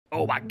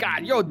Oh my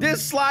God, yo,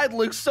 this slide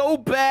looks so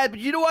bad, but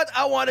you know what?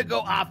 I want to go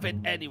off it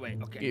anyway.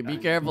 Okay. Okay, be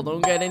careful.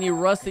 Don't get any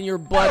rust in your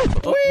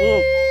butt. Oh,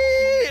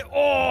 Whee!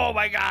 Oh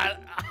my God.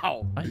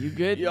 Ow. are you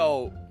good?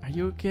 Yo, Are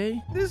you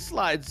okay? this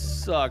slide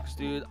sucks,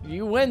 dude.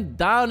 You went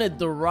down it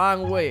the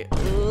wrong way.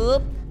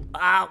 Oop.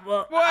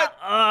 What?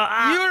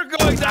 You're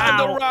going down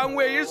the wrong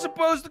way. You're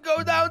supposed to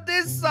go down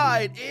this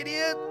side,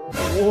 idiot.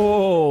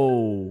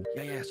 Whoa.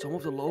 Yeah, some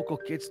of the local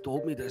kids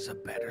told me there's a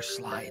better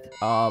slide.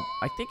 I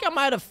think I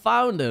might have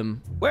found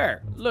him.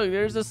 Where? Look,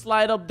 there's a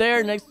slide up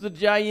there next to the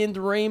giant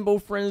Rainbow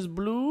Friends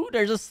blue.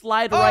 There's a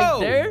slide right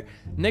there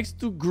next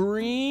to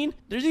green.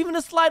 There's even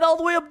a slide all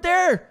the way up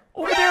there.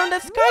 Over there on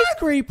that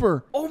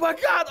skyscraper. Oh my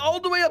God, all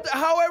the way up there.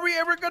 How are we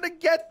ever gonna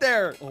get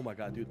there? Oh my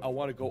God, dude, I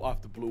want to go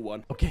off the blue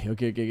one. Okay.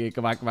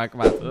 Come on.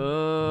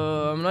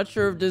 I'm not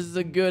sure if this is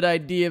a good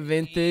idea,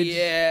 Vintage.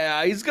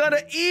 Yeah, he's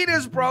gonna eat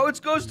us, bro.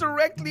 It goes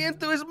directly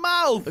into his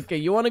mouth. Okay,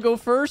 you want to go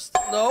first?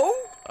 No?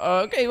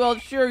 Okay, well,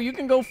 sure. You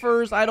can go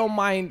first. I don't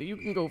mind. You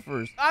can go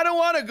first. I don't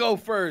want to go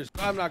first.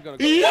 I'm not gonna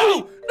go.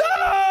 No!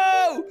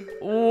 No!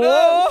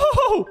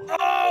 Whoa!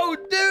 Oh,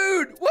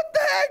 dude! What the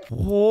heck?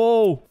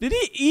 Whoa! Did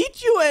he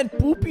eat you and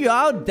poop you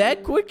out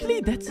that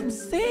quickly? That's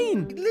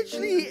insane.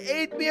 Literally, he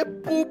ate me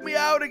and pooped me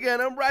out again.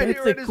 I'm right It's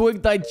here a in his...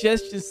 quick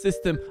digestion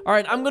system. All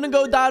right, I'm gonna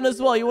go down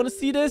as well. You want to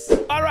see this?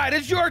 All right,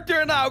 it's your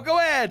turn now. Go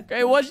ahead.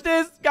 Okay, watch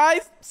this,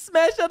 guys.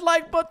 Smash that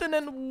like button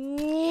and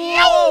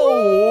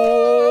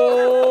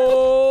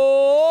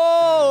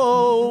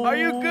whoa! Are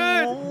you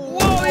good?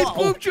 Whoa, he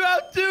pooped you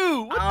out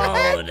too. What the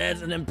heck? Oh,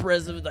 that's an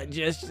impressive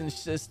digestion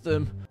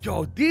system.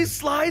 Yo, these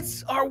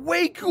slides are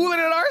way cooler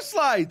than our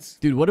slides.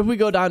 Dude, what if we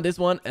go down this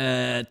one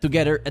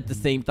together at the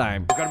same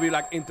time? We're gonna be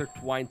like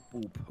intertwined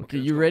poop. Okay,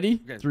 you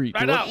ready? Okay. 3, 2,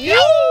 Right 1. now.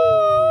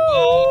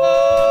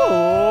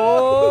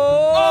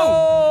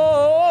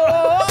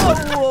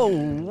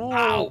 Oh!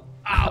 Ow,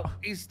 ow.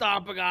 He's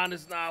stomping on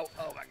us now.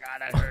 Oh my God,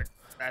 that hurt.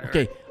 That hurt.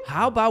 Okay,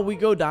 how about we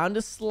go down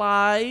the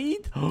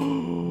slide?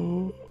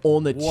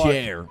 On the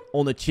chair.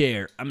 On the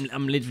chair.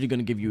 I'm literally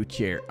gonna give you a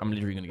chair.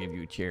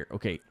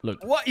 Okay,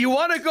 look. What? You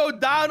want to go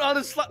down on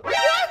the slide? What?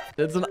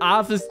 That's an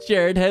office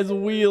chair. It has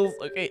wheels.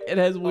 Okay, it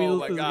has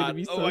wheels. Oh my This is God. gonna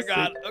be so Oh my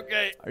God. sick.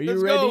 Okay. Are you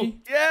let's ready? Go.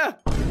 Yeah.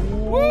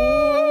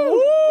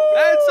 Woo!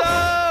 Hands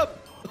up!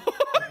 Oh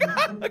my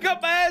God. I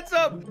got my hands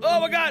up. Oh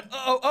my God.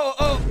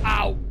 Oh.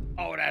 Ow.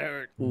 Oh, that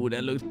hurt. Ooh,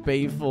 that looks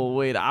painful.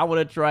 Wait, I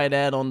want to try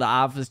that on the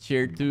office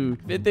chair too.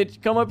 Vintage,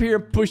 come up here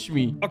and push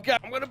me. Okay,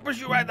 I'm gonna push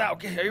you right now.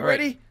 Okay, are you All right.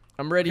 ready?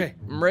 I'm ready. Okay.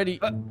 I'm ready.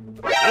 Whoa,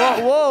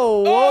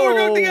 Whoa. Oh, we're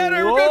going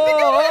together. We're going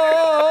together.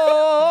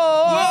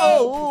 Whoa.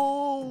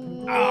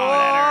 Oh,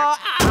 that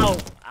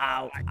hurt.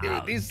 Ow.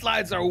 Dude, these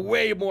slides are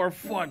way more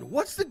fun.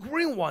 What's the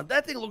green one?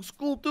 That thing looks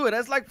cool too. It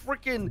has like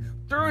freaking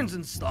turns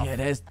and stuff. Yeah, it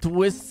has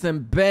twists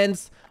and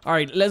bends. All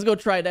right, let's go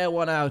try that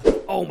one out.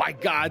 Oh my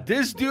God,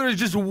 this dude is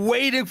just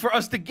waiting for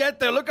us to get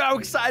there. Look how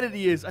excited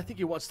he is. I think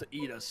he wants to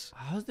eat us.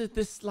 How does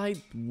this slide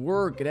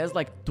work? It has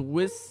like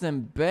twists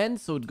and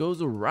bends, so it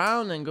goes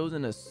around and goes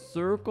in a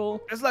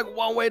circle. There's like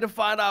one way to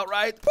find out,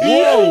 right?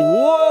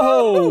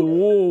 Whoa.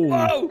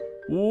 Whoa!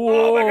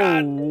 Oh my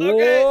God.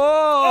 Okay.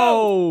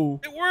 Oh,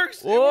 it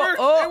works. It works.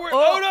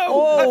 Oh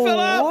no. I fell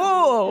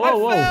off. I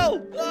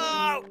fell.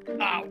 Oh.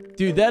 Ow.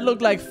 Dude, that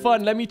looked like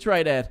fun. Let me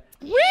try that.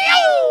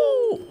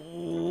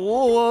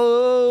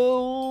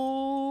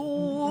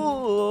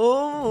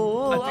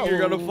 I think you're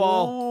gonna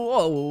fall.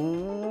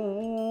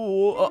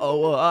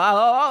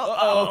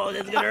 Oh,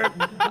 that's gonna hurt.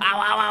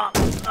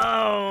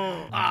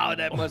 Oh,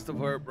 that must have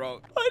hurt,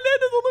 bro. I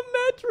landed on a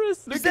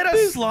mattress. Is that a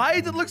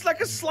slide? It looks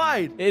like a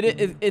slide.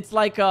 It's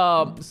like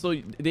so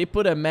they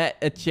put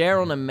a chair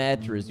on a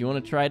mattress. You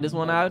want to try this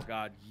one out? Oh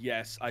God,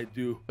 yes, I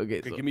do.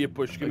 Okay, so, give me a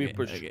push. Give me a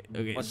push. Okay.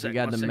 One So you sec,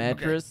 got one the sec,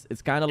 mattress.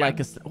 It's kind of like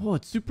a. Oh,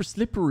 it's super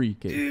slippery.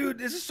 Okay. Dude,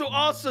 this is so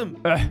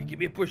awesome. Give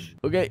me a push.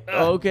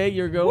 Okay,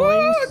 you're going.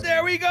 Woo,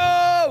 there we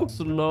go.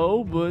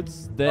 Slow but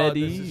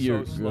steady. this is so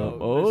You're slow.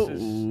 Oh. This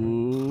is-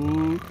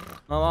 Ooh.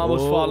 I'm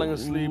almost falling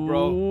asleep,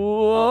 bro. I'm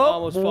Whoa.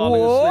 almost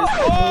falling asleep.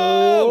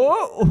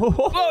 Whoa!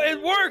 Oh, it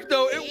worked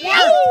though. It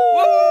worked.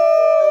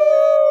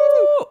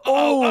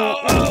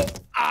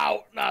 Woo!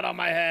 Ow! Not on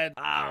my head.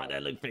 Ah,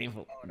 that looked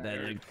painful.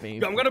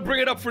 Yo, I'm gonna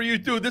bring it up for you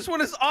too. This one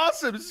is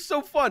awesome. This is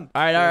so fun.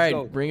 All right. Let's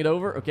go. Bring it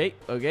over. Okay.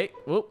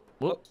 Whoop.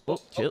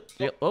 Chill.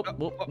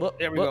 Whoop.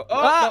 There we go.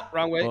 Ah! No,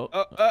 wrong way.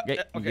 Okay,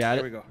 you got there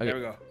it. we go. Okay. There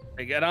we go.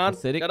 Hey, get on.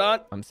 Sitting. Get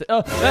on. I'm sitting.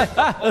 Oh.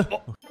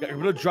 I'm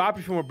gonna drop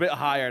you from a bit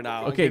higher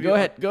now. Okay, go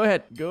ahead. Whee!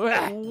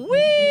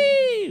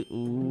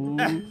 Ooh.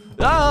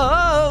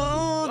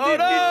 Oh, Oh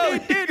no!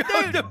 You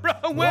going the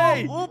wrong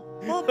way.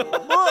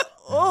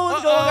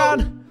 What's going on?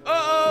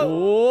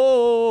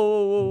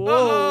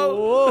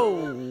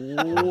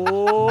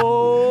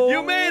 Whoa.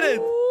 You made it.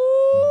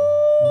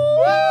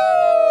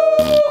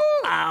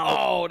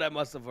 Oh, that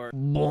must have hurt.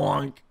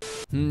 Bonk.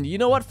 You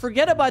know what?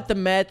 Forget about the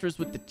mattress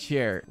with the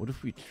chair. What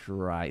if we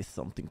try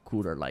something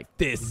cooler like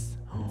this?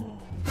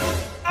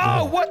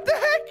 Oh, what the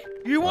heck?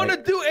 You want to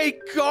do a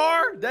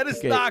car? That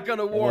is not going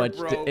to work,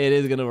 bro. It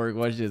is going to work.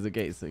 Watch this.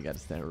 Okay, so you got to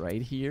stand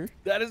right here.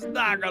 That is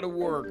not going to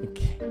work.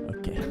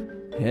 Okay.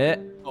 Hit.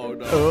 Oh,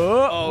 no.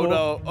 Oh,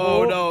 no.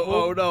 Oh, no.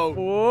 Oh, no.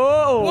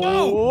 Whoa.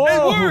 Whoa.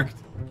 It worked.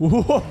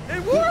 Whoa.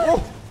 It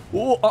worked.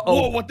 Whoa,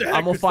 Whoa, what the heck?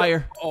 I'm on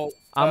fire. Oh,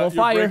 I'm on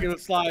fire. You're breaking the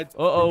slide.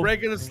 You're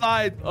breaking the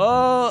slide.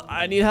 Oh,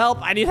 I need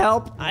help. I need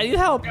help. I need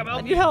help.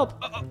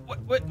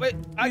 Wait.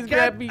 I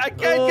can't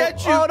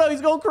get you. Oh, no,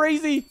 he's going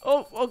crazy.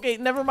 Oh, okay.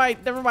 Never mind.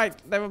 That was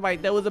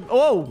a...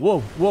 Whoa.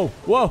 Whoa.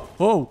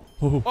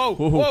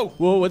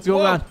 What's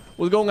going on?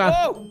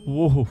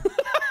 Whoa.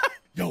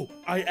 Yo,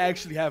 I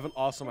actually have an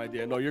awesome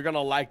idea. No, you're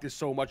gonna like this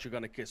so much, you're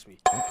gonna kiss me.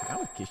 Okay, I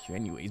would kiss you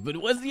anyways, but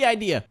what's the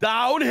idea?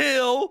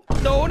 Downhill,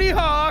 Tony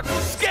Hawk,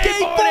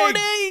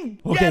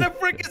 skateboarding! Okay. Get a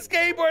freaking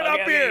skateboard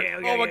up here!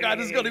 Oh my god,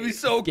 this is gonna be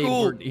so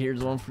cool.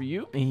 Here's one for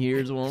you, and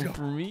here's one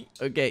for me.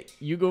 Okay,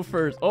 you go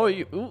first. Oh,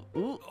 you.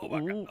 Oh my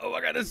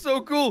god, that's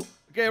so cool.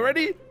 Okay,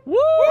 ready? Woo!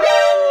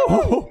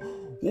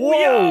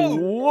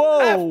 Whoa!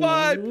 Have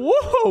fun!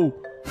 Whoa!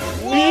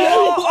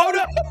 Oh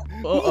no!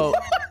 Uh-oh.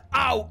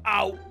 Ow.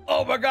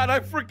 Oh my god, I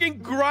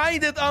freaking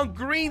grinded on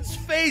Green's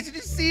face. Did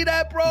you see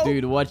that, bro?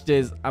 Dude, watch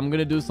this. I'm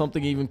gonna do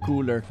something even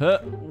cooler.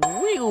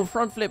 Wheel,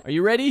 front flip. Are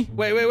you ready?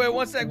 Wait.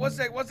 One sec.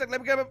 Let me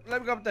go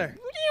up there.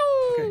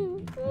 Okay.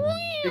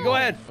 You go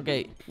ahead.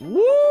 Okay.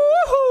 Whoa!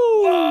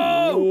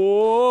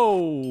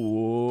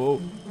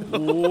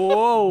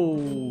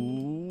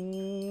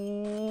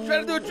 Try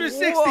to do a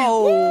 360.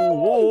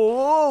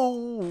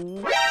 Whoa!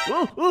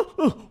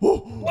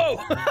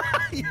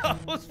 You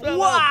almost fell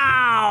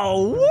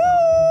Wow!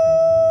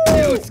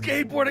 Dude,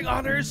 skateboarding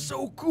on there is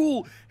so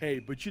cool. Hey,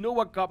 but you know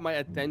what got my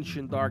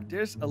attention, Dark?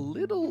 There's a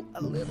little,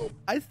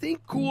 I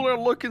think, cooler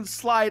looking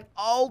slide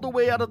all the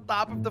way at the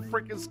top of the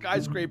freaking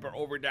skyscraper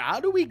over there.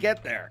 How do we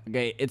get there?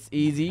 Okay, it's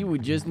easy. We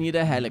just need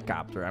a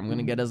helicopter. I'm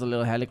gonna get us a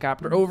little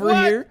helicopter over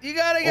what? Here. You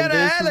gotta get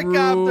a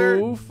helicopter.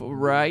 Roof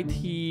right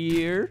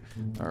here.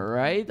 All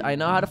right. I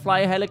know how to fly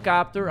a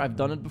helicopter. I've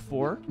done it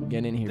before.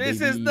 Get in here, This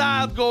baby. is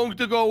not going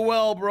to go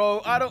well,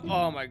 bro.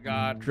 Oh my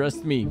god.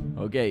 Trust me.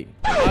 Okay.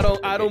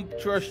 I don't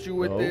trust you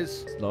with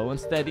this. Slow and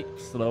steady.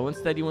 Slow and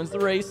steady wins the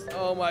race.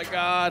 Oh my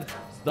god.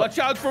 Watch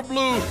out for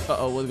blue.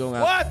 Uh-oh, what's going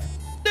on? What?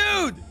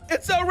 Dude,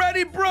 it's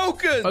already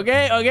broken.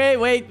 Okay,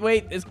 wait.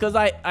 It's because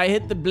I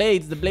hit the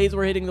blades. The blades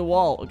were hitting the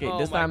wall. Okay,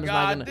 this time it's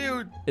not gonna...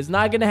 dude. It's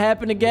not gonna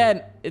happen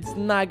again. It's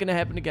not gonna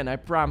happen again. I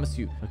promise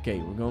you. Okay,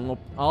 we're going up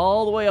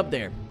all the way up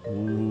there.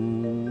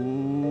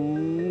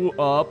 Ooh,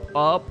 up.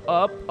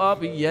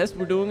 Yes,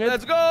 we're doing it.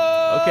 Let's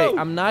go. Okay,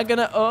 I'm not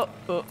gonna...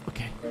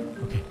 okay.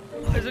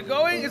 Is it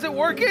going? Is it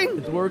working?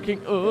 It's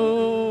working.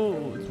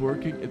 Oh, it's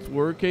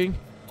working.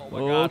 Oh my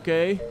god.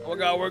 Okay. Oh my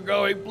god, we're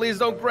going. Please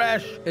don't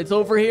crash. It's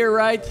over here,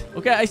 right?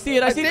 Okay, I see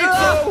it. I see think it.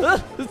 so.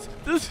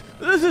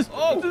 This is...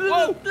 Whoa.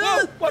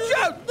 Watch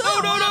out. No.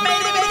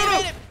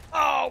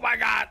 Oh my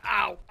god.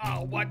 Ow.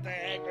 What the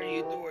heck are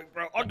you doing,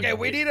 bro? Okay,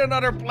 we need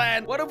another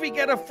plan. What if we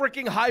get a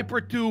freaking hyper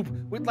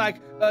tube with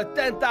like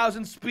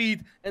 10,000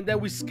 speed and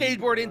then we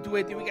skateboard into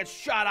it and we get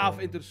shot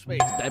off into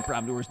space? That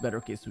probably works better.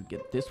 Okay, so we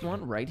get this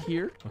one right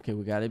here. Okay,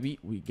 we gotta be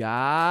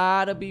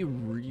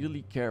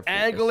really careful.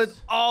 Angle it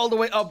all the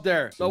way up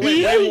there. No,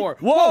 wait, way more.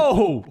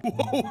 Whoa!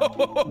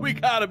 We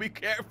gotta be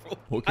careful.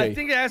 Okay. I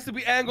think it has to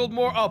be angled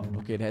more up.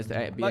 Okay, it has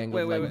to be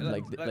angled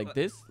like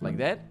this, like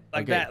that.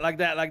 Like that.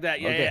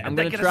 Yeah. Okay, Yeah. I'm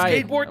gonna get try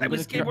a skateboard. it. I'm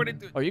gonna skateboard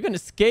into it. Are you gonna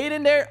skate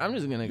in there? I'm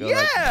just gonna go.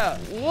 Yeah.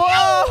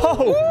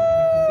 Whoa!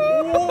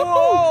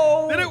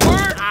 Whoa! Did it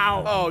work?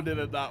 Ow! Oh, did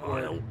it not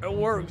work? It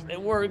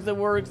works.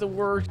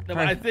 No,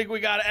 I think we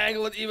gotta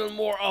angle it even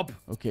more up.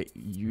 Okay,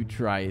 you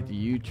try it.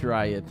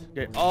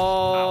 Okay,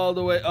 all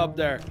the way up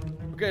there.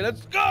 Okay,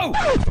 let's go.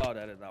 Oh,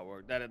 that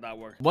did not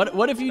work.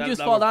 What if you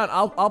just fall down?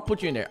 I'll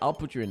put you in there.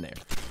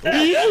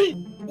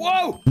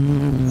 Whoa!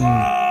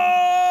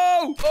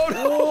 Oh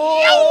no!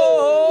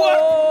 What?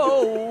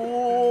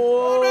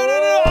 Oh,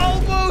 no!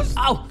 Almost!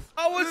 Ow!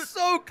 I was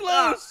so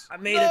close. I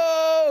made it.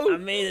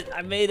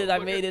 I made it. How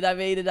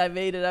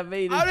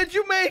did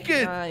you make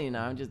it?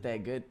 I'm just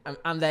that good.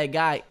 I'm that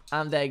guy. No.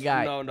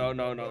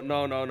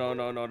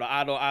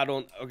 I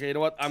don't. Okay, you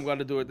know what? I'm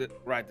gonna do it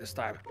right this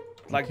time.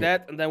 Like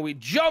that, and then we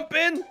jump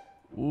in.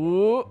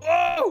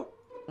 Whoa!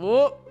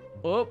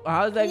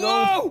 How's that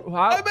going?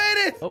 I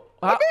made it!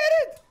 I made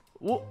it!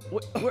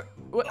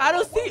 I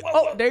don't see.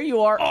 Oh, there you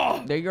are.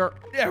 Oh. There you are.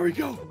 There we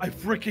go. I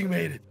freaking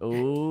made it.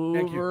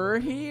 Over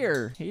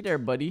here. Hey there,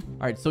 buddy.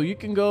 All right, so you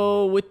can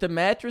go with the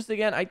mattress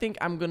again. I think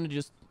I'm gonna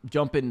just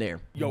jump in there.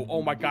 Yo,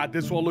 oh my god,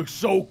 this one looks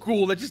so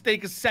cool. Let's just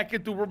take a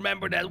second to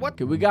remember that. What?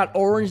 Okay, we got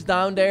orange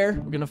down there.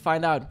 We're gonna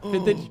find out.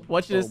 Vintage,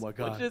 watch this. Oh my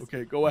god. Watch this.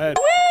 Okay, go ahead.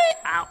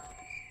 Ow.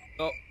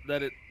 Oh, that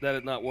did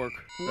not work.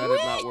 That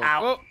did not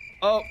work.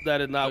 Oh, that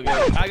did not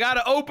work. I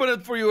gotta open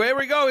it for you. Here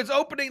we go. It's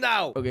opening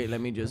now. Okay,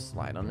 let me just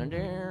slide under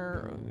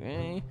there.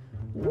 Okay.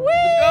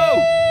 Let's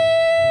go.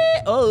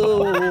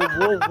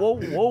 Oh,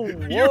 whoa.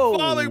 You're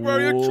falling, bro.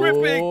 You're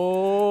tripping.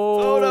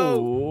 Oh,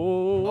 no.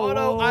 Oh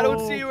no, I don't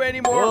see you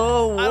anymore.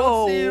 Whoa, I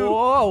don't see you.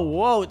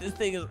 Whoa. This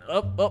thing is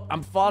up.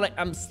 I'm falling.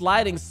 I'm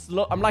sliding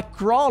slow. I'm like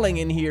crawling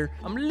in here.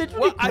 I'm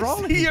literally What?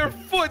 crawling. I see your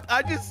foot.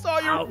 I just saw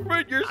your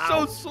foot. You're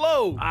so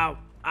slow. Ow.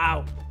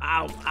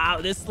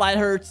 This slide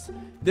hurts.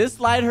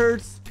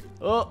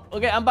 Oh,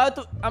 okay. I'm about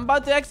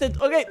to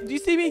exit. Okay, do you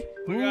see me?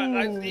 Oh my God,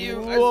 I see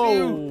you.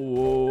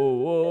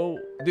 Whoa.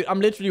 Dude,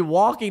 I'm literally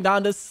walking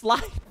down this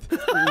slide.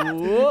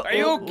 Are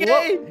you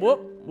okay?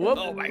 Whoop.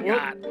 Oh my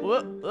God.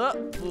 Whoop.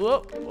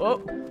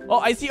 Oh,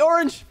 I see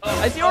orange. Whoa!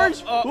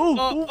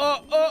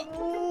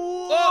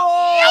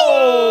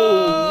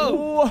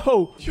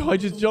 Yo, I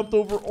just jumped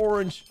over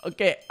orange.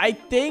 Okay, I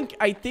think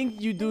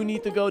you do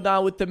need to go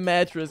down with the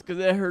mattress because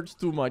it hurts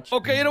too much.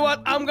 Okay, you know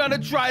what? I'm gonna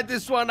try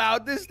this one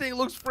out. This thing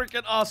looks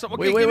freaking awesome.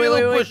 Okay, wait, give me a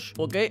little push.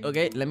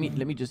 Okay. Let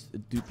me just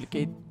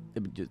duplicate.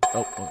 Okay,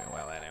 well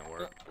that didn't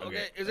work.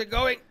 Okay, is it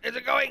going?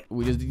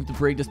 We just need to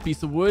break this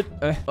piece of wood.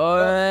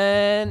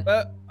 And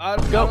go.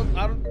 It's going.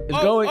 Oh,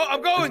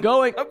 I'm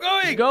going.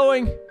 It's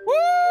going.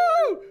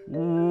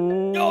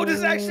 Woo! Yo, this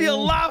is actually a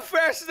lot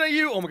faster than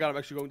you. Oh my God, I'm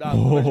actually going down.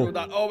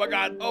 Oh my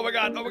God.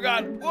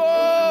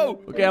 Whoa!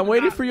 Okay, I'm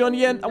waiting for you on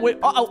the end. I'm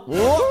waiting.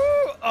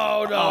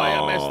 Oh no,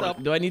 I messed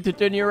up. Do I need to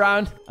turn you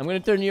around? I'm gonna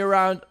turn you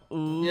around.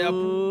 Yep.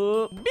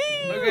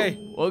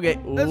 Okay.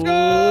 Let's go!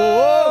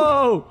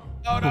 Whoa!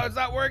 Oh no, it's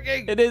not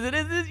working. It is.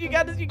 You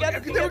got this. Okay,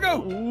 there we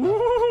go.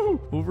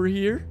 Ooh, over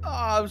here. Oh,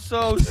 I'm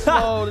so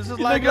slow. This is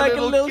like a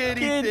little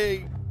kitty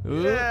thing.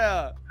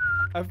 Yeah.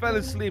 I fell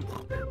asleep.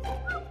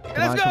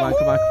 Let's go.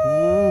 Come on.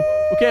 Ooh.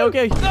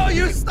 Okay. No,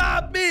 you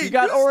stopped me. You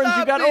got orange.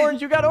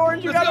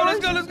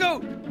 Let's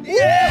go.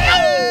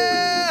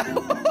 Yeah!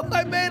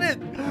 I made it.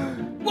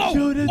 Whoa.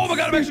 Yo, oh my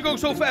God, I'm actually going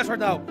so fast right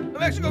now.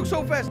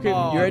 Okay,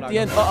 Oh, you're at the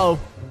end.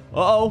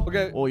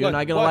 Okay. Oh, you're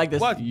not gonna like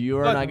this.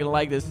 You're not gonna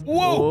like this.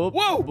 Whoa.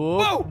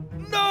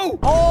 No.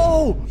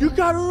 Oh, you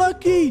got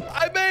lucky.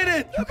 I made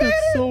it. You got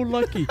so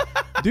lucky.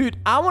 Dude,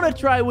 I want to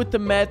try with the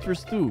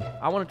mattress too.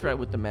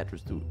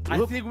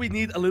 I think we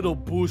need a little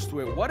boost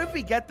to it. What if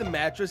we get the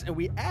mattress and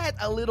we add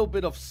a little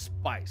bit of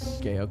spice?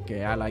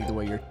 Okay. I like the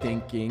way you're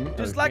thinking.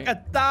 Just like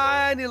a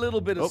tiny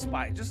little bit of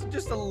spice.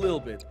 Just a little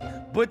bit.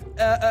 But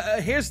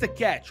here's the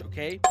catch,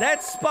 okay?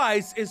 That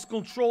spice is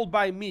controlled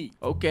by me.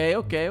 Okay.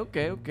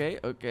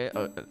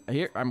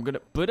 Here, I'm gonna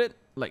put it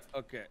like.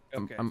 Okay.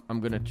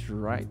 I'm gonna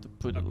try to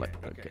put it like.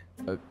 Okay.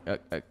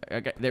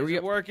 There we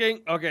go.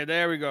 Working? Okay,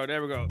 there we go.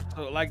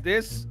 So like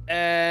this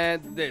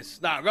and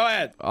this. Now go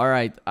ahead. All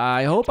right.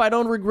 I hope I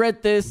don't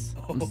regret this.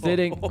 I'm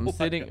sitting.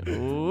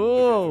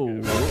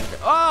 Whoa.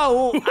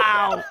 Oh!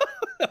 Ow!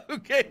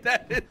 Okay,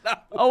 that did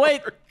not work. Oh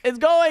wait, it's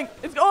going.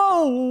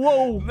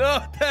 Whoa!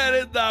 No, that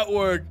did not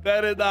work.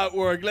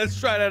 Let's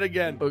try that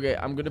again. Okay,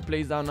 I'm gonna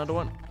place down another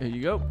one. Here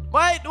you go.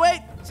 Wait.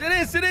 Sit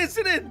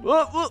in.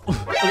 Whoa!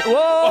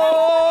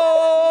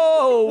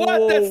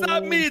 What? That's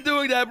not me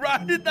doing that, bro.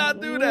 I did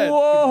not do that.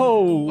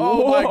 Whoa!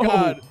 Oh my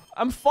God.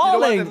 I'm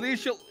falling. You know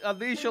what? At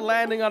least you're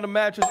landing on the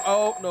mattress.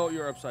 Oh no,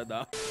 you're upside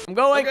down. I'm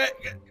going. Okay,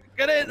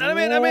 get in. I'm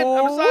in. I'm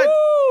inside.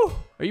 Woo!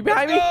 Are you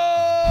behind me?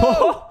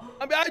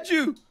 I'm behind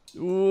you.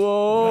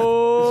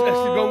 Whoa! This is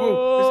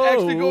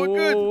actually going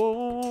good.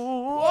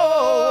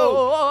 Whoa!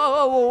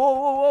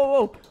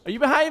 Are you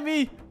behind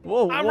me?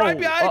 Whoa! I'm right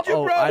behind you,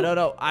 bro. I don't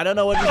know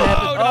what just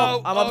happened.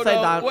 No. I'm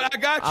upside down. Well, I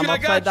got you.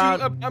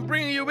 I'm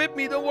bringing you with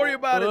me. Don't worry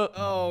about it.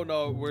 Oh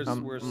no, we're stuck.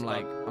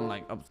 I'm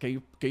like,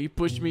 can you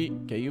push me?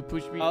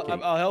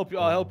 I'll help you.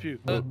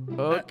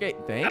 Okay,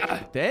 thank you.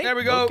 There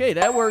we go. Okay,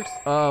 that works.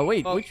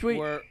 Wait, which way?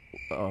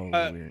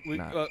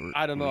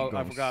 I don't know.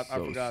 I forgot.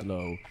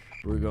 Slow.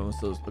 We're going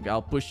so slow. Okay,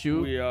 I'll push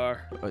you. We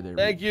are.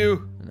 Thank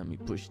you. And let me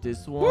push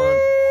this one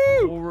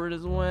forward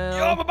as well.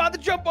 Yo, I'm about to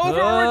jump over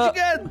orange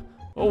again.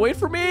 Oh, wait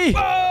for me.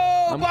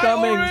 Oh, I'm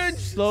coming. Orange.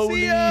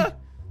 Slowly, but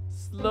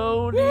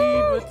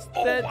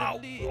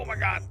steadily. Oh my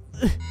God.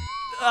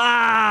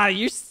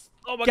 You're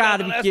Oh my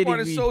gotta God, be that kidding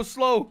part me. is so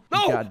slow.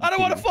 No, I don't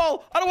want to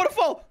fall.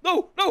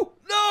 No,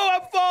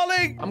 I'm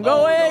falling. I'm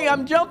going.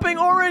 I'm jumping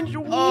orange.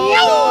 Oh, no,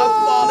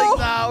 I'm falling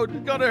down.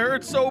 It's gonna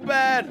hurt so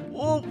bad.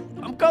 Oh,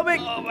 I'm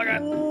coming. Oh my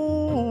God.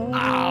 Ooh.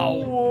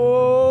 Ow.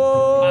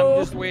 Whoa.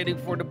 I'm just waiting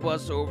for the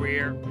bus over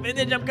here.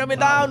 Vintage, I'm coming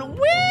down.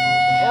 Whee!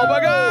 Oh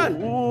my God.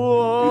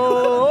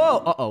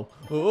 Whoa.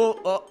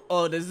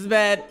 Oh, this is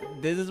bad.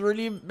 This is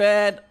really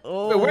bad.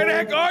 Oh. Wait, where the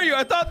heck are you?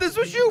 I thought this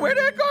was you. Where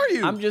the heck are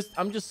you? I'm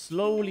just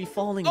slowly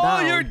falling down. Oh,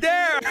 you're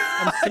there.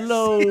 I'm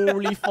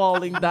slowly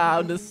falling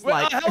down the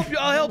slide. Wait,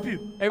 I'll help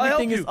you.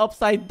 Everything is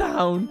upside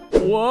down.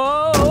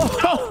 Whoa.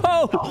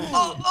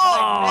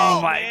 Oh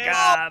my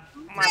God.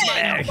 My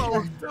neck.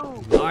 All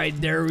right,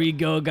 there we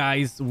go,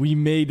 guys. We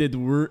made it.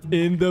 We're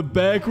in the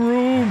back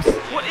rooms.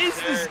 What is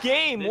this this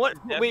game? What?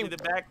 Wait, Wait, the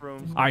back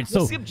room. All right, so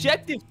what's the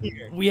objective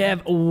here? we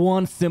have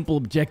one simple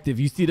objective.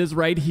 You see this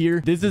right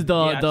here? This is the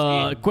Yeah,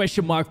 I see it.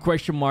 question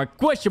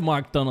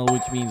mark tunnel,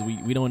 which means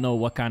we don't know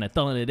what kind of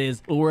tunnel it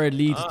is or where it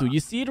leads to. You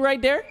see it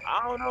right there?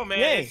 I don't know, man.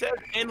 Yeah. It says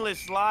endless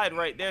slide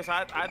right there, so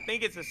I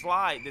think it's a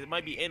slide. It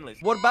might be endless.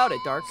 What about it,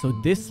 Dark? So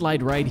this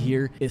slide right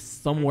here is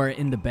somewhere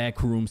in the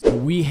back rooms.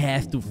 We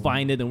have to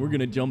find it, and we're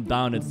gonna jump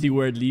down and see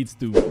where it leads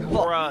to.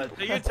 Bruh,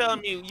 so you're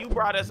telling me you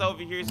brought us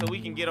over here so we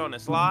can get on the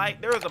slide?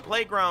 There was a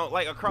playground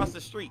like across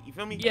the street. You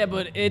feel me? Yeah,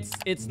 but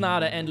it's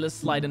not an endless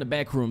slide in the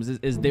back rooms.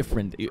 It's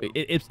different.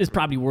 It's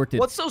probably worth it.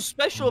 What's so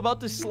special about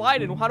this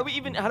slide, and how do we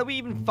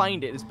even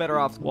find it? It's better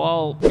off.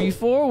 Well,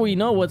 before we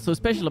know what's so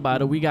special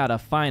about it, we gotta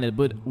find it.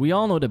 But we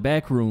all know the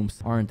back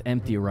rooms aren't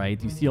empty,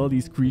 right? You see all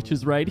these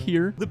creatures right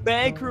here? The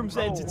backrooms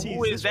Oh, entities.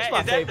 who is This was that? my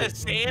Is that favorite. the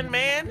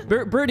Sandman?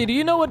 Birdie, do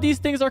you know what these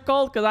things are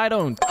called? Because I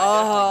don't.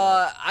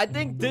 I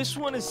think this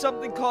one is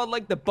something called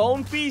like the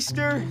Bone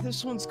Feaster.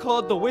 This one's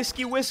called the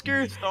Whiskey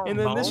Whisker, Feast on and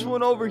then this bone?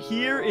 one over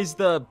here is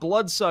the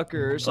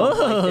Bloodsucker or something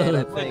like that.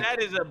 I But think.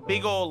 that is a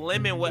big old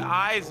lemon with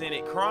eyes in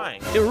it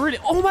crying. It really.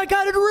 Oh my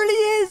God! It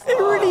really is. It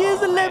really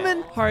is a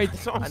lemon. All right.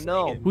 That's what I'm I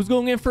know. saying. Who's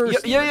going in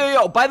first?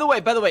 Yo. By the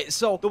way.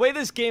 So the way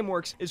this game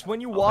works is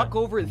when you walk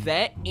over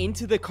that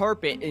into the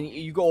carpet and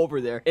you go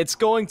over there, it's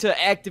going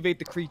to activate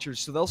the creatures.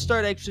 So they'll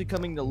start actually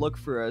coming to look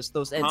for us.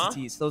 Those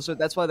entities.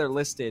 That's why they're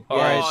listed. Oh,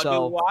 Yeah. dude,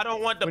 So. well, I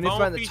don't want the we need to bone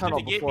find the feaster tunnel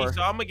to get before. me,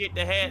 so I'm gonna get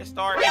the head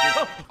start.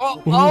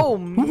 Oh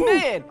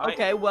man. I-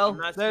 Okay. Well, I'm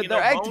not they're seeing no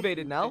bone.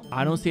 activated now.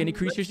 I don't see any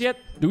creatures yet.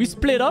 Do we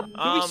split up?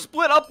 Can we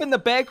split up in the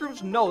back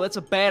rooms? No, that's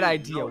a bad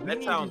idea. No, We that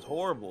need sounds to-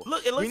 horrible.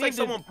 Look, it looks need like to-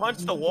 someone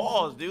punched the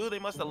walls, dude. They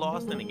must have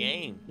lost in the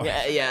game.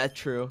 Yeah,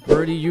 true.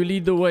 Birdie, you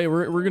lead the way.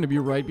 We're gonna be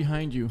right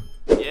behind you.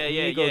 Yeah,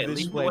 You go this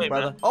lead the way,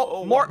 brother. man.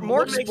 Oh, more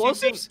what makes you explosives?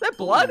 think- Is that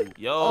blood?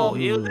 Yo, Oh.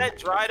 is that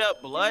dried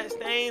up blood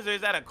stains or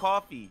is that a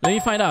coffee? Let me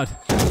find out.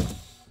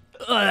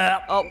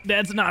 Oh.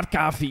 That's not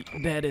coffee.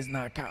 That is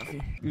not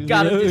coffee.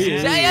 Got him. Yeah.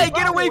 Hey,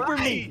 get away All from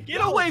right. me!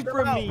 Get Yo, away chill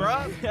from out, me!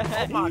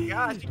 bruh. Oh my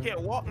gosh, you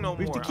can't walk no more.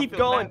 We have to I keep feel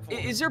going. bad for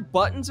you. Is there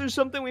buttons or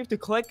something we have to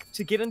click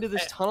to get into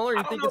this tunnel, or I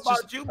you don't think know it's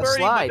just about you, a Birdie, but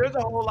slide? there's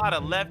a whole lot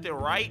of left and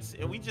rights,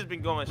 and we just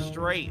been going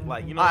straight.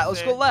 Like, you know All what right, I'm let's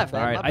saying? go left. All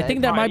right, My I bad.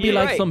 think that All might right, be yeah,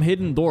 like right. some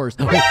hidden doors.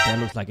 Oh, that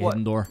looks like a What?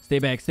 hidden door. Stay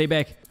back, stay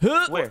back.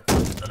 Huh? Where?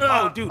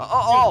 Oh, dude.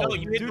 Oh, no,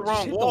 you hit dude, the just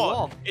wrong hit the wall.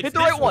 wall. It's Hit the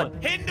this right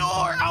one. Hidden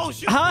door. Oh,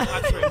 shoot. Huh?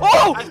 I tripped.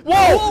 Oh, I-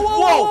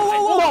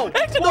 whoa!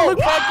 Actually, no, look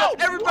Back back up!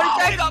 Everybody,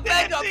 back up!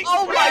 Back up!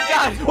 Oh my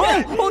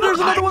God! Oh, there's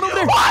another one over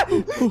there. What?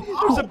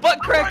 There's a butt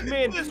crack Run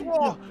man. into this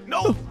wall.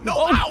 No,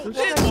 ow. Where'd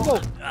you guys go?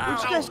 Where'd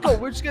you guys go?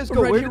 Where'd you guys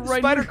go? Right Where here, did the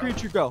right spider here.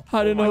 creature go?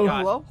 I don't Oh my know. God.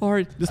 Hello? All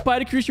right, the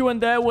spider creature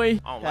went that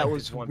way. I don't That like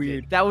was this one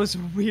weird. bit. That was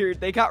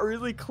weird. They got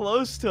really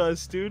close to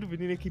us, dude. We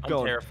need to keep I'm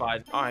going.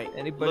 terrified. All right.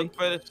 Anybody? Look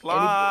for the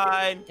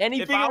slide.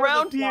 Anything if I was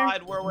around a here?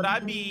 slide, where would I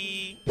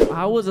be? If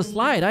I was a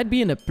slide, I'd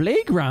be in the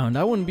playground.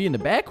 I wouldn't be in the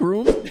back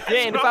room. Yeah,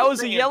 and if what I I'm was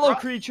a saying, yellow bro.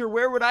 creature,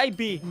 where would I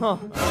be? Huh?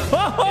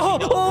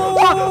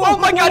 Oh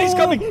my God, he's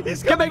coming!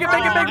 He's coming! Get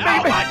back, get back, get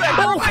back, get back.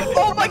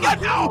 Oh my God!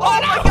 Oh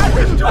my God!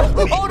 There's two of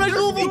them! Oh, there's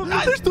two of them.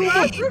 There's two of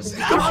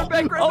them. Run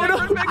back! Run Oh, back! no.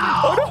 Run back!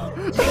 Oh,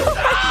 no.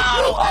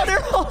 Oh,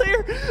 they're all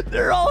here.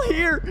 They're all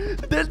here.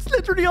 That's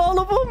literally all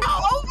of them.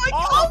 Oh my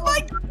God! Oh my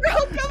God! They're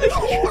all coming!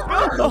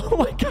 Oh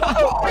my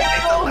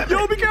God.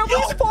 Yo, be careful.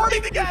 He's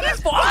farting.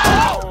 He's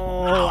farting.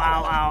 Oh,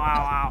 ow, ow,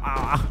 ow,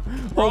 ow, ow.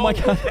 Oh my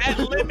God. That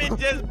lemon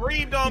just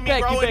breathed on me,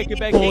 Get back, bro. get back, get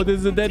back. Oh, this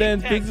is a dead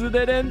end. This is a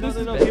dead end. No,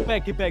 This no, is no!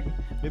 bad. Get back! Get back!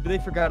 Maybe they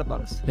forgot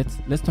about us.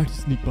 Let's try to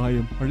sneak by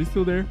him. Are they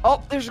still there?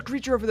 Oh, there's a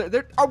creature over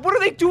there. What are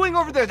they doing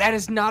over there? That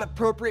is not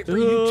appropriate for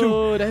you two.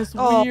 Oh, that's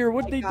Oh weird.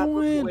 What my they God,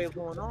 doing? What's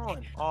going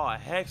on? Oh,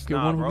 heck Okay,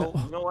 nah, one bro.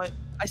 more- You know what?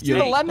 I see Yeah.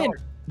 the lemon.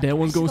 That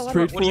one's going see the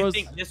straight What do for you us.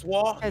 think? This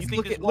wall? Guys, You think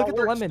look this at wall the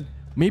works? lemon.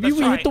 Maybe Let's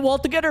we try hit the it. wall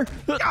together.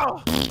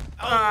 Oh.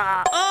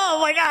 Oh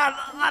my God.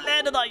 I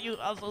landed on you.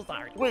 I'm so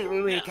sorry.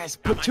 Wait, guys.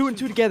 Put two and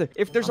two together.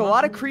 If there's a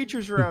lot of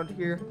creatures around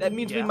here, that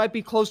means we Yeah. might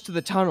be close to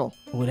the tunnel.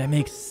 Oh, that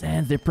makes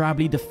sense. They're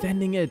probably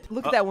defending it.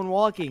 Look at that one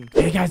walking.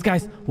 Hey guys,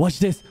 watch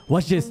this.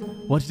 Watch this.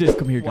 Watch this.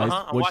 Come here, guys.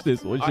 Uh-huh, I'm Watch watching.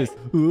 this. Watch All this.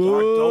 right.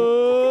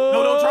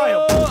 No, don't try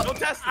him. Don't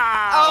test him.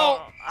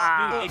 Oh!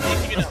 Dude, it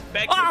didn't get enough.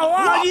 Back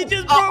Oh, you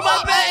just broke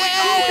my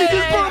bag. You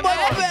just broke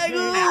my bag.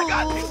 I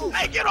got this.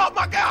 Hey, get off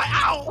my guy.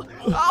 Ow.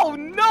 Oh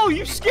no!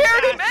 You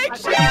scared him.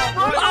 Actually,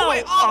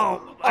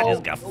 I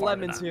just got the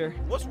lemons here.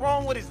 Wast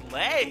wrong with his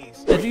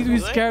legs? At least we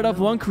scared off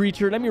one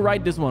creature. Let me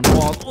ride this one.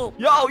 Oh,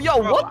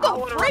 Yo, Bro, what I the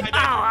wanna frick? ride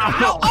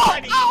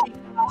that. Ow!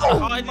 Oh,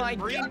 I my just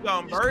breathed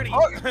God. on Birdie.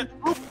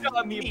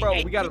 I mean, bro,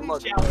 we gotta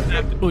look.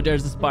 oh,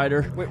 there's a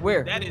spider. Wait,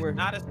 where? That is Where?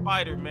 not a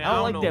spider, man. I don't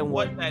I like don't that know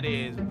one. what that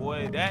is,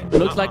 boy. That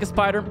Looks like a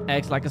spider.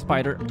 Acts like a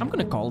spider. I'm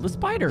gonna call it a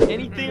spider.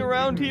 Anything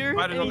around here?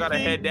 Spider don't got a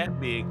Anything? head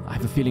that big. I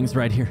have a feeling it's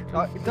right here.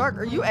 Doc,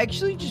 are you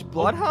actually just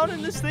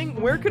bloodhounding this thing?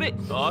 Where could it?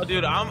 Oh,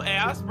 dude,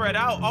 I spread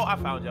out. Oh, I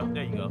found you.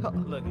 There you go.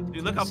 Look,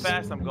 dude, look how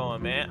fast I'm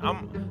going, man.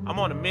 I'm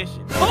on a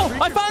mission. Oh,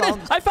 I found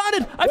it! I found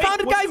it! I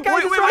found it, guys! It's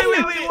right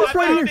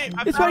here!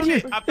 It's right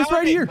here! It's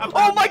right here!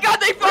 Oh my God,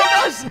 they found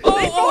us!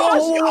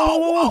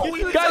 Oh,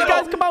 They found us! guys,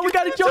 guys. Come on, we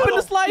gotta jump in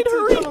the slide.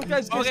 Hurry.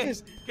 Guys. Okay.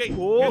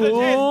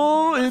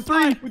 Oh, in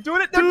 3. We're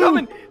doing it. They're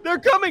coming. They're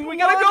coming. We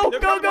gotta go. Go.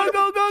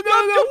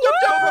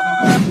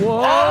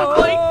 Whoa. Oh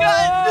my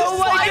God. This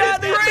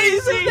slide is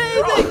crazy.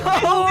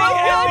 Oh my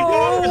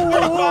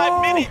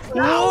God. 5 minutes.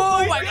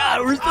 Oh my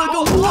God, we're still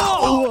going.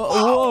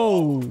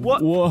 Whoa.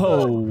 What?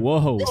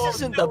 Whoa. This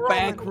isn't the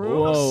back room.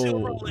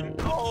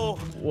 Whoa.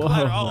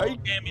 Whoa.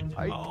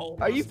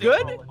 Are you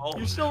good?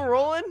 You're still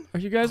rolling? Are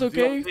you guys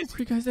okay? Where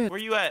you guys at? Where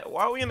you at?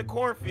 Why are we in the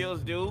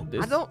cornfields, dude?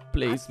 This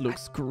place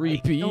looks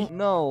creepy.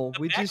 No,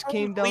 we just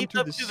came down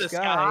through the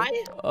sky.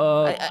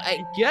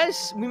 I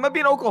guess we might be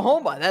in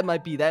Oklahoma. That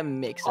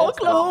makes sense.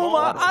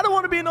 Oklahoma. I don't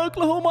want to be in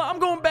Oklahoma. I'm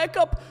going back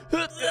up.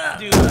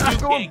 Dude, I'm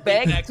going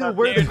back to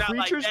where the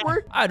creatures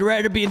were. I'd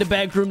rather be in the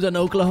back rooms than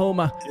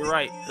Oklahoma. You're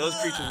right. Those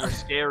creatures are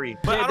scary.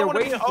 But Yeah, I they're don't want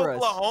to be in waiting for us.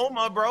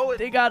 Oklahoma, bro.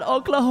 They got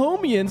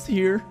Oklahomians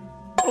here.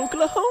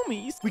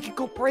 Oklahomies. We could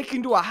go break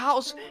into a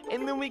house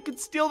and then we could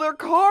steal their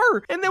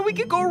car and then we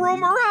could go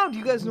roam around.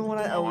 You guys know what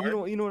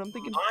you know what I'm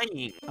thinking?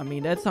 Lying. I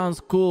mean, that sounds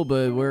cool,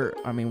 but we're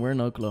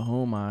in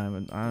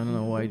Oklahoma. I don't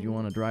know why you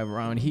want to drive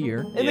around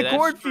here. In Yeah, the that's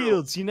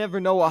cornfields, you never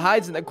know what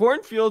hides in the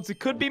cornfields. It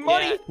could be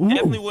money. Yeah,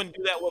 definitely wouldn't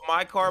do that with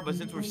my car, but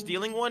since we're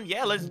stealing one,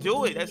 yeah, let's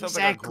do it. That sounds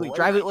Exactly. like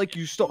a Drive it like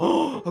you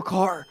stole a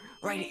car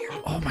right here.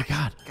 Oh my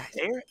God.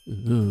 There.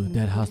 Ooh,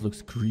 that house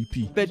looks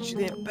creepy. Bet you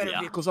they have better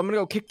vehicles. I'm gonna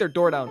go kick their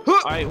door down. All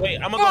right,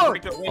 wait. I'm gonna go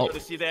break the window to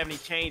see if they have any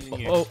change in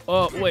here.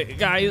 Wait,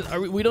 guys,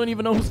 we don't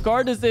even know whose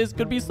car this is.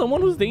 Could be someone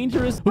who's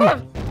dangerous.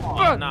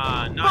 Oh,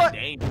 nah, not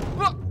dangerous.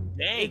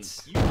 Dang,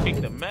 you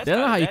kicked the mess. That's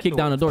not how you kick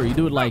down a door. You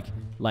do it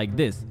like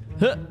this.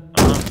 Huh.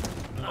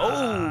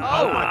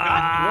 Oh my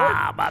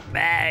God. My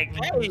bag.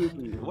 Hey,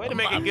 way to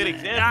make a good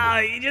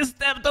example. You just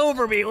stepped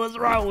over me. What's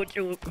wrong with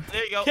you?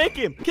 There you go. Kick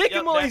him. Kick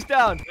him while he's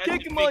down.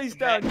 Kick him while he's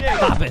down. Yeah.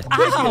 Stop it.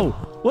 Ow.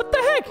 What the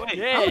heck? Wait,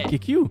 Yeah. I'll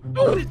kick you.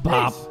 what is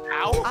Bop. this?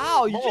 Ow.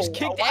 Ow, you just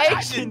kicked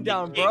action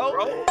down,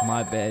 bro.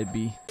 My bad,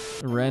 B.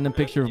 A random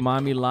picture of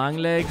mommy long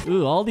legs.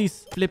 Ooh, all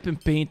these flipping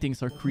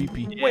paintings are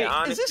creepy. Yeah, Wait,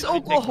 honestly, is this we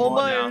take them all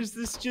Oklahoma or down. is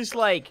this just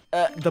like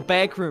the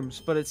back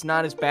rooms, but it's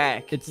not as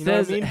back? It You know what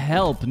says I mean?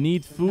 help,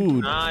 need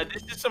food. Nah,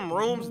 this is some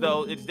rooms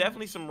though. It's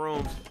definitely some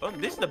rooms. Oh,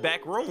 this is the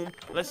back room.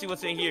 Let's see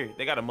what's in here.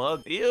 They got a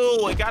mug.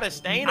 Ew, it got a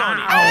stain on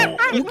it. Ow.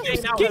 You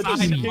came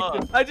outside the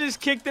mug. I just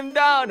kicked him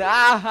down.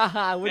 Ah, ha,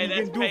 ha. What are Hey, you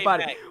gonna that's do about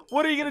payback. it?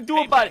 What are you gonna do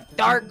about it,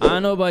 Dark? I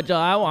don't know about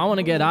y'all. I want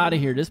to get out of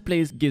here. This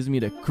place gives me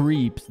the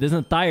creeps. This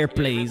entire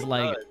place,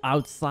 like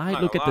outside.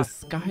 Not Look a at the lot.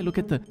 sky. Look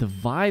at the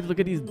vibe.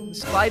 Look at these. The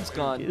slide's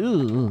gone.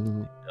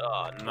 Ew.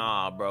 Oh,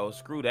 nah, bro.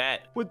 Screw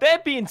that. With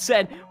that being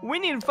said, we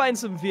need to find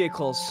some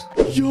vehicles.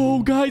 Yo,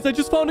 guys, I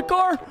just found a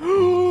car.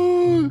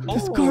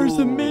 This car's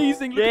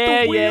amazing. Look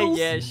at the wheels.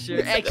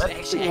 Sure.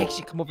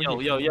 Actually, come over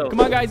here. Yo. Come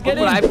on, guys, get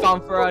Look what I in.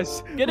 found for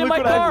us. Get in Look my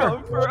what I car.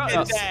 found for Look us.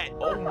 at that.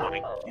 Oh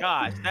my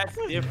gosh, that's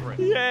different.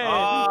 Yeah,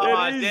 oh,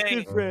 that is dang.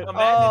 different.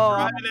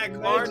 Imagine driving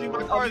that car. imagine-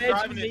 My car's imagine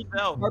driving making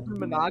itself. Carbon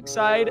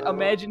monoxide.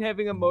 Imagine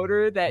having a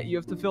motor that you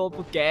have to fill up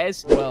with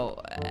gas.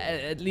 Well,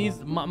 at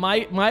least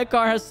my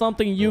car has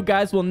something you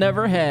guys will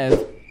never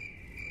have.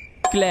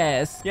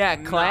 Class. Yeah,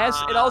 class.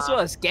 It also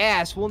has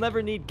gas. We'll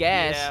never need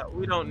gas. Yeah,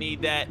 we don't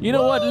need that. You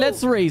know what?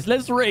 Let's race.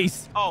 Let's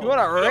race. Oh, You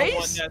wanna don't race?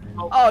 want that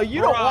smoke. Oh,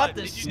 you don't Bruh, want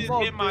the did you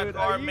smoke, just hit my dude.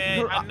 car, Are you-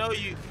 man? I know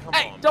you. Come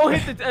Hey, on, don't man.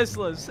 hit the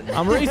Teslas.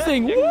 I'm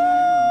racing. Woo!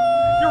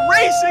 You're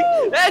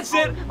racing. That's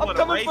it. you I'm wanna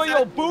coming race for that?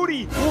 your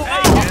booty.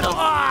 Hey, get him.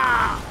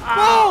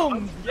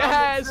 Boom.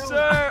 Yes,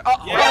 sir. Oh,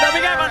 Yeah. let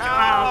me get my.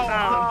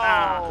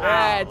 Ow.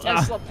 Yeah,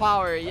 Tesla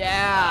power.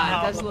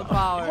 Yeah, Tesla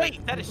power. Wait,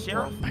 is that a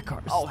sheriff? My car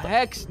is Oh, stuck.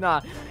 heck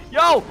nah.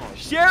 Yo,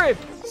 Sheriff,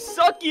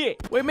 suck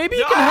it. Wait, maybe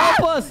you can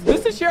help us.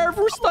 Mr. Sheriff,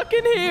 we're stuck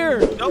in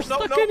here. No, We're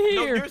stuck in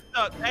here. you're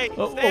stuck. Hey,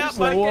 Oh, stay up, whoa,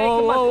 buddy.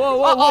 whoa, whoa, whoa,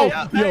 whoa, Oh, whoa.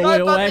 hey,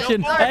 Yo, wait, hey,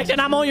 action. hey, Action,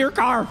 I'm on your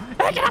car.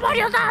 Action, I'm on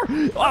your car. Action,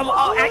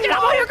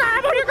 I'm on your car.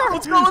 I'm on your car.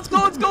 Let's go. Let's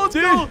go. Let's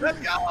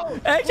go.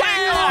 Action.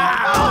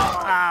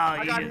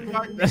 I got you,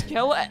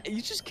 Mark.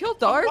 You just killed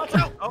Dark? Watch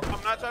out. Oh,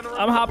 I'm not trying to run.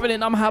 I'm hopping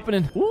in. I'm hopping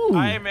in. Ooh.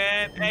 Hey,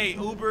 man. Hey,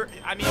 Uber.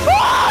 I need.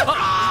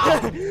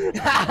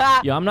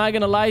 Yo, I'm not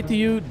gonna lie to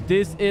you.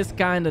 This is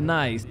kind of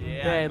nice.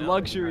 Yeah, Man, I know,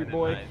 luxury kinda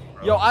boy. nice,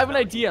 bro. Yo, I have an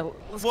idea.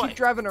 Let's What? keep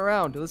driving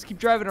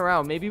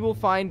around. Maybe we'll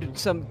find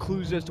some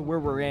clues as to where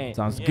we're at.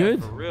 Sounds Yeah,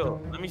 good. For real.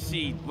 Let me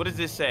see. What does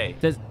this say?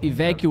 It says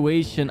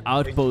evacuation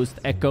outpost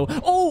echo.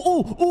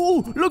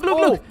 Oh, look.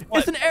 What?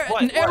 It's an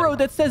What? arrow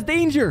that says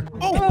danger.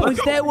 Oh,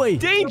 it's that way.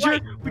 Danger!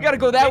 Right. We gotta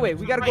go that way.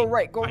 We gotta go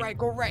Right. right.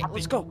 Go right.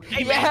 Let's go.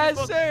 Hey, man, Yes, you're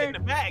supposed to get sir. in the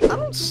back. I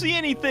don't see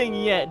anything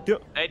yet.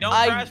 Hey, don't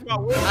I- crash my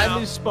whip. I now.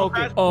 misspoken. Don't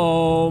crash-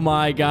 Oh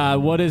my God,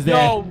 what is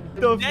that? Yo,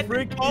 the That's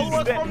frick the follow is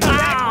us that? from the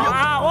back.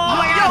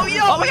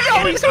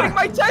 Yo, he's eating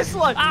my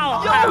Tesla.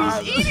 Ow.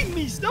 Yo, he's eating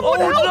me.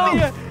 Someone Oh, help no. me.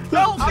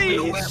 Help I'll me. be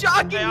the He's whip.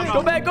 shocking Hey, I'm me. out.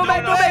 Go back.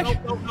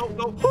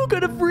 No. Who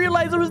could have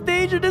realized there was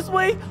danger this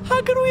way?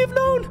 How could we have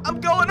known? I'm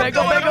going. Back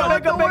up.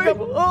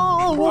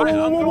 Oh,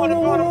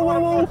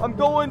 whoa. I'm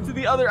going to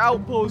the other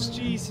outpost.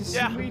 Jesus.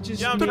 Yeah. We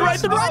just Yeah, I'm made doing it.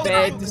 some To the right,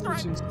 bad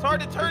decisions. It's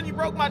hard to turn. You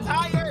broke my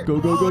tire. Go.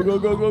 All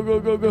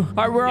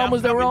right, we're Yeah,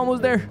 almost there. I'm We're coming.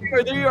 almost there.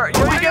 There you are. Yo,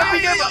 you got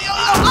me.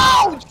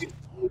 Oh!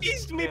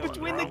 squeezed me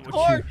between the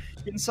car.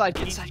 Get inside.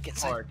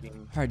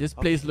 Parking. All right, this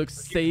place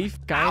looks safe,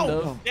 kind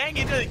of. Dang,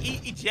 it just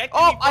ejected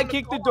Oh, me I from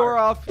kicked the car. door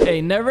off. Hey,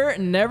 never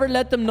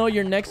let them know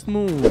your next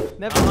move.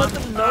 Never let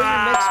them know your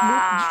next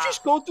move. Did you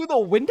just go through the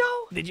window?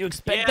 Did you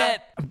expect Yeah.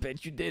 that? I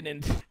bet you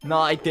didn't. No,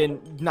 I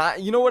didn't.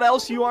 Not. You know what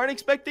else you aren't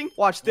expecting?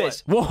 Watch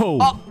this. Whoa.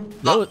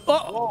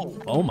 Oh.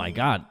 Oh my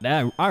God.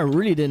 That I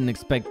really didn't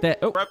expect that.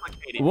 Oh.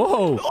 Replicated.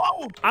 Whoa.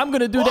 Oh, I'm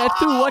gonna do that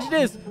too. Watch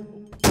this.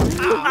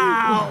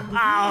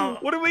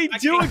 What do we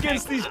do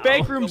against these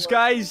bank rooms,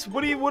 guys?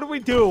 What do we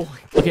do?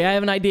 Okay, I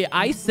have an idea.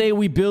 I say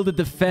we build a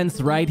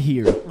defense right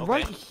here.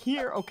 Right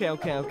here? Okay.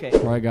 All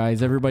right,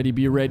 guys, everybody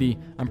be ready.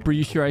 I'm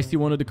pretty sure I see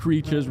one of the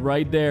creatures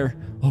right there.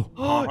 Oh,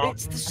 Oh,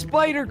 it's the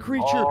spider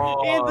creature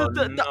Oh, and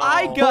the no.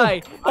 eye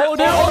guy. Oh,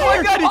 there. Oh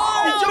my God!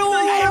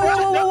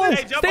 Oh, He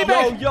jumped stay in.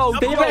 back. Yo,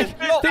 Stay back.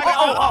 Stay back.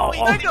 Oh,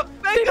 Back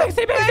up!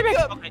 Stay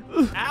back. Okay.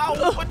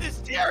 Ow, put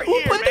this chair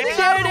here, put the man.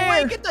 chair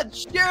there? Get the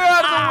chair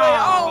out of the way!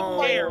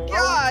 Oh Chair, my bro.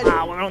 God!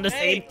 Ah, we're on the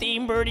Hey. same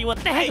team, Birdie. What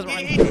the heck is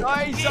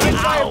wrong?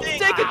 Sorry.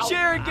 Take a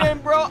chair again,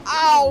 bro.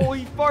 Ow!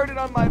 He farted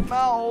on my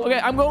mouth. Okay,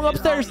 I'm going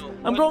upstairs.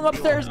 I'm going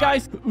upstairs,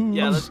 guys.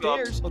 Yeah, let's go.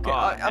 Stairs. Okay, Oh,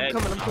 I'm heck.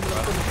 coming.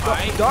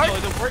 Alright, Dark, so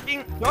is it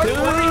working? what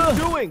are you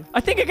doing?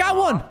 I think I got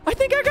one.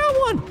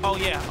 Oh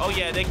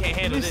yeah, they can't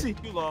handle me this see.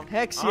 too long.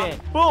 Hex Huh? yeah.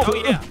 Boom. Oh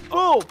yeah.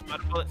 Boom.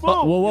 Boom.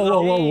 Oh,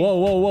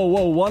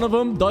 whoa. One of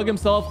them dug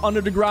himself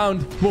under the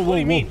ground. Whoa. What do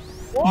you mean?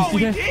 Whoa, see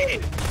we that?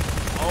 did.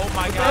 Oh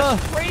my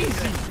That's gosh.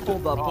 crazy.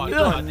 Hold up. Let me Oh,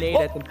 throw a God. nade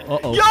at them.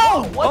 Uh-oh.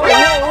 Yo! What the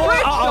heck?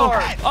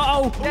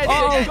 Uh-oh. Go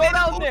down there. Go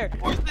down there.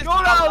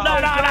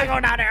 I'm not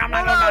going down there. I'm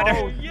not going down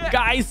there. Yeah.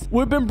 Guys,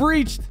 we've been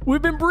breached.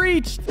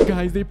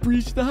 Guys, they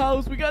breached the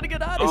house. We gotta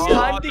get out of It's here.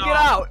 time to no. get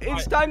out. It's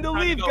Alright, time to time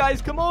to leave, go.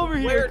 guys. Come over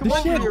here. Where? Come The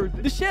over shed. here.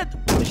 The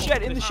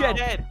shed. In the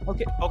shed.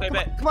 Okay. Okay,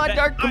 bet. Come on, Bet.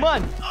 Dark. Come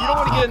on. You don't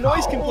want to get a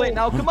noise complaint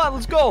now. Come on,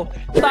 let's go.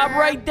 Stop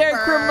right there,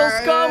 criminal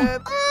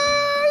scum.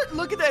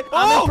 Look at that.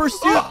 I'm in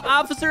pursuit.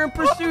 Officer in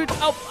pursuit.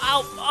 Oh.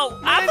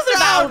 Man Officer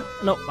down. down.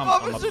 No, I'm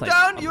Officer upside.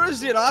 down. You want to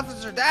see an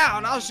officer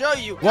down? I'll show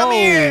you. Whoa, Come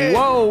here.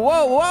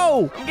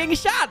 whoa. I'm getting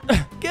shot.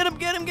 Get him.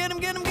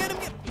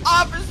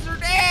 Officer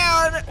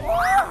down.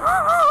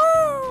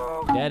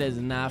 That is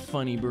not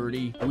funny,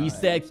 Birdie. We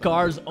said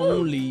cars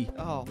only.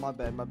 Oh, my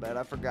bad.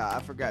 I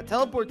forgot.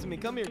 Teleport to me.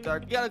 Come here,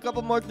 Dark. We got a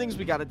couple more things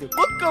we gotta do.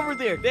 Look over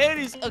there. That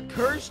is a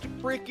cursed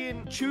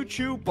freaking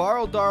choo-choo,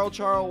 barrel, darl,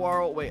 charl,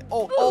 warl. Wait.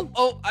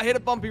 Oh, I hit a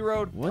bumpy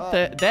road. What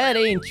the? That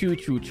ain't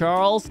Choo-Choo,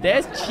 Charles.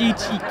 That's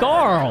Chi-Chi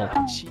Carl.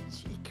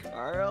 Chi-Chi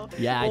Carl.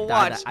 Yeah, Well,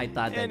 I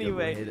thought that.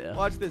 Anyway, would-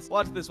 watch this.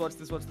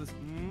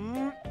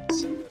 Mm.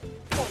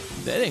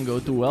 That didn't go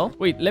too well.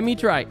 Wait, let me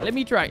try.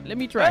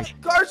 Hey,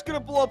 car's gonna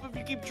blow up if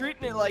you keep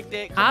treating it like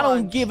that. I Come don't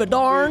on. give a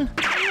darn.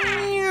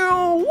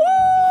 Woo!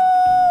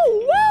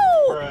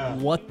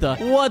 What the?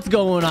 What's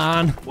going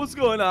on? What's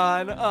going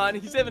on?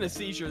 He's having a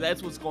seizure.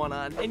 That's what's going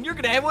on. And you're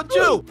gonna have one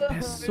too.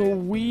 That's so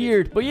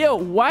weird. But yo,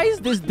 why is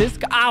this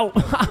guy?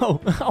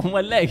 Ow,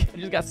 my leg. I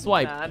just got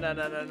swiped.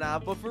 Nah.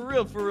 But for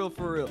real.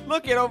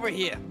 Look it over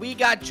here. We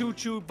got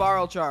Choo-Choo,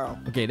 Barrel Charl.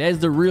 Okay, that's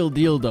the real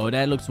deal though.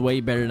 That looks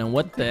way better than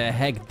what the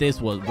heck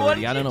this was,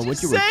 Birdie. I don't know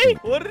what you were thinking.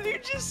 What did you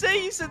just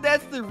say? You said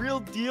that's the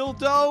real deal,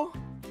 though?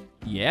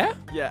 Yeah?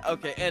 Yeah,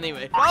 okay,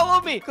 anyway.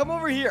 Follow me. Come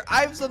over here.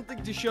 I have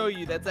something to show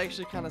you that's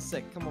actually kind of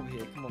sick. Come over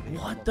here.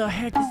 What the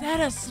heck? Is that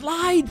a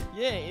slide?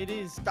 Yeah, it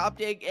is. Stop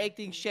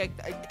acting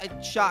shocked.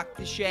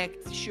 Shocked.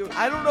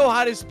 I don't know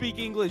how to speak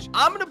English.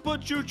 I'm gonna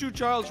put Choo-Choo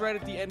Charles right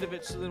at the end of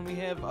it so then we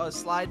have a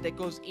slide that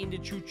goes into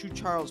Choo-Choo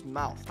Charles'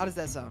 mouth. How does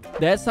that sound?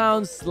 That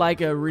sounds like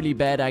a really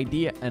bad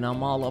idea, and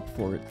I'm all up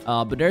for it.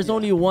 But there's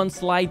only one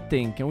slide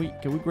thing. Can we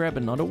grab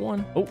another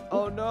one?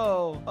 Oh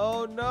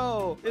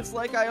no. It's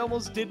like I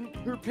almost didn't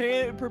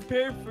prepare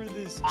for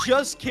this.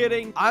 Just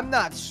kidding. I'm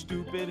not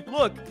stupid.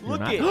 Look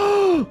not? it.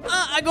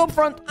 I go up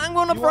front. I'm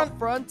going up You front. want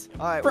front?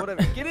 All right,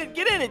 whatever. Get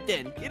in it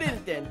then.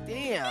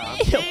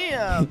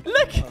 Damn.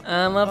 Look,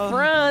 I'm up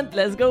front.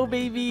 Let's go,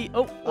 baby.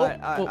 All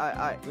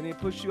right. We need to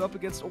push you up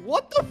against.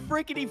 What the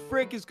frickety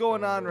frick is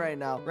going on right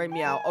now? Right,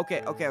 meow.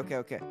 Okay. We're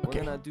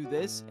gonna do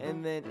this,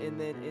 and then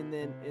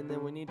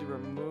we need to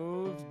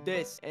remove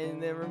this,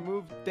 and then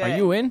remove that. Are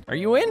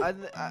you in?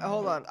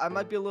 Hold on. I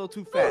might be a little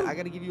too fat. I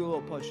gotta give you a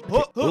little push.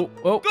 Go. Go.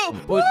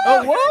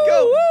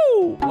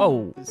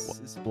 Whoa. This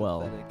is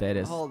Well, pathetic. that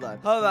is Hold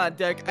on,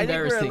 Derek. I think we're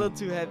a embarrassing. little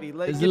too heavy. It's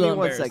Give a me little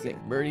 1 embarrassing.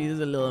 second. Birdie, this is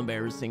a little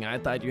embarrassing. I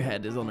thought you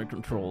had this under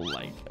control.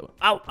 Like,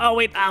 ow.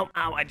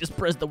 I just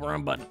pressed the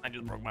wrong button. I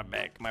just broke my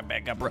back. My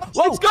back got broke.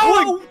 It's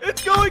going.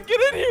 It's going. Get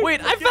in here.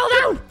 Wait, I fell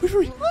down. Wait for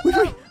me.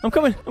 I'm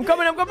coming.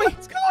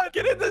 It's going.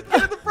 Get in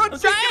the front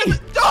seat. trying. Get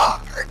in the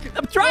dog.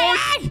 I'm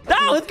trying.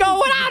 No, it's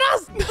going without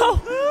us.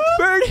 No.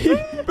 Birdie.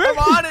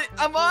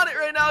 I'm on it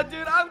right now,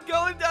 dude. I'm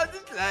going down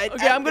this slide.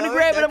 Okay, I'm gonna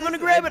grab it.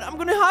 I'm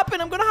gonna hop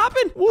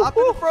in. Woo, Hop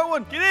in woo. the front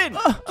one. Get in.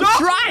 I'm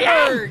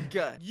trying.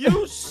 Dog.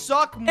 You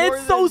suck more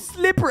It's so than...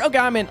 slippery. Okay,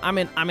 I'm in.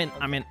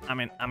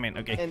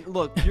 Okay. And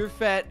look, you're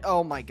fat.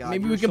 Oh my god.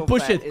 Maybe you're we can so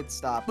push fat, it. It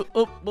stopped.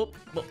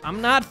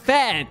 I'm not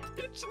fat.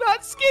 It's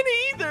not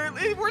skinny either.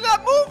 We're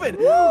not moving.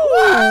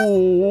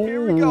 Whoa.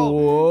 Here we go.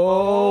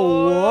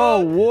 Whoa.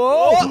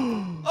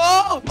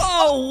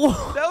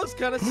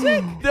 kind of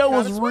sick. That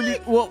was really...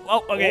 Whoa,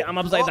 oh, okay, I'm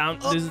upside down.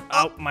 This is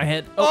out my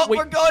head. Oh, wait,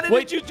 we're going into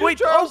wait, Choo-Choo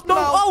Charles no,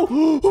 now.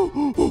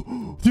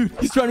 oh! Dude,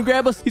 he's trying to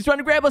grab us. He's trying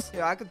to grab us.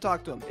 Yeah, I can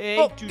talk to him. Hey,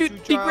 Oh, Choo-Choo dude,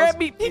 he Charles, grabbed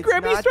me. He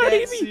grabbed me. He's it's trying to not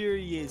hit me. that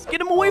serious.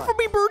 Get him away Come from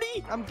me,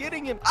 Birdie. on. I'm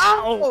getting him.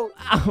 Ow,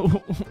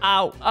 Ow!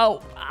 ow,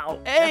 ow, ow.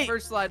 That Hey.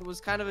 first slide was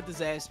kind of a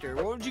disaster.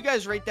 What would you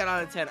guys rate that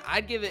out of 10?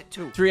 I'd give it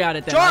 2. 3 out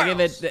of 10. I give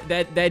Charles!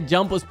 it that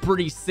jump was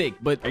pretty sick.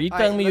 But are you All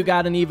telling right, me you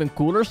got an even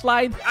cooler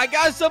slide? I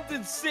got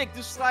something sick.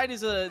 This slide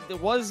is it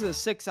was a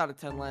 6 out of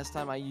 10 last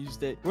time I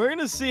used it. We're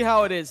gonna see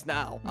how it is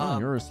now. Oh,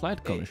 you're a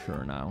slide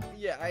connoisseur now.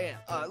 Yeah, I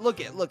am. Look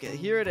it.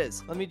 Here it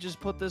is. Let me just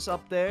put this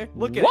up there.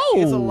 Look at Whoa!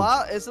 it.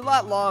 It's a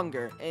lot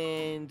longer,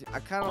 and I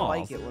kind of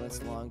like it when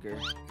it's longer.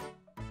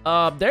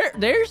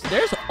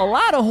 There's a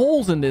lot of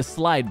holes in this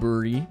slide,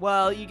 Birdie.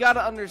 Well, you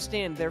gotta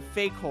understand, they're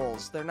fake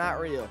holes. They're not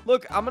real.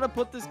 Look, I'm gonna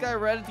put this guy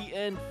right at the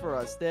end for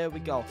us. There we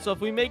go. So if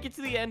we make it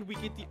to the end, we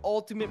get the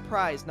ultimate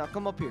prize. Now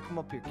come up here.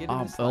 Get in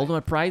the slide.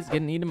 Ultimate prize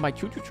getting eaten by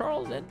Choo Choo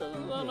Charles? That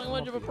doesn't sound like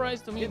much of a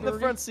prize to me, Get in the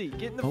Birdie. front seat.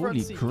 Get in the front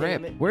Holy seat. crap.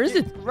 damn it. Where is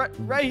it?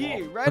 Right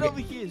here. Right Okay. over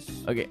here.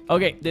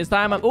 Okay, this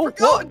time I'm... Oh, We're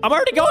going. I'm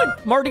already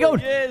going.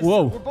 Yes.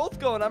 Whoa. We're both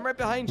going. I'm right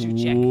behind you,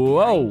 Jack.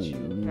 Whoa. Behind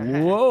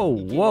you. Whoa.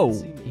 You can't Whoa.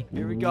 see me.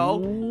 Here we go.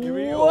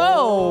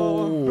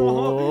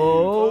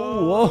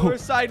 Whoa. We're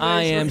sideways.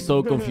 I am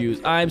so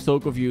confused.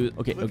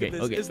 Okay, Look at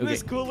this. okay. Isn't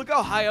this cool? Look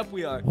how high up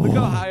we are. Look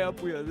how high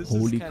up we are. This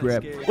Holy is kind of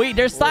crap. scary. Wait,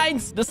 there's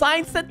signs. The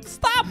sign said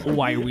stop.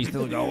 Why are we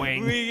still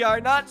going? We are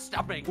not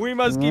stopping. We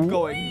must keep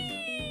going.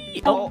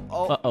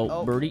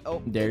 Uh-oh, Birdie.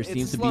 There It's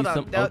seems a to be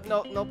slowdown.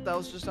 some... Nope, that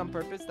was just on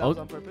purpose. That was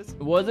on purpose.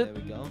 Was it?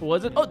 There we go.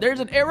 Was it? Oh, there's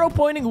an arrow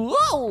pointing.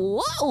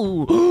 Whoa.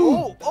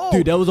 Oh,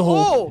 Dude, that was a hole.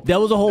 oh. That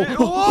was a hole.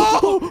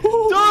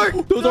 Whoa!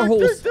 Dark! Those are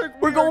holes.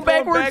 Dark. We're We going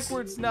are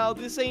backwards. now.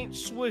 This ain't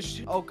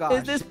swish. Oh, gosh.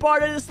 Is this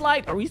part of the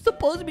slide? Are we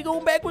supposed to be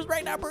going backwards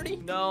right now, Birdie?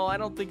 No, I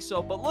don't think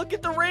so. But look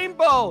at the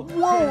rainbow.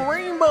 Whoa,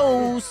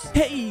 rainbows.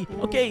 Hey,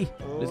 okay,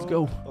 let's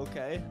go.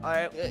 Okay. All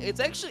right. It's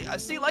actually,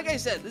 see, like I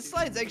said, this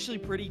slide's actually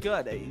pretty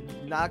good.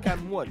 Knock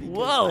on wood. because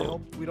Whoa. I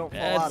hope we don't fall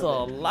That's out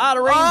of a it. lot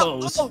of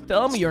rainbows. Oh,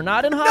 Tell me you're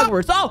not in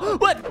Hogwarts. Oh,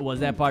 what? Was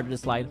that part of the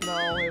slide?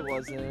 No, it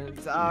wasn't.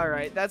 It's all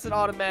right. That's an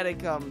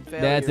automatic failure.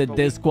 That's a but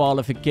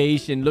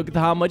disqualification. Look at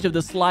how much of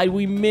the slide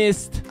we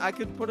missed. I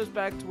could put us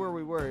back to where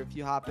we were if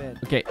you hop in.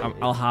 Okay,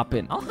 I'll hop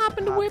in. I'll hop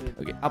in the Hop whip. in.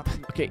 Okay, Hop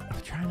in. okay,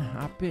 I'm trying to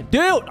hop in.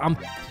 Dude, I'm...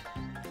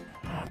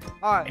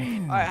 All right,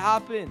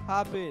 hop in.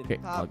 Okay,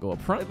 I'll go up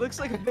It front. looks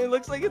like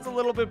it's a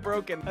little bit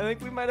broken. I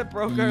think we might have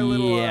broke our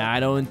little. Yeah, I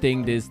don't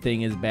think this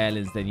thing is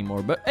balanced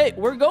anymore. But hey,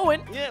 we're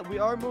going. Yeah, we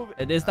are moving.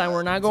 And this time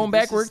we're not going Dude,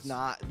 backwards.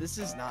 This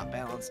is not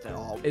balanced at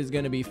all. It's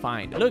gonna be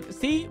fine. Look,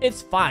 see,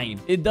 it's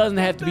fine. It doesn't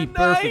have to be Good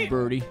perfect, night.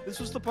 Birdie. This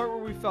was the part where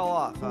we fell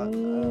off.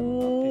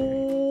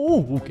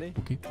 Ooh, okay.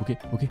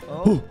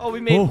 Oh, we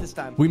made it this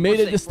time. We made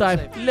We're it this safe, we're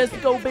time. safe. Let's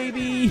go,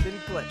 baby. Didn't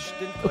glitch.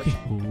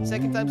 Okay.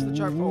 Second time's the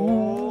charm.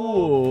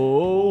 Whoa.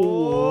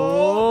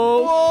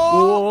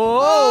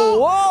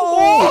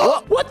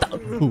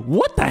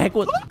 What the heck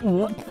was...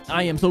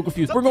 I am so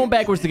confused. We're going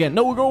backwards again.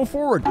 No, we're going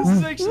forward. This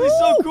is actually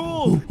so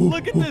cool.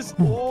 Look at this.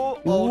 Whoa.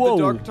 The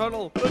dark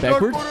tunnel. The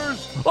Backwards? dark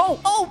corners.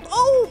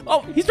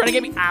 Oh, he's trying to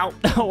get me out.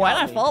 Why'd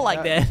I fall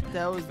like that?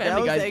 That was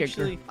Family Guy's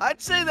actually.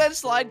 I'd say that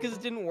slide because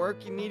it didn't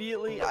work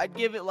immediately. I'd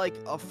give it like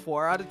a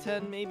 4 out of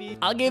 10 maybe.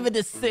 I'll give it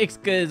a 6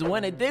 because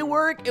when it did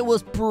work, it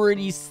was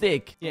pretty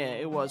sick. Yeah,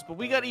 it was. But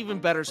we got even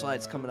better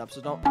slides coming up.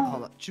 So don't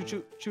hold on. Choo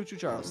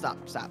Charles. Stop.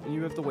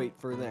 You have to wait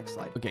for the next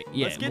slide. Okay,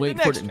 yeah, Let's get wait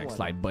the for next the next one.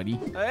 slide, buddy.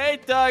 Hey,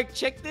 Doug,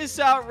 check this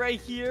out right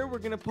here. We're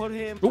gonna put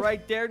him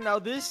right there. Now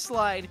this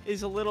slide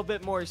is a little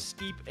bit more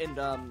steep and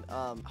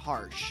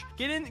harsh.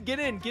 Get in.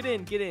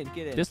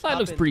 This slide Hop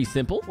looks in. pretty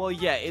simple. Well,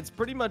 yeah, it's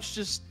pretty much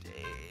just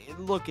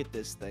look at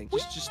this thing.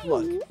 Just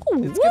look.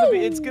 Whoa.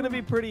 It's gonna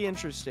be pretty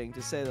interesting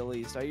to say the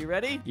least. Are you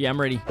ready? Yeah, I'm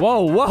ready.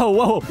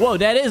 Whoa,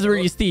 that is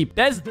really steep.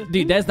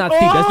 Dude, that's not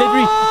steep. That's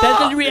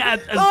literally a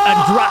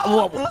drop.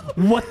 Whoa.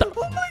 What the?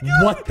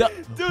 What the?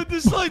 Dude,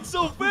 this slide's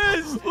so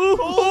fast.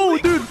 Oh,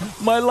 dude,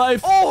 my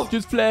life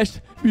just flashed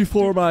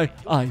before my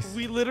eyes.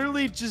 We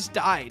literally just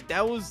died.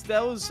 That was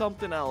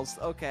something else.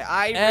 Okay,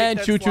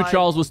 And Choo Choo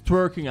Charles was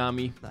twerking on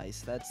me.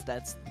 Nice. That's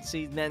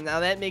see now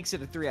that makes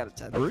it a 3 out of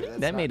 10. Really? That's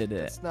That not- made it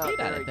that's a not 8 out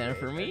very of 10 good.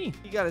 for me.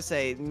 You gotta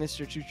say,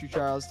 Mr. Choo Choo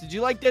Charles, did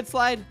you like that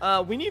slide?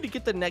 We need to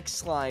get the next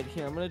slide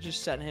here. I'm gonna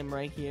just set him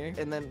right here,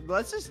 and then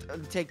let's just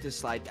take this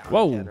slide down.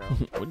 Whoa. again, bro.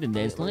 What did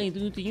that slide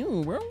do to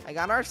you, bro? I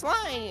got our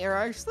slide or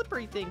our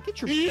slippery thing.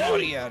 Get your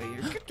body out of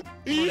here. Get your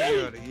body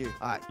out of here.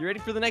 All right, you ready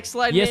for the next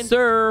slide? Yes, man?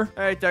 sir.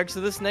 All right, Dark. So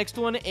this next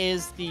one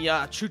is the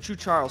Choo Choo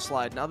Charles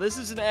slide. Now this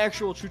is an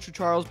actual Choo Choo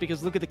Charles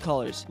because look at the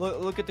colors.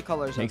 Look at the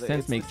colors. Makes of it. sense,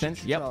 It's the makes Choo sense.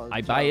 Choo Yep, Charles-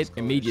 I buy Charles it colors.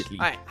 immediately.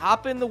 All right,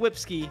 hop in the whip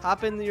ski.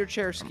 Hop in your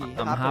chair ski.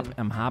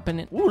 I'm hopping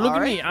it. Ooh, look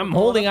at me. Alright, I'm we're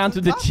going holding up onto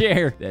to the the top.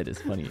 chair. That is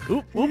funny.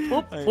 Oop.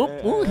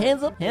 Ooh,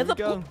 hands up. Here we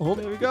go. Ooh, hold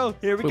Here it. we go.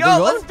 Here we We're go.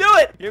 going? Let's do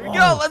it. Here we go.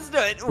 Oh. Let's do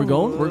it. We're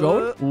going.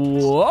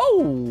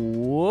 Whoa.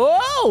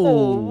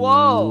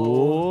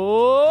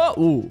 Whoa.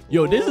 Ooh.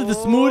 Yo, this is the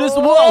smoothest.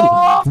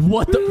 Whoa.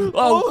 What the?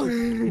 Oh.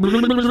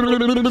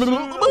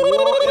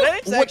 It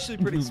slide's actually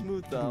pretty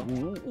smooth, though.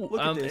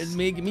 Look at this. It's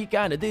making me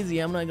kind of dizzy.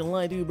 I'm not gonna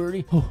lie to you,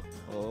 Birdie. Oh.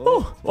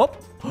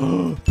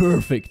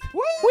 Perfect.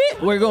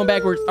 We're going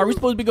backwards. Are we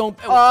supposed to be going?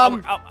 Are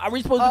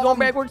we supposed to be going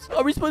backwards?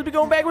 Are we supposed to be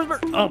going backwards?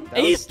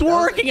 He's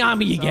twerking on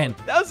me again.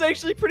 That was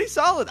actually pretty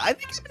solid. I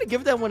think I'm gonna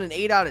give that one an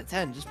 8 out of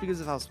 10 just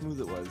because of how smooth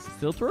it was.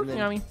 Still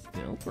twerking on me.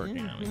 Still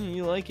twerking on me.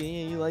 You like it?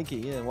 Yeah, you like it.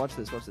 Yeah, watch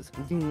this. Watch this.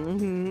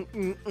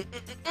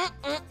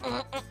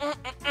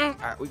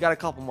 All right, we got a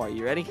couple more.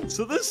 You ready?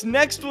 So this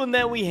next one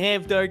that we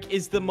have, Dark,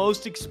 is the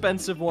most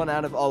expensive one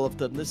out of all of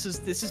them. This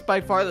is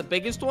by far the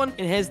biggest one.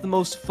 It has the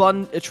most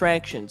fun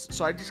attractions.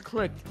 So I just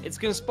clicked. It's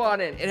gonna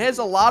spawn in. It has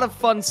a lot of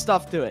fun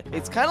stuff to it.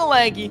 It's kind of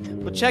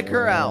laggy, but check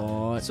her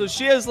out. So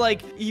she has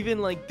like even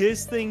like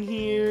this thing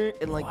here,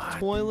 and like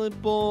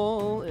toilet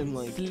bowl, and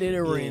like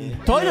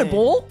Slytherin. Toilet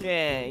bowl?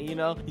 Yeah, you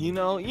know.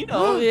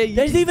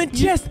 There's even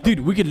chess. Dude,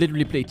 we could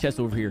literally play chess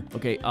over here.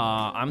 Okay,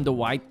 I'm the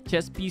white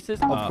chess pieces.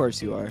 Of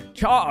course you are.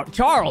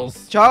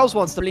 Charles. Charles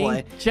wants to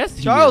play. Chess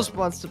here. Charles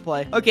wants to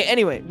play. Okay,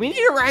 anyway, we need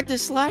to ride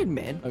this slide,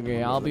 man.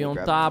 Okay, I'll be on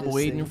top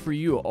waiting for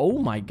you. Oh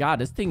my god,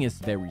 this thing is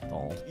very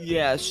tall.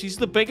 Yeah, she's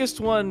the biggest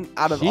one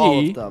out of all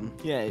of them.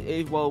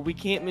 Yeah, well, we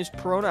can't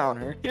mispronoun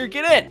her. Here,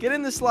 get in. Get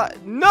in the slide.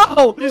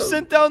 No! You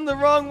sent down the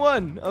wrong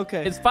one.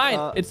 Okay. It's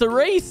fine. It's a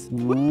race.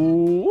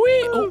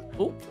 Whoa,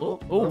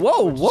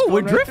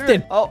 we're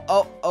drifting.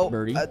 Oh.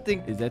 Birdie, I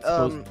think, is that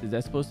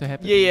supposed to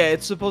happen? Yeah,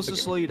 it's supposed to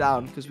slow you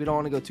down because we don't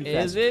want to go too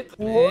fast. Is it?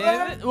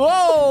 Whoa!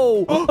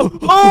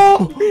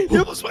 Oh! He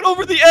almost went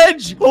over the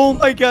edge. Oh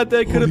my god,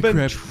 that could have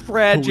been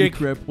tragic. Holy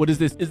crap. What is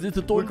this? Is this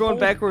the toilet bowl? We're going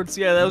backwards.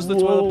 Yeah, that was the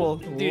toilet bowl.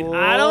 Dude,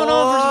 I don't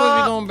know if we're supposed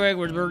to be going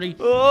backwards, Birdie.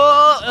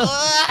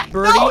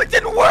 Birdie? No, it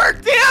didn't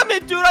work. Damn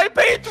it, dude. I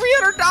paid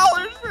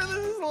 $300 for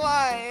this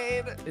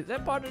slide. Is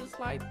that part of the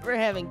slide? We're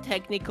having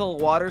technical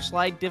water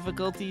slide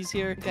difficulties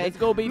here. Okay. Let's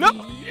go, baby. No.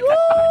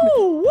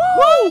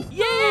 Whoa!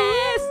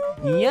 Yes!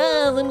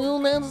 Yes, I'm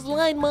going down the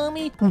slide,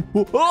 mommy.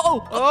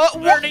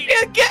 What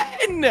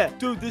again?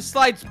 Dude, this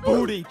slide's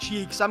booty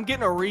cheeks. I'm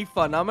getting a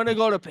refund. I'm gonna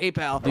go to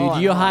PayPal. Dude,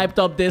 you hyped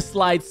up this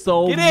slide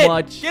so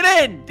much. Get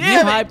in!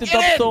 Damn you hyped it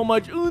up so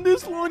much. Oh,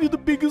 this slide is the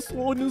biggest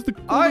slide. It's the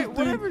coolest Alright,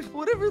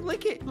 whatever.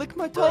 Lick it. Lick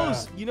my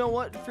toes. You know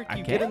what? Frick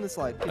you. Get in the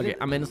slide. Okay,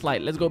 I'm in the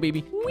slide. Let's go, baby.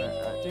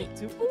 3,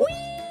 2.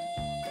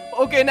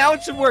 Okay, now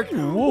it should work.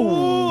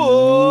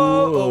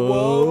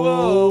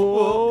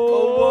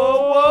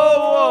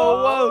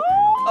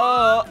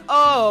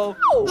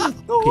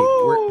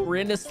 Okay, we're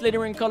in the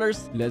Slytherin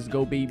colors. Let's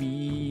go,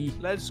 baby.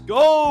 Let's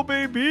go,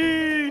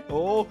 baby. Is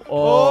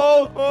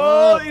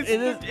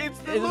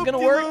this gonna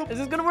work? Is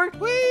this gonna work?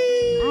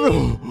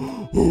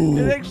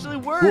 It actually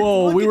worked.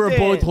 Whoa, Look we were at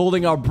both that.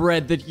 holding our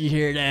breath. Did you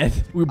hear that?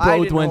 We both I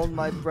didn't went. hold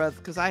my breath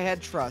because I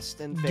had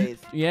trust and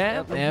faith.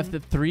 Yeah, after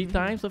 3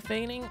 times of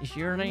fainting, is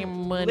your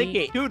name money? Lick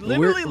it. Dude,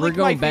 literally we're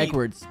going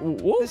backwards.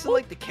 This is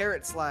like the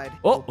carrot slide.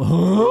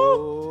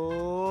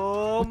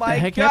 Oh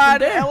my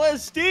god,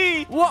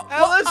 LSD!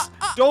 Ellis,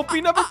 don't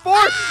be number 4!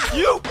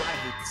 You! I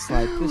hate this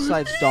slide. This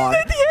slide's dog.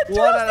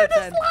 1 out of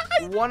 10.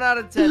 1 out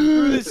of 10.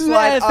 Through this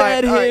slide. Laugh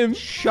at him.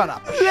 Shut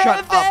up.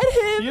 Laugh at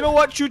him. You know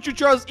what? Choo Choo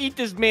Charles, eat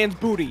this man's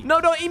booty.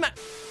 No, don't eat my...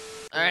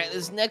 All right,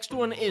 this next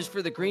one is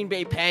for the Green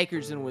Bay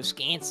Packers in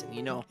Wisconsin,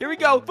 you know. Here we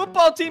go.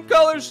 Football team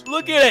colors.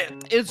 Look at it.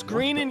 It's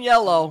green and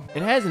yellow.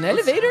 It has an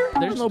elevator?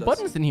 There's no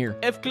buttons in here.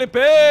 F-clip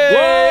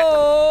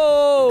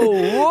Whoa!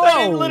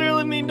 I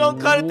literally mean don't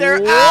cut it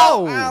there.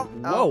 Whoa! Ow!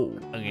 Whoa!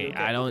 Okay,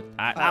 I don't.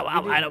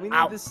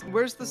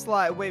 Where's the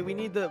slide? Wait,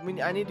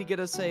 I need to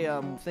get us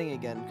a thing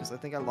again because I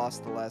think I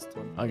lost the last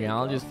one. Okay,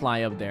 I'll just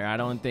fly up there. I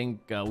don't think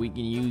we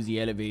can use the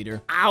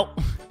elevator. Ow!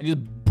 I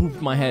just booped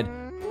my head.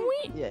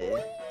 Yeah.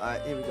 All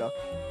right, here we go.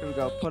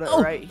 Put it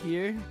right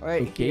here.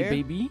 Right here. Okay,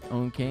 baby.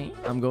 Okay.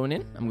 I'm going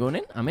in. I'm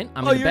in. I'm in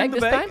the you're back in the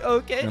this back? time.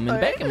 Okay. I'm in the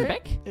back. I'm in the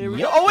back. Here we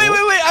go. Oh, wait.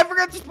 I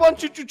forgot to spawn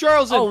Choo Choo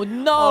Charles in. Oh,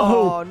 no.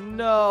 Oh,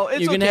 no.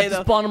 It's You're gonna have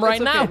to spawn him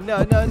right now.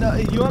 No.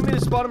 You want me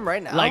to spawn him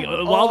right now? Like,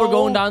 while we're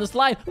going down the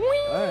slide. All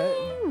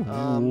right.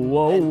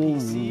 Whoa.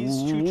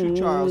 NPCs, Choo Choo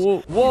Charles. Whoa.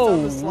 He's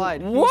on the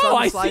slide. Whoa,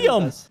 I see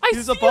him.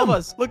 He's above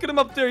us. Look at him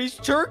up there. He's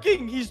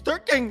turking,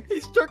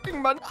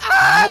 man.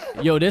 Ah!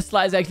 Yo, this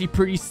slide is actually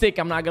pretty sick.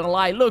 I'm not gonna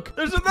lie. Look.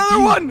 There's another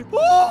one.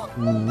 Oh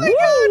my god.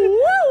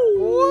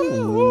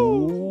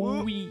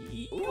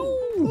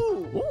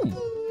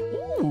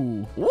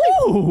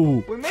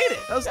 Woo! We made it.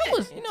 That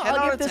was you know,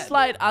 I'll give this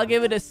slide, I'll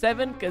give it a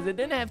 7 because it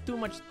didn't have too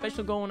much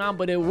special going on,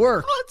 but it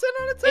worked. Oh,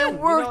 10 out of 10. It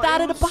worked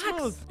out of the box.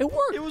 Smooth. It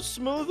worked. It was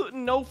smooth,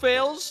 no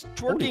fails.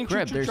 Twerking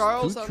Choo Choo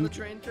Charles on the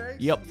train tracks.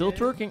 Yep, still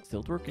twerking.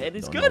 Still twerking. That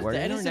is good.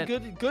 That is a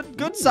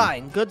good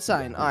sign. Good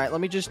sign. All right, let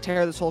me just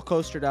tear this whole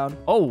coaster down.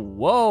 Oh,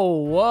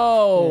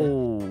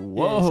 whoa.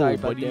 Sorry,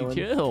 buddy, Dylan.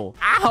 chill.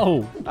 Ow.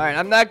 All right,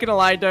 I'm not gonna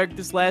lie, Dark.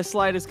 This last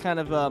slide is kind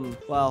of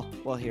well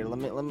here.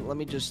 Let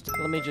me just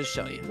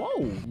show you.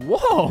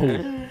 Whoa.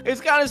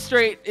 It's kind of straight.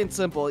 straight and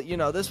simple. You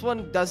know, this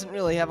one doesn't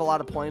really have a lot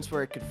of points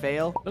where it could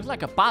fail. Looks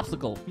like a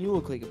popsicle. You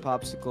look like a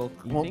popsicle.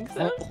 You think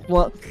so?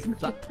 What?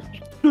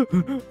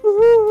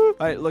 All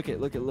right, look. We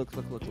have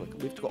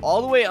to go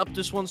all the way up.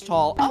 This one's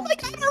tall. Oh my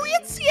God, are we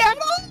in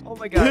Seattle? Oh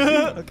my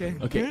God. Okay.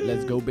 Okay,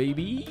 let's go,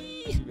 baby.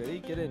 Ready?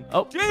 Get in.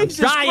 Oh, Jesus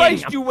I'm trying.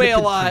 Christ, you weigh a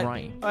freaking lot.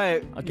 trying. All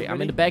right. Okay,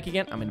 I'm in the back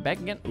again.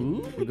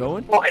 Ooh, we're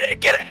going. Oh, I didn't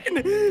get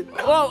in.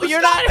 Whoa,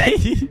 you're not.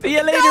 See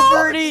you later,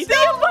 Birdie. See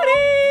you,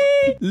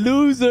 buddy.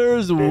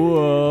 Losers.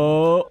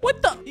 Whoa.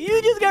 What the?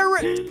 You just got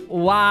ripped.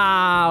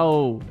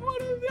 Wow. I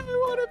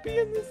want to be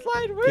in the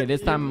slide. Okay,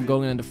 this time I'm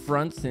going in the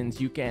front since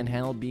you can't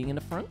handle being in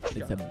the front.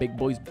 It's a big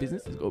boy's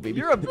business. Let's go, baby.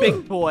 You're a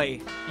big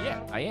boy.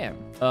 Yeah, I am.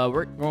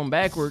 We're going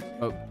backward.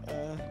 Oh,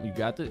 you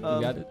got it. You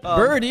got it. um,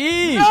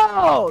 Birdie!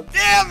 No!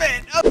 Damn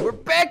it! We're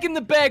back in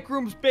the back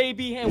rooms,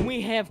 baby, and we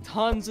have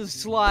tons of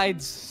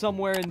slides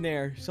somewhere in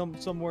there.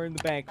 Somewhere in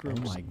the back rooms.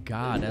 Oh my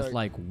God, that's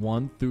like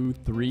 1, 2,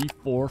 3,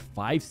 4,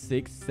 5,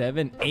 6,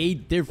 7,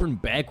 8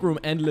 different backroom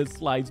endless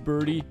slides,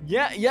 Birdie.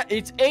 Yeah,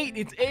 it's 8.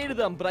 It's 8 of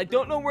them, but I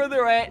don't know where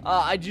they're at.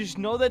 I just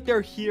know that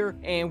they're here,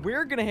 and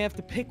we're gonna have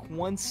to pick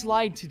one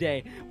slide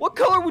today. What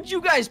color would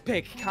you guys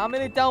pick?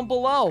 Comment it down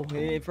below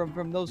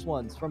from those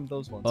ones.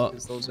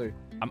 Because those are.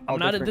 I'm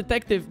not a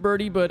detective,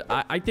 Birdie, but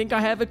I think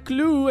I have a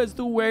clue as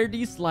to where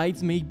these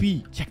slides may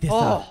be. Check this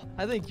out. Oh,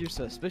 I think you're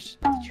suspicious.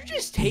 Did you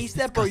just taste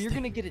that, bro? You're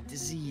gonna get a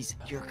disease.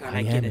 You're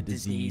gonna get a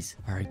disease.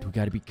 All right, we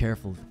gotta be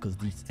careful because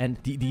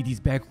these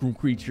backroom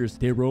creatures,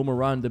 they roam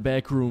around the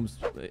back rooms.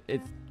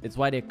 It's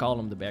why they call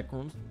them the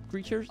backrooms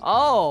creatures.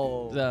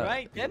 Oh,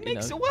 right. That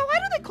makes sense. Well, why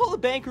do they call the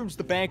bank rooms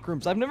the bank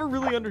rooms? I've never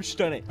really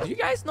understood it. Do you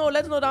guys know?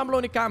 Let us know down below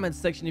in the comments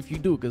section if you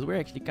do, because we're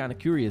actually kind of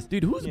curious.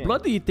 Dude, whose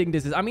blood do you think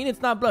this is? I mean, it's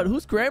not blood.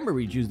 Whose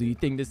cranberry juice do you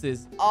think this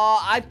is?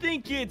 I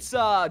think it's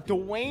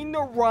Dwayne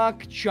The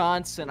Rock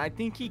Johnson. I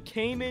think he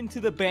came into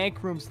the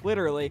bank rooms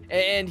literally,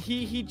 and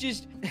he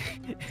just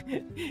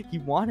he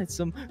wanted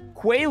some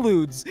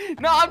Quaaludes.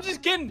 No, I'm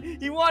just kidding.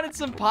 He wanted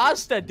some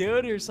pasta,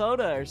 dude, or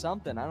soda or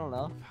something. I don't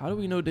know. How do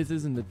we know this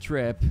isn't a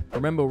trap?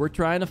 Remember, we're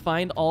trying to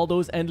find all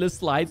those endless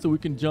slides so we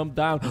can jump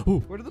down. Ooh.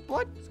 Where did the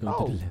blood?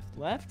 Go to the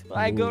left.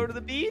 I go to the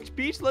beach.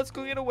 Let's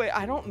go get away.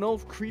 I don't know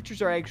if creatures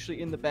are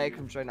actually in the back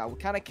rooms right now. We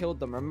kind of killed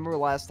them. Remember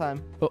last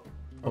time? Oh.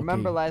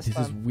 Remember last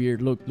time? This is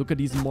weird. Look at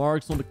these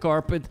marks on the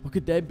carpet. What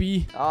could that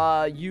be?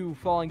 You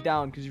falling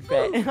down because you're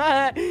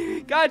fat.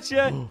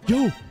 Gotcha.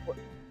 Yo.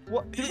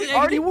 What? Did It we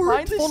already worked.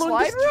 find this Following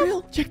slide this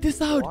trail. Check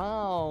this out.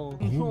 Wow.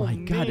 Oh my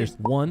God. man. There's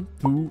 1,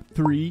 2,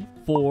 3,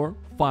 4,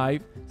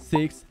 5,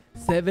 6,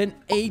 7,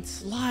 8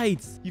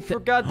 slides. You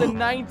forgot the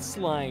 9th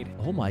slide.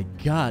 Oh my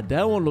God,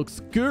 that one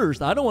looks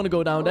cursed. I don't want to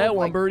go down that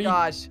one, Birdie.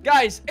 Gosh,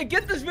 guys,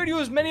 get this video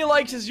as many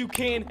likes as you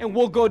can, and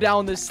we'll go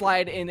down this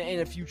slide in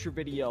a future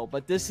video.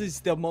 But this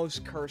is the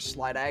most cursed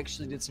slide. I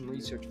actually did some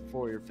research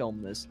before we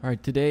filmed this. All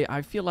right, today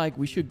I feel like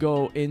we should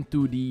go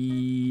into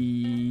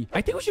the.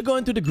 I think we should go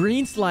into the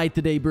green slide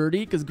today,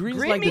 Birdie, because green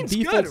is like the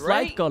default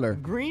slide color.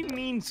 Green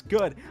means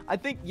good. I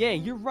think, yeah,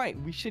 you're right.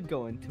 We should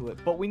go into it,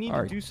 but we need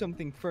to do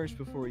something first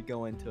before we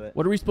go into it.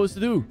 What are we supposed to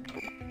do?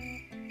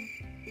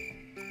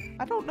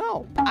 I don't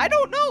know.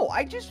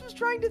 I just was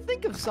trying to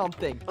think of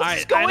something.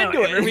 Let's go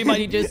into it.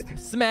 Everybody just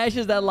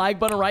smashes that like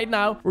button right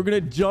now. We're gonna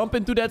jump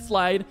into that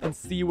slide and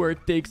see where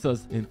it takes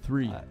us in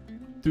 3,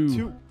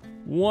 2,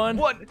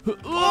 1.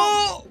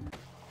 Oh!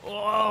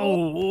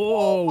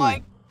 Oh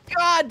my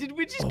God, did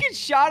we just get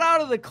shot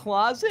out of the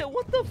closet?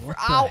 What the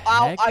ow,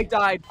 heck? I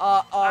died.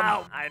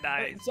 Ow, I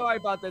died. Sorry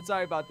about that.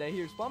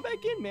 Here, spawn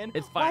back in, man.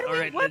 It's fine. All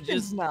right, let's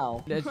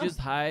just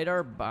hide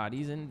our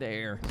bodies in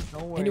there.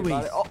 Don't worry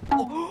Anyways, about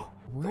it.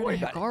 where the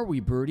heck are we,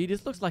 Birdie?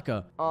 This looks like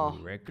a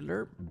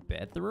regular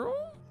bathroom.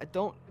 I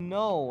don't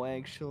know,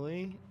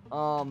 actually.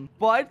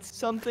 But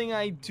something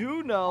I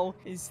do know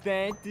is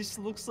that this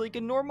looks like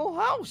a normal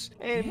house.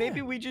 And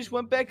maybe we just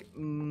went back.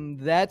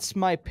 That's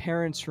my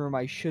parents' room.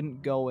 I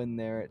shouldn't go in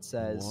there, it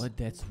says. What?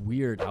 That's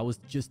weird. I was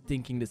just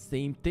thinking the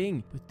same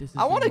thing. But this is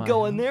I want to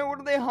go in house. there. What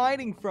are they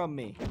hiding from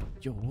me?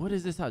 Yo, what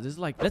is this house? This is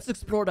like, let's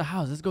explore the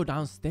house. Let's go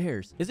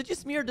downstairs. Is it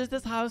just me or does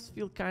this house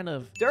feel kind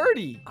of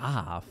Dirty.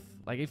 off?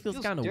 Like, it feels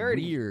kind of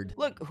dirty. weird.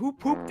 Look, who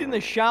pooped in the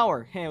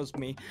shower? It was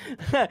me.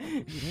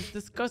 Dude, that's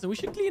disgusting. We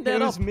should clean that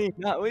It up. was me.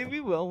 No, we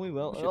will. We should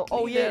Oh,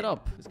 clean yeah. that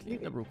up. Let's clean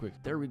it up real quick.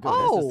 There we go.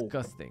 Oh, That's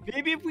disgusting.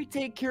 Maybe if we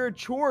take care of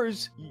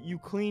chores, you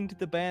cleaned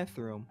the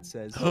bathroom, it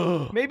says.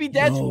 Maybe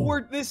that's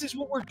this is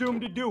what we're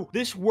doomed to do.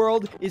 This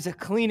world is a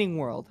cleaning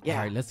world. Yeah.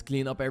 All right, let's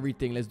clean up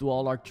everything. Let's do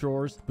all our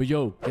chores. But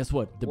yo, guess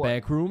what? The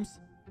back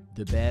rooms,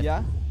 the bed.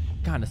 Yeah.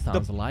 Kind of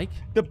sounds alike.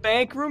 The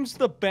bank room's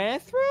the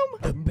bathroom?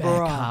 The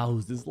back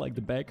house. This is like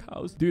the back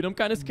house. Dude, I'm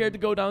kind of scared to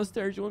go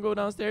downstairs. You want to go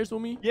downstairs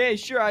with me? Yeah,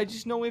 sure. I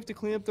just know we have to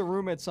clean up the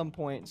room at some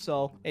point,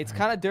 so it's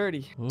kind of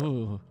dirty.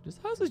 Oh, this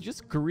house is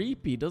just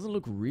creepy. It doesn't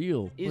look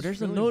real. Oh, It's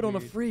there's a really note on the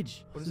weird.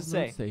 fridge. What does the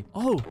it note say?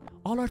 Oh,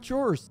 all our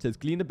chores. It says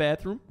clean the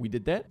bathroom. We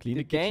did that. Clean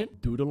the kitchen.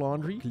 Do the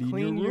laundry.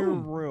 Clean your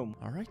room.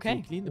 All right,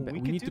 Okay, so clean the well,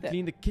 we we need can to do that.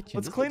 clean the kitchen.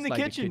 Let's This clean looks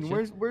the like kitchen.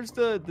 Where's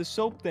the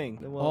soap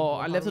thing? Oh,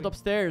 I left it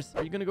upstairs.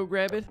 Are you gonna go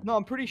grab it? No,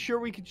 I'm pretty sure sure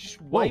we could just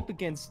wipe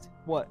against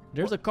what?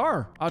 There's a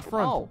car out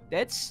front. Oh,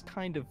 that's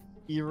kind of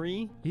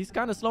eerie. He's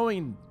kind of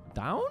slowing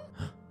down.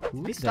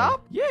 Did he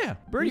stop? Yeah,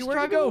 Birdie, He's where'd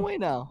you driving go? away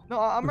now. No,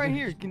 I'm right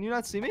here. Can you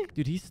not see me?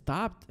 Dude, he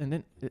stopped, and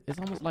then it's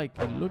almost like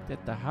he looked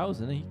at the house,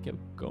 and then he kept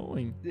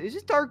going. Is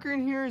it darker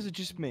in here, or is it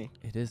just me?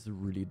 It is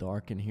really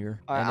dark in here.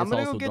 All right, and I'm it's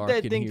gonna go also get dark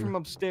that in thing here. from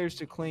upstairs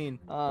to clean.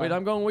 Wait,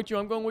 I'm going with you.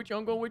 I'm going with you.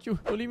 I'm going with you.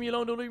 Don't leave me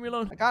alone. Don't leave me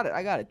alone. I got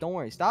it. Don't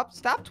worry. Stop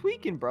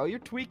tweaking, bro. You're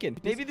tweaking.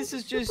 Maybe this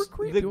is super just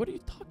creepy. What are you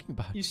talking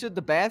about? You said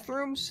the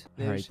bathrooms.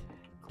 All right.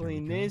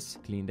 Clean There we go. this.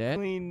 Clean that.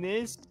 Clean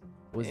this.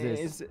 What's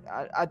this?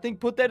 I think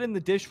put that in the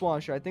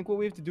dishwasher. I think what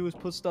we have to do is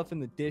put stuff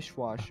in the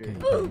dishwasher. Okay,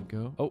 there we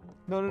go. Oh,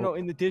 No,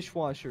 in the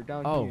dishwasher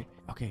down here.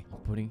 okay. I'm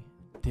putting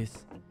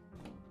this,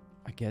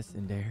 I guess,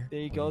 in there. There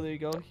you go.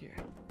 Here,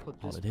 put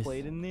All this of this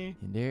plate in there.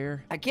 In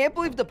there. I can't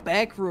believe the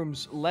back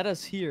rooms let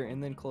us here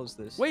and then close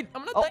this. Wait,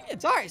 I'm not Oh, done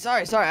yet. sorry.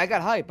 I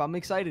got hype. I'm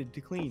excited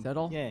to clean. Is that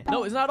all? Yeah.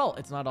 No, it's not all.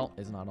 It's not all.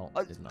 It's not all.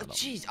 Uh, It's not all.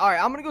 Jeez. All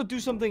right, I'm gonna go do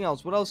something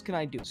else. What else can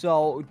I do?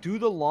 So, do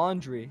the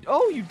laundry.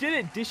 Oh, you did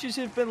it. Dishes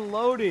have been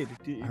loaded.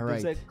 All Does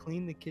right. that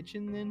clean the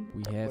kitchen then?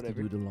 We have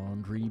Whatever. to do the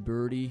laundry,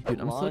 Birdie.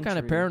 Dude, I'm still kind Laundry.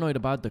 of paranoid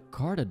about the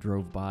car that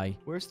drove by.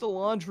 Where's the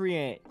laundry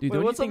at? Dude, Wait, don't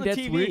you what's on think the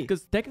that's TV? weird?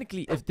 Because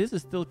technically, if this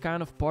is still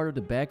kind of part of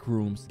the back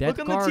rooms, that Look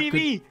on the car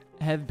TV. could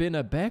have been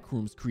a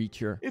backrooms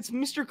creature. It's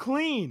Mr.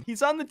 Clean.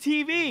 He's on the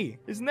TV.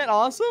 Isn't that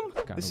awesome?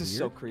 Kinda This is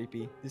so weird.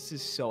 creepy. This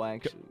is so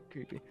actually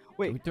creepy. Can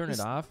Wait, we turn it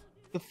off?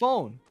 The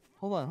phone.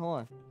 Hold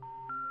on.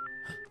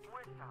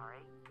 We're sorry.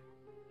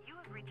 You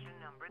have reached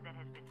a number that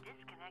has been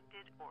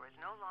disconnected or is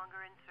no longer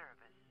in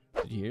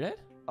service. Did you hear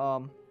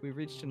that? We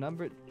reached a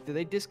number. Did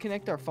they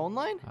disconnect our phone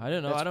line? I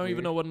don't know. That's I don't even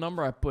weird. know what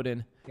number I put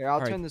in. Here, I'll All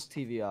turn right. this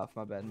TV off.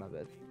 My bad.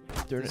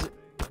 Turn Is it.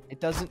 It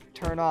doesn't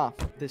turn off.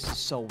 This is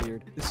so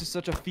weird. This is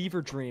such a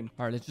fever dream.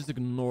 All right, let's just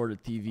ignore the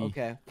TV.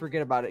 Okay,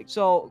 forget about it.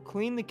 So,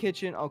 clean the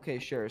kitchen. Okay,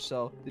 sure.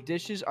 So, the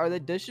dishes, are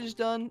the dishes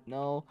done?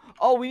 No.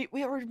 Oh,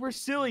 we're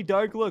silly,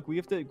 Dark. Look, we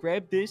have to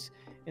grab this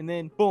and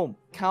then boom,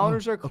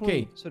 counters are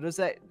clean. okay. So, does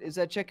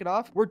that check it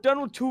off? We're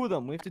done with 2 of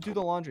them. We have to do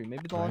the laundry.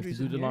 Maybe the I have laundry's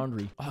to do in the here?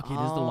 laundry. Okay,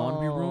 there's the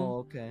laundry Oh, room.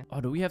 okay. Oh,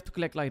 do we have to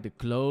collect like the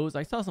clothes?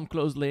 I saw some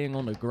clothes laying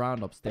on the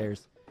ground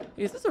upstairs.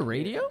 Hey, is this a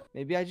radio?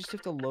 Maybe I just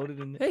have to load it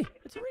in. Hey,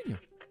 it's a radio.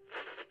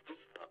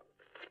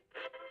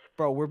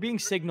 Bro, we're being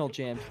signal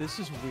jammed. This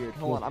is weird.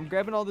 Hold on, I'm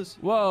grabbing all this.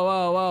 Whoa,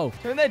 whoa, whoa.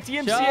 Turn that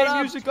Shut DMCA up.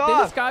 music This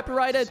off. is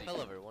copyrighted.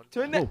 Hello everyone.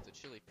 Turn that. It's a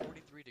chilly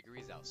 43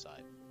 degrees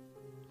outside.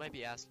 You might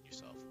be asking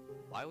yourself,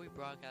 why are we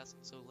broadcasting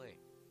so late?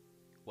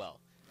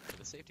 Well, for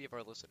the safety of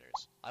our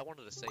listeners, I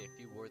wanted to say a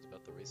few words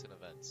about the recent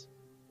events.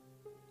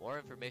 More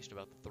information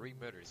about the 3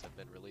 murders have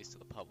been released to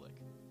the public.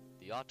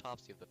 The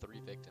autopsy of the 3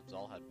 victims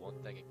all had one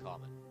thing in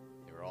common.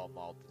 They were all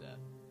mauled to death.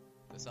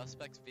 The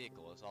suspect's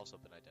vehicle has also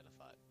been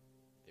identified.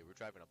 They were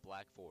driving a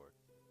black Ford.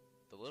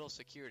 The little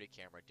security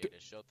camera data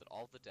showed that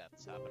all the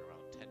deaths happened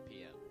around 10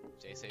 p.m.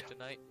 Stay safe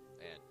tonight,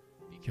 and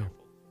be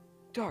careful.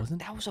 Dark, Wasn't-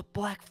 that was a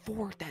black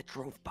Ford that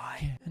drove by.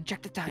 Yeah, and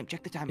Check the time.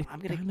 it I'm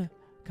gonna.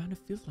 kind of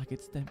feels like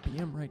it's 10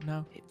 p.m. right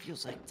now. It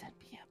feels like 10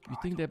 p.m. Bro. You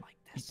I think don't that like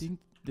you this. think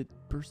the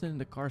person in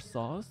the car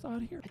saw us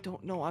out here? I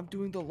don't know. I'm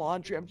doing the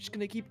laundry. I'm just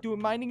gonna keep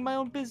minding my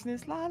own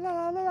business. La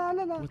la la la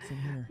la la. What's in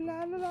here?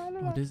 La la la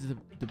la. Oh, this is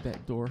the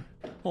back door.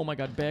 Oh my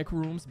god, back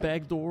rooms,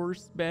 back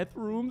doors,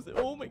 bathrooms.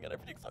 Oh my god,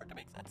 everything's starting to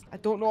make sense. I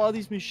don't know how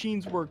these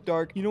machines work,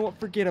 Dark. You know what?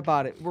 Forget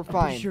about it. We're I'm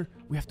fine. pretty sure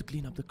we have to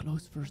clean up the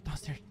clothes first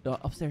downstairs.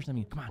 Upstairs, I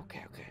mean. Come on.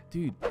 Okay, okay.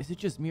 Dude, is it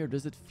just me or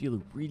does it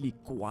feel really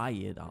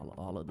quiet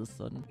all of a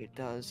sudden? It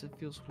does. It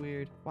feels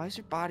weird. Why is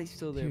your body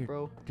still there, Here,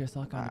 bro? Guess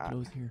all kind of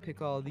clothes here.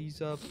 Pick all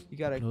these up. You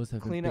gotta Clothes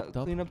have been clean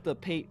up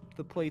picked up.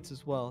 the plates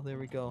as well. There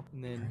we go.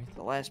 And then Alright.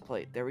 the last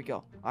plate. There we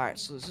go. All right.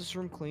 So is this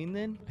room clean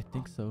then? I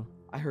think so.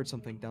 I heard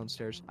something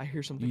downstairs. I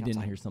hear something. You didn't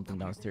outside. hear something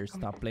downstairs. Come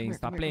Stop here, playing. come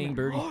Stop here, playing, come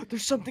Birdie. here.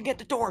 There's something at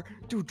the door.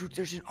 Dude,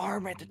 there's an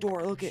arm at the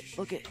door. Look it.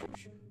 Look it.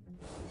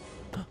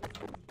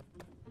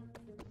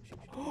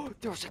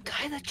 There was a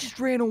guy that just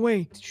ran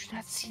away. Did you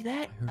not see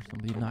that? I heard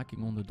somebody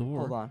knocking on the door.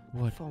 Hold on.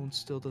 What? The phone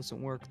still doesn't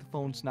work. The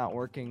phone's not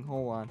working.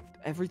 Hold on.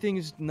 Everything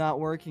is not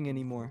working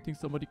anymore. Think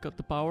somebody cut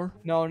the power?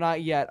 No,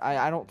 not yet.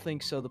 I don't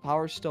think so. The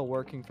power's still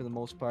working for the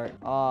most part.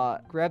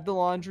 Grab the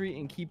laundry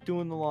and keep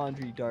doing the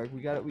laundry, Dark.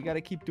 We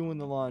gotta keep doing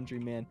the laundry,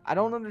 man. I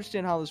don't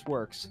understand how this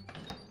works.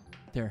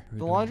 There. we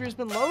The go. laundry has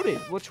been loaded.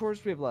 What chores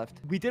do we have left?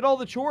 We did all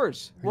the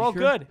chores. Are We're you all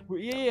sure? good.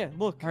 Yeah.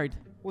 Look. All right.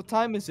 What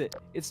time is it?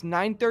 It's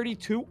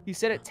 9:32. He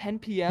said at 10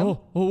 p.m. Oh,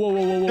 whoa, whoa,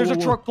 whoa, whoa, There's whoa, a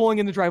whoa. truck pulling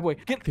in the driveway.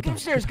 Get down,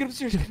 upstairs. get Get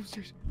upstairs. Get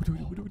upstairs. What do we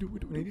do? What do we do?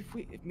 What do we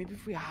do? Maybe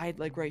if we hide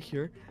like right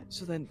here,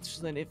 so then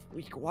if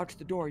we can watch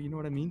the door, you know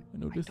what I mean? I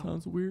know this don't-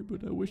 sounds weird,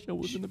 but I wish I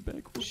was in the back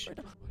room Shh. right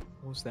now.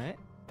 What was that?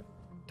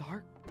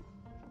 Dark.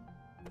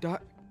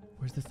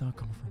 Where's the sound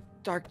coming from?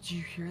 Dark. Do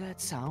you hear that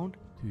sound?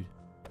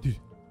 Dude.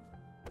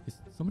 Is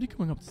somebody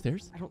coming up the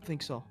stairs? I don't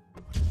think so.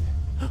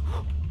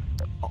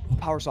 Oh,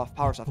 power's off.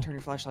 Power's off. Turn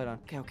your flashlight on.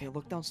 Okay.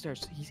 Look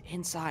downstairs. He's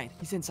inside.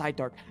 He's inside,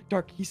 Dark.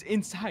 Dark. He's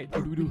inside.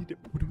 What do we do? need to-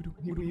 What do we do?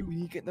 What do we do? We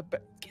need to get in the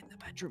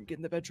bedroom. Get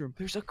in the bedroom.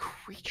 There's a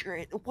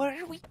creature. Where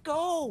did we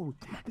go?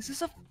 Is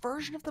this a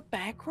version of the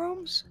back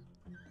rooms?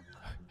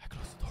 I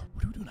closed the door.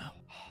 What do we do now?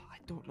 I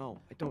don't know.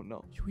 I don't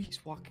know. He's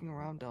walking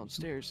around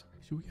downstairs.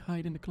 Should we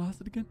hide in the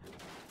closet again?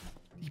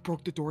 He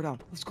broke the door down.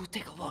 Let's go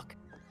take a look.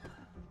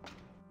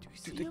 Do we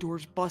see Dude, the him?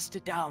 door's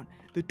busted down.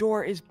 The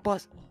door is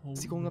busted. Oh,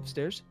 Is he going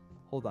upstairs?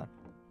 Hold on.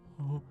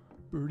 Oh,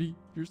 Birdie,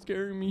 you're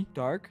scaring me.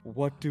 Dark,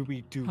 what do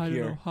we do I don't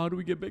here? know. How do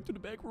we get back to the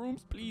back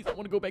rooms? Please, I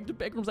want to go back to the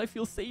back rooms. I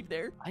feel safe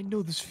there. I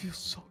know this feels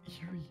so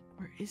eerie.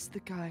 Where is the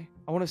guy?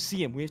 I want to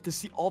see him. We have to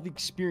see all the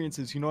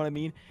experiences. You know what I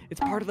mean? It's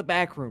part of the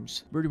back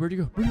rooms. Birdie, where'd you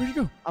go? Birdie, where'd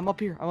you go? I'm up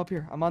here. I'm up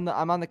here. I'm on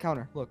the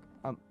counter. Look.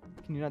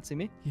 Can you not see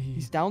me? Yeah, yeah,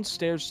 He's yeah.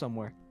 downstairs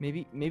somewhere.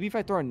 Maybe if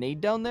I throw a nade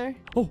down there.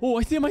 Oh,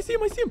 I see him. I see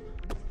him. I see him.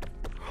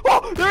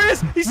 Oh, there he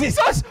is. He sees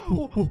us.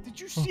 Oh, Oh, did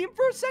you see him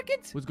for a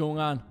second? What's going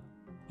on?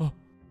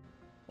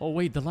 Oh,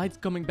 wait, the light's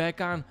coming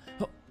back on.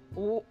 Oh,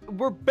 Oh,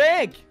 we're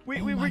back.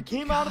 We my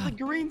came out of the God.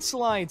 green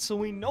slide, so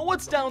we know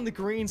what's down the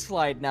green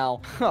slide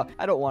now.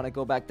 I don't want to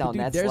go back down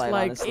dude, that there's slide,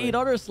 like honestly. 8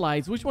 other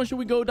slides. Which one should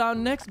we go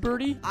down next,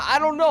 Birdie? I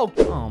don't know.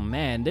 Oh,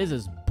 man, this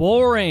is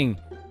boring.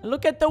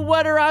 Look at the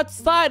weather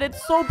outside.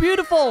 It's so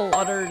beautiful.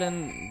 Other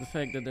than the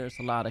fact that there's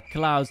a lot of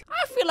clouds.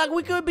 I feel like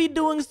we could be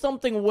doing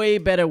something way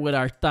better with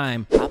our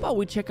time. How about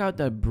we check out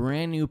the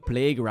brand new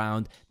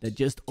playground that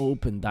just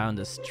opened down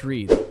the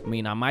street? I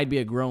mean, I might be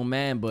a grown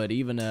man, but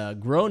even a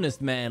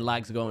grownest man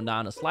likes going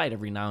down a slide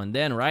every now and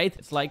then, right?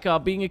 It's like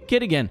being a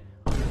kid again.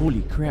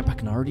 Holy crap, I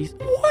can already...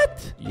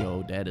 What?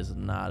 Yo, that is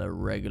not a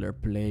regular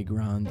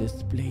playground.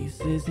 This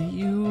place is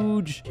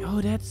huge.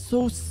 Yo, that's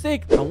so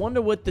sick. I wonder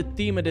what the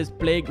theme of this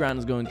playground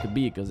is going to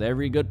be, because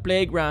every good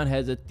playground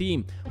has a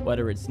theme.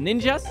 Whether it's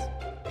ninjas,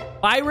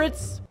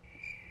 pirates,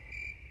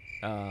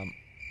 I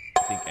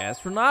think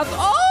astronauts.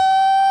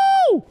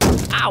 Oh!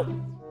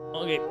 Ow!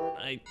 Okay,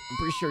 I'm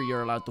pretty sure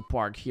you're allowed to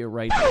park here,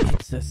 right?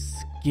 It's a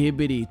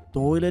skibbity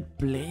toilet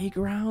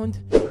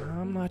playground.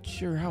 I'm not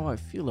sure how I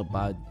feel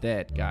about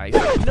that, guys.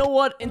 You know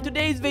what? In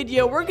today's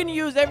video, we're gonna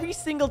use every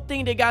single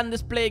thing they got in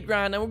this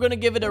playground, and we're gonna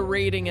give it a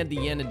rating at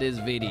the end of this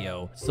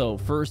video. So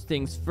first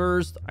things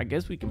first, I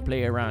guess we can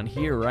play around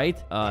here, right?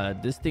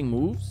 This thing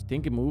moves.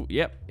 Think it moves.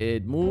 Yep,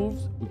 it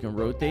moves. We can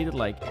rotate it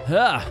like,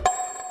 huh.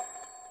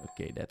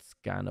 Okay, that's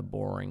kind of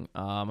boring.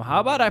 How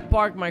about I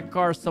park my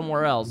car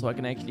somewhere else so I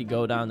can actually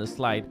go down the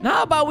slide? Now,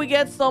 how about we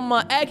get some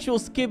actual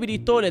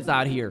skibbity toilets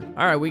out here?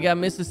 All right, we got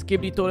Mr.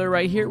 Skibbity Toilet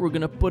right here. We're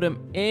gonna put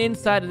him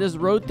inside of this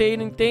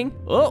rotating thing.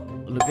 Oh,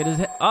 look at his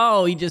head.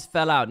 Oh, he just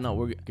fell out. No,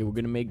 we're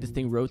gonna make this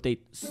thing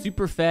rotate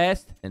super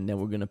fast, and then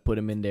we're gonna put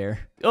him in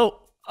there. Oh,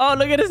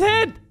 look at his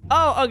head.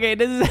 Oh, okay,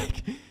 this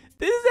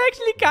is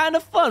actually kind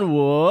of fun.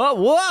 Whoa,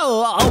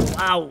 oh,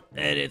 ow.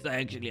 It is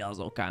actually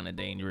also kind of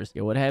dangerous.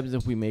 Yeah, what happens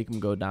if we make him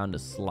go down the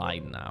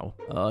slide now?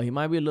 He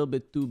might be a little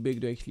bit too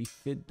big to actually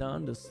fit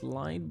down the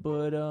slide,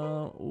 but,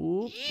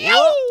 oops.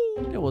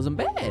 That wasn't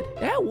bad.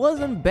 That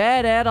wasn't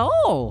bad at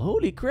all.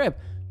 Holy crap.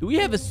 Do we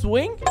have a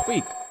swing?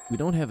 Wait, we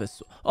don't have a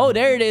swing. Oh,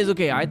 there it is.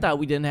 Okay, I thought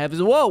we didn't have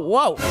a...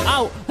 Whoa.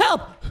 Ow,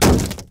 help.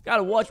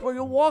 Gotta watch where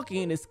you're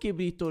walking in this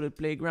skibbity toilet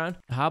playground.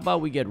 How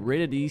about we get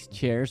rid of these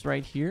chairs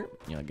right here?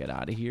 You know, get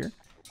out of here.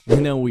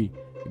 And then we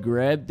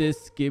grab this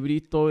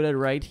skibbity toilet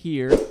right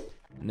here.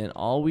 And then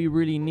all we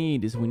really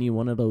need is we need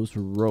one of those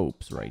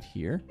ropes right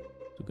here.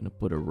 So we're gonna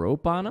put a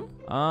rope on them.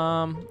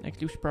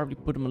 Actually, we should probably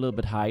put them a little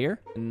bit higher.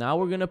 And now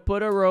we're gonna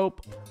put a rope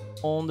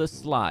on the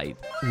slide.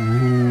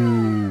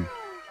 Ooh.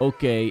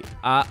 Okay.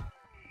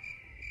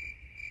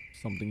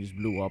 Something just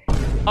blew up.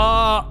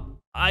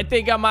 I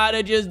think I might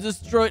have just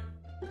destroyed...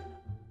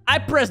 I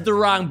pressed the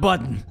wrong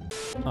button.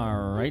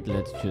 All right,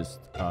 let's just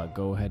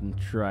go ahead and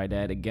try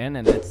that again.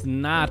 And let's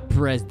not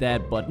press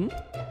that button,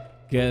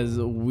 because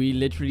we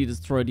literally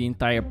destroyed the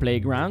entire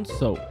playground.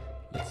 So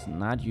let's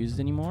not use it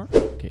anymore.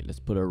 Okay, let's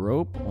put a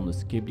rope on the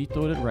skibbity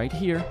toilet right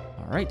here.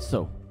 All right,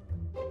 so...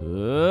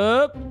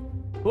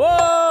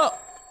 Whoa!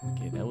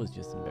 Okay, that was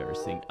just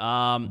embarrassing.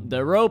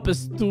 The rope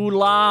is too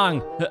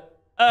long.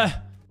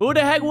 Who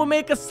the heck would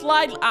make a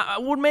slide,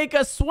 would make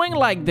a swing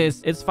like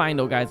this? It's fine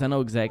though, guys. I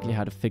know exactly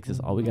how to fix this.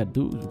 All we gotta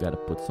do is we gotta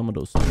put some of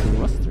those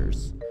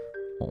thrusters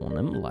on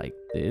him like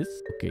this.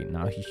 Okay,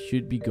 now he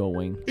should be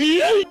going.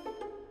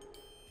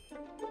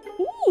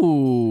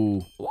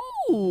 Ooh.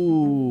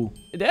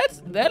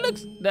 That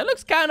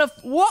looks kind of...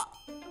 What?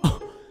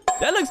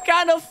 That looks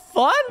kind of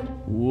fun.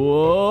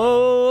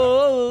 Whoa.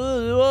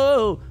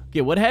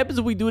 Okay, what happens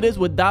if we do this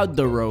without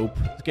the rope?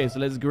 Okay, so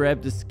let's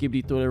grab the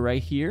skibbity toilet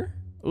right here.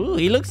 Ooh,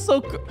 he looks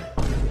so...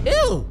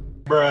 Ew!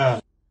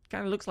 Bruh.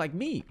 Kind of looks like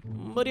me.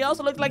 But he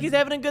also looks like he's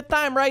having a good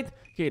time, right?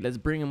 Okay, let's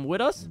bring him with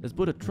us. Let's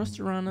put a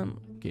thruster on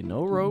him. Okay,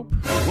 no rope.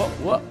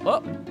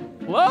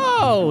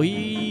 Whoa!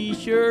 He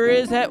sure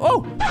is...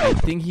 Oh! I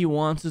think he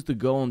wants us to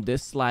go on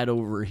this slide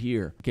over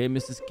here. Okay,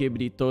 Mr.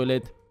 Skibbity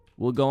Toilet.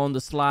 We'll go on the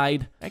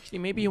slide. Actually,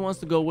 maybe he wants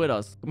to go with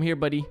us. Come here,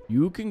 buddy.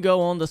 You can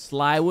go on the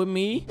slide with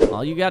me.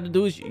 All you got to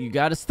do is you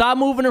got to stop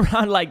moving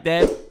around like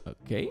that.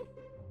 Okay.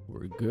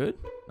 We're good.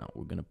 Now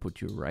we're gonna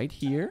put you right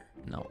here.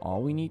 Now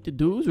all we need to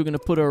do is we're gonna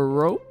put a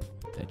rope,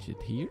 attach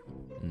it here,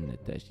 and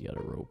attach the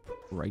other rope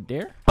right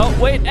there. Oh,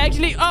 wait,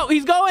 actually, oh,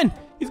 he's going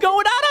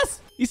without us.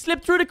 He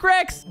slipped through the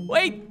cracks.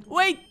 Wait,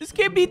 the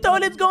Skibidi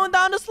Toilet's going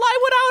down the slide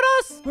without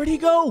us. Where'd he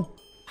go?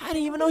 I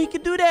didn't even know he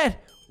could do that.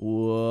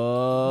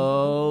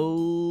 Whoa.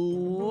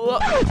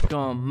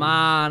 Come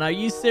on, are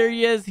you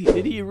serious?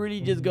 Did he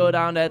really just go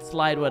down that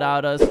slide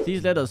without us?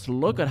 Please let us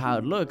look at how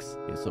it looks.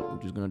 Okay, so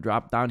we're just gonna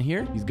drop down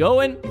here. He's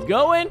going.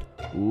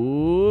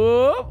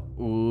 Ooh.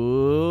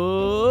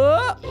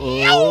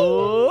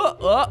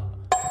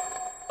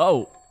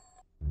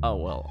 Oh,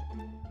 well.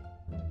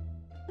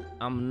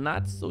 I'm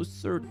not so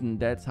certain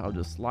that's how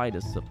the slide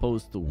is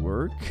supposed to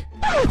work.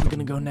 We're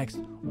gonna go next.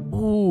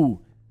 Ooh,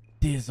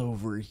 this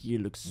over here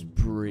looks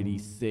pretty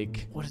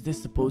sick. What is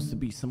this supposed to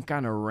be? Some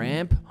kind of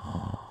ramp?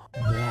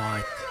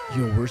 What?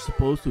 Yo, we're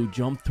supposed to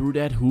jump through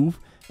that hoof,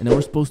 and then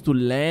we're supposed to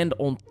land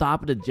on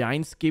top of the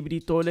giant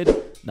Skibidi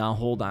Toilet. Now,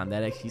 hold on.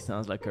 That actually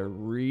sounds like a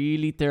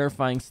really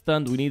terrifying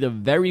stunt. We need a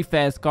very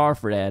fast car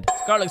for that.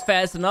 This car looks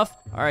fast enough.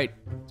 All right,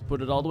 let's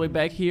put it all the way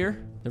back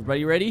here.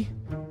 Everybody ready?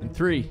 In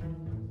 3,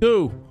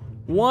 2,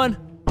 1.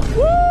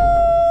 Woo!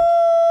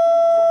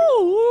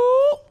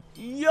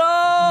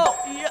 Yo!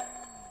 Yeah.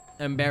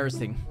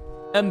 Embarrassing.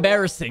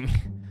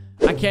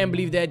 I can't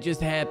believe that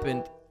just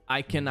happened.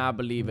 I cannot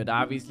believe it.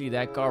 Obviously,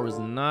 that car was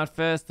not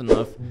fast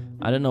enough.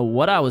 I don't know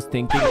what I was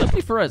thinking.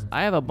 Luckily for us,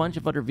 I have a bunch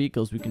of other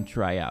vehicles we can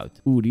try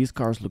out. Ooh, these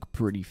cars look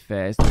pretty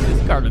fast.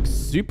 This car looks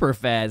super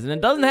fast, and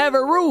it doesn't have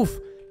a roof.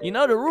 You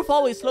know, the roof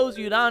always slows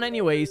you down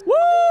anyways.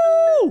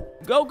 Woo!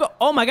 Go.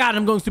 Oh my God,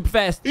 I'm going super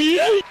fast.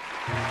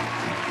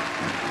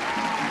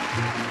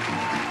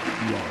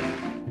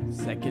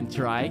 Second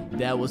try.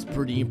 That was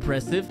pretty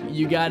impressive.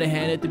 You gotta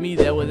hand it to me.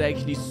 That was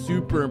actually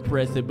super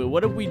impressive. But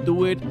what if we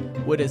do it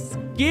with a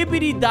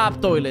Skibidi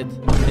Dop Toilet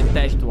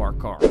attached to our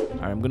car? All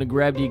right, I'm gonna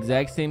grab the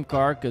exact same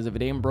car because if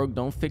it ain't broke,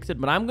 don't fix it.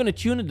 But I'm gonna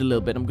tune it a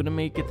little bit. I'm gonna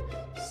make it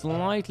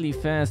slightly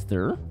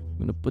faster.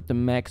 I'm gonna put the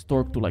max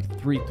torque to like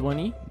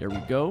 320. There we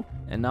go.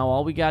 And now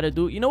all we gotta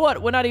do... You know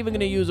what? We're not even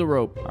gonna use a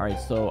rope. All right,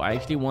 so I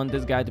actually want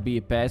this guy to be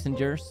a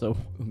passenger. So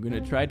I'm gonna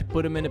try to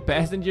put him in a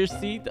passenger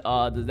seat.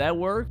 Does that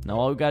work? Now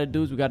all we gotta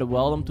do is we gotta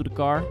weld him to the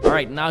car. All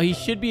right, now he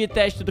should be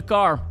attached to the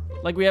car.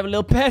 Like we have a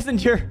little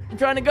passenger. I'm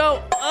trying to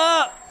go.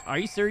 Are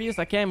you serious?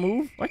 I can't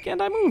move? Why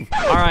can't I move?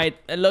 All right,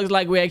 it looks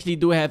like we actually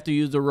do have to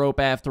use the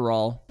rope after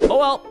all. Oh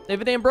well, if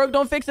it ain't broke,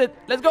 don't fix it.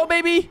 Let's go,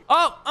 baby.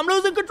 Oh, I'm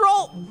losing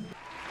control.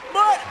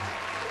 But...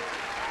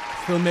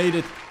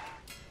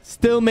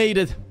 Still made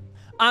it.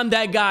 I'm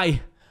that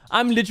guy.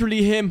 I'm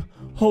literally him.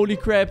 Holy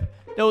crap.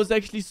 That was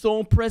actually so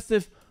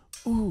impressive.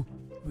 Ooh,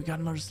 we got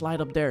another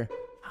slide up there.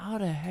 How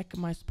the heck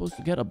am I supposed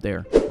to get up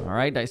there? All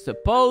right, I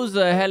suppose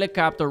a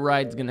helicopter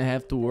ride's gonna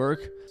have to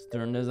work. Let's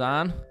turn this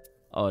on.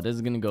 Oh, this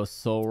is gonna go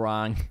so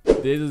wrong.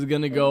 This is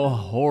gonna go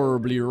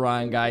horribly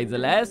wrong, guys. The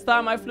last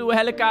time I flew a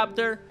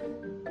helicopter,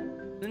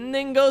 it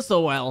didn't go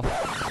so well.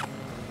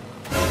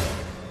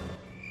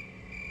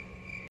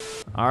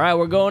 All right,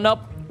 we're going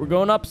up. We're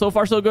going up. So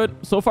far, so good.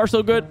 So far,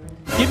 so good.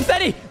 Keep him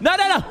steady. No.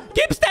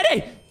 Keep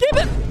steady. Keep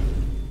it.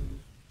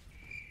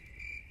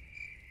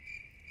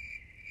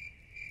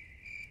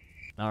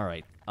 All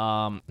right.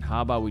 How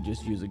about we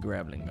just use a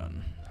grappling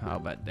gun? How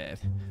about that?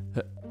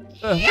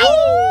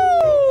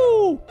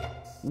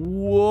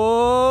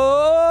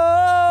 Whoa,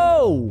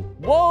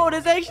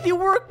 this actually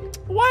worked.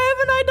 Why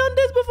haven't I done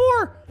this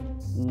before?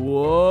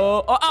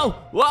 Whoa.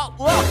 Whoa.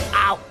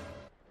 Ow.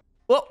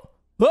 Whoa.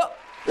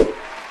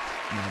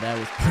 No, that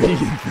was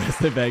pretty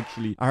impressive,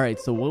 actually. All right,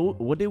 so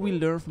what did we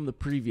learn from the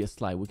previous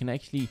slide? We can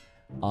actually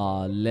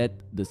let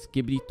the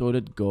Skibidi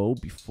Toilet go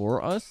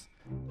before us.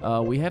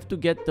 We have to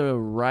get the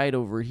ride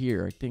over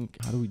here. I think,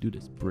 how do we do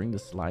this? Bring the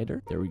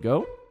slider. There we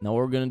go. Now what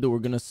we're going to do, we're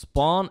going to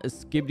spawn a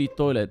Skibidi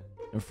Toilet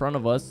in front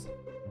of us,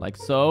 like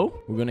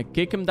so. We're going to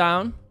kick him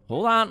down.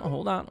 Hold on.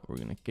 We're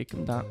going to kick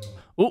him down.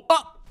 Oh!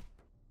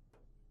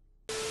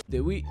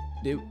 Did we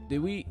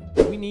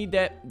need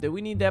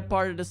that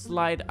part of the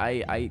slide?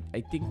 I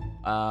think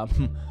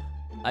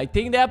I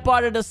think that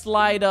part of the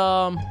slide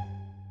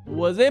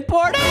was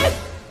important.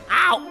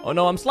 Ow! Oh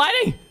no, I'm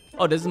sliding.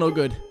 Oh, this is no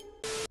good.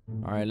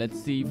 All right,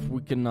 let's see if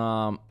we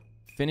can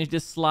finish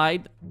this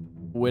slide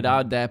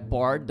without that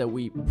part that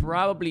we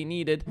probably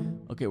needed.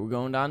 Okay, we're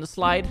going down the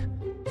slide.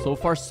 So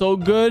far, so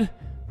good.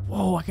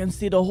 Whoa, I can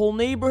see the whole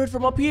neighborhood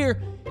from up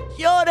here.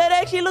 Yo, that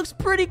actually looks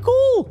pretty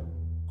cool.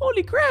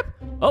 Holy crap.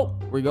 Oh,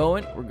 we're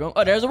going.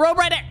 Oh, there's a rope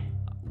right there.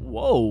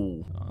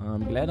 Whoa.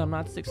 I'm glad I'm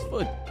not 6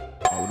 foot.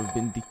 I would have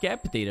been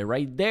decapitated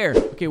right there.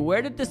 Okay,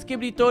 where did the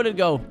Skibidi Toilet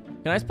go?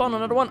 Can I spawn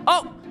another one?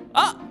 Oh,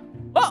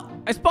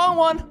 I spawned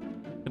one.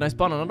 Can I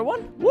spawn another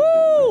one?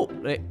 Woo!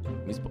 Wait,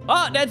 let me spawn.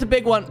 Oh, that's a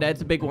big one. That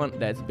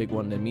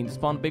means to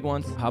spawn big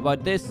ones. How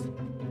about this?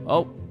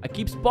 Oh, I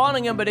keep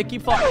spawning them, but they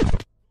keep falling.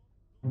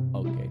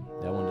 Okay,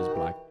 that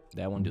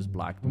one just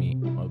blocked me.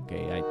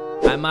 Okay,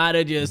 I might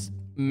have just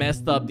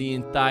messed up the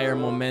entire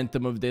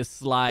momentum of this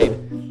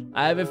slide.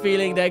 I have a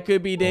feeling that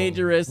could be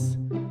dangerous.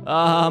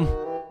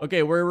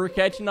 Okay, we're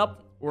catching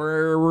up.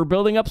 We're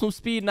building up some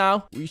speed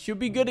now. We should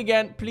be good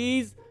again.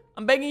 Please,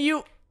 I'm begging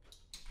you.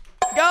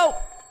 Go.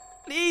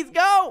 Please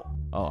go.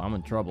 Oh, I'm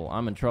in trouble.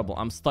 I'm in trouble.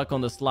 I'm stuck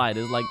on the slide.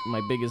 It's like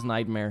my biggest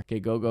nightmare. Okay,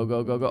 go, go,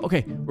 go, go, go.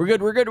 Okay, we're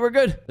good. We're good. We're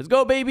good. Let's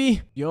go,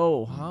 baby.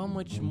 Yo, how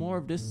much more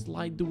of this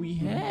slide do we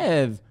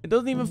have? It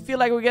doesn't even feel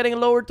like we're getting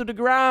lower to the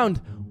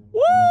ground.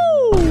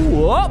 Woo!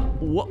 Whoa!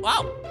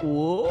 Whoa!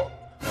 Whoa!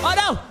 Oh,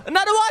 no!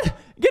 Another one!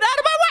 Get out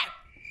of my way!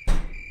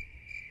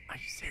 Are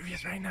you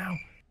serious right now?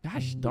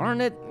 Gosh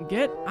darn it.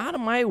 Get out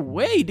of my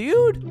way,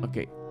 dude.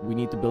 Okay, we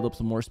need to build up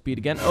some more speed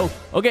again. Oh,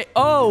 okay.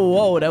 Oh,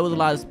 whoa, that was a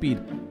lot of speed.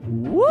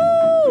 Woo!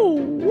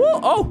 Woo!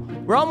 Oh,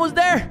 we're almost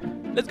there.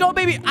 Let's go,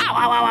 baby. Ow,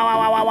 ow, ow, ow,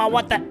 ow, ow, ow.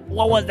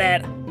 What was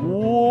that?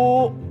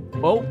 Whoa.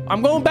 Oh,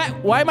 I'm going back.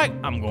 Why am I?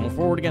 I'm going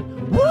forward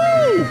again.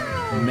 Woo!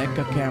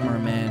 Mecha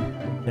cameraman.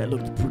 That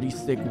looked pretty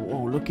sick.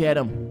 Whoa, look at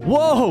him.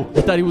 Whoa!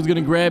 I thought he was gonna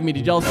grab me.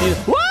 Did y'all see it?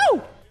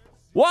 Whoa!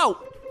 Whoa!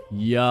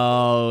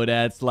 Yo,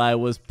 that slide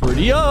was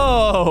pretty...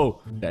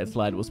 Yo! That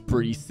slide was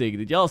pretty sick.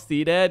 Did y'all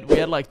see that? We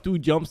had like 2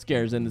 jump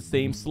scares in the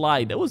same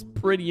slide. That was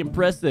pretty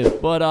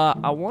impressive. But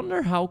I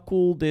wonder how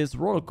cool this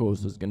roller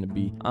coaster is gonna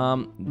be.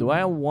 Do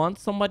I want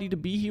somebody to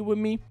be here with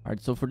me? All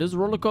right, so for this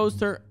roller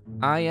coaster,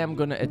 I am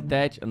gonna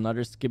attach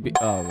another Skippy...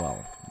 Oh,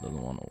 well.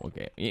 Doesn't want to...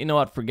 Okay. You know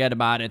what? Forget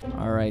about it.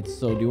 All right,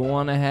 so do you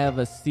want to have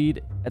a seat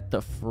at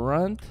the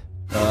front?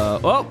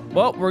 Oh,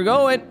 we're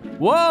going.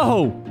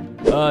 Whoa!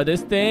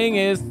 This thing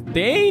is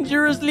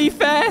dangerously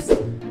fast.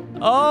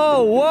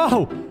 Oh,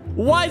 whoa!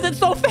 Why is it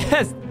so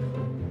fast?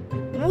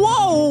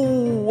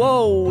 Whoa!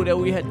 Whoa! That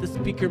we had the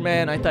speaker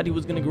man. I thought he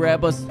was gonna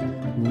grab us.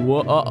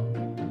 Whoa!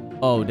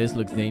 Oh, this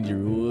looks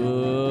dangerous. Whoa!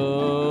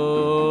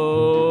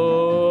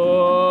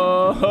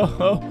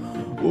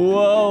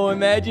 Whoa!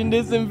 Imagine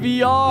this in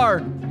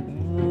VR.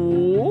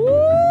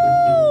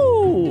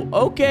 Whoa!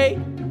 Okay.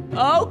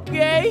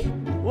 Okay.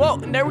 Whoa,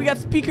 and there we got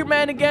Speaker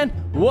Man again.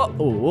 Whoa,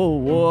 whoa,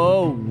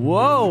 whoa,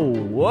 whoa,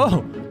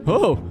 whoa,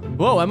 whoa,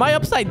 whoa. Am I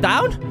upside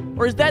down?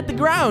 Or is that the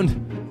ground?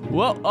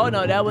 Whoa, oh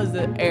no, that was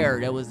the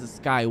air. That was the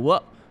sky.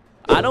 Whoa.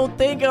 I don't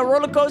think a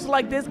roller coaster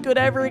like this could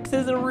ever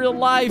exist in real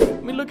life. I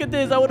mean, look at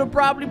this. I would have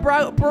probably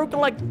broken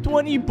like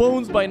 20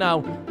 bones by now.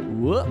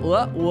 Whoa,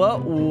 whoa, whoa,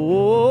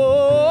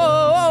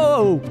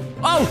 whoa.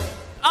 Oh,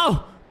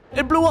 oh,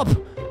 it blew up.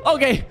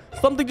 Okay,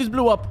 something just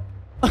blew up.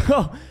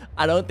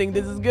 I don't think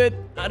this is good.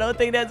 I don't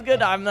think that's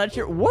good. I'm not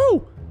sure.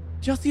 Whoa!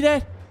 Did y'all see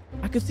that?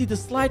 I could see the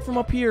slide from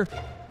up here.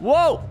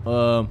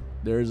 Whoa!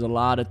 There's a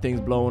lot of things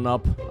blowing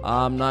up.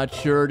 I'm not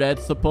sure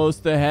that's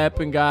supposed to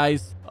happen,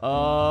 guys.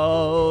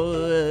 Oh,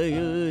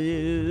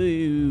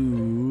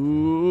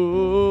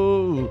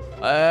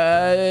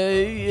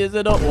 is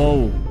it?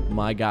 Oh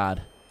my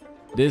God!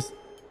 This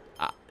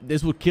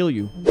would kill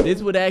you.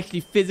 This would actually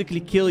physically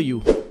kill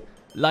you.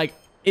 Like,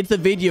 it's a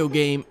video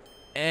game,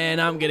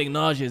 and I'm getting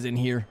nauseous in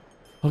here.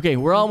 Okay,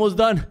 we're almost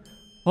done.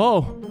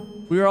 Oh,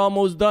 we're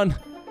almost done.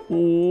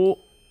 Oh,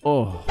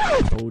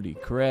 holy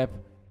crap.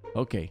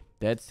 Okay,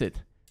 that's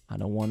it. I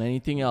don't want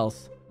anything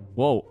else.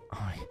 Whoa,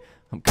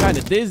 I'm kind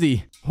of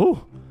dizzy.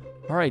 Whew.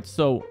 All right,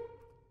 so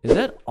is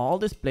that all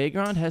this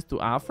playground has to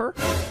offer?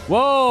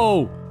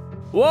 Whoa,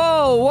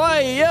 whoa,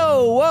 why,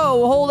 yo,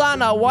 whoa, hold on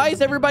now. Why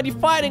is everybody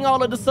fighting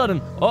all of a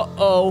sudden?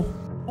 Uh-oh.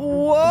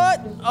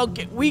 What?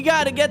 Okay, we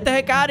gotta get the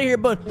heck out of here,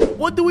 but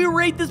what do we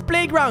rate this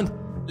playground?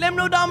 Let me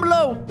know down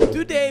below.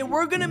 Today,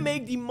 we're gonna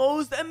make the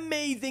most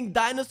amazing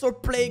dinosaur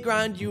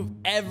playground you've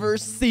ever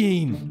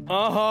seen.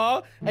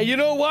 Uh-huh. And you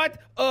know what?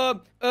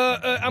 I'm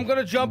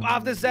gonna jump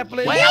off the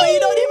Zeppelin. Wait, you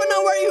don't even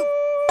know where you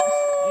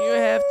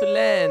have to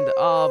land.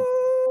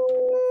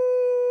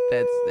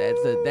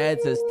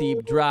 That's a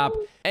steep drop.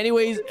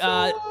 Anyways,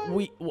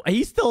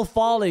 he's still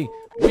falling.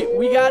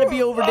 We gotta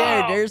be over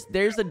there.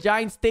 There's a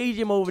giant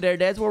stadium over there.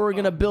 That's where we're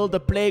gonna build the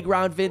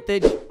playground,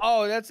 Vintage.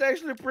 Oh, that's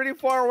actually pretty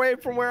far away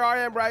from where I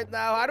am right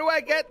now. How do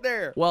I get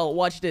there? Well,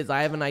 watch this.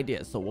 I have an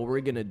idea. So what we're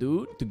gonna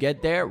do to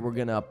get there, we're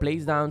gonna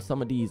place down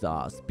some of these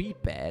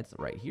speed pads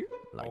right here.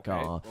 Like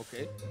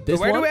okay. This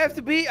so where one. do we have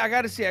to be? I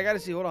gotta see.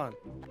 Hold on.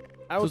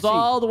 It's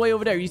all the way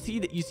over there. You see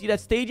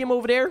that stadium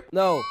over there?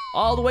 No.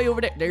 All the way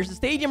over there. There's a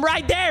stadium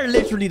right there.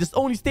 Literally, the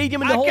only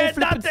stadium in the whole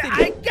flipping city.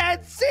 I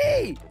can't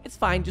see. It's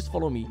fine. Just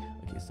follow me.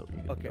 Okay, so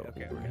okay.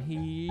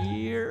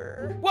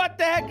 Here. What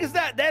the heck is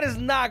that? That is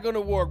not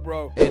gonna work,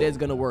 bro. It is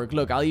gonna work.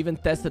 Look, I'll even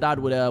test it out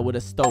with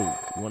a stove.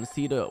 You want to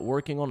see the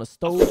working on a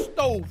stove? A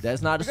stove.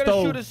 That's not a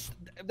stove.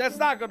 That's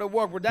not gonna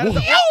work, bro. That is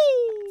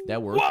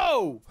that worked.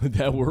 Whoa!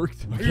 That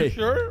worked. Okay. Are you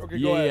sure? Okay,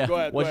 go ahead.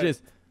 Watch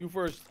this. You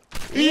first.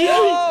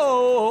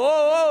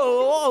 Whoa!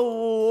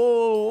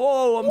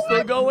 I'm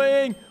still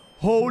going.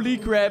 Holy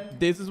crap!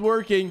 This is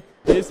working.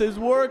 This is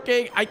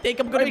working. I think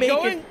I'm gonna make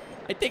it.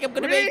 I think I'm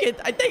gonna make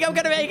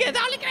it.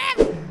 Holy crap!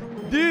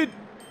 Dude.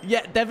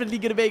 Yeah, definitely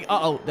gonna make.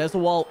 Uh-oh, there's a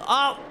wall.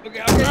 Oh.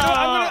 Okay.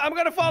 I'm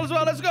gonna fall as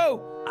well. Let's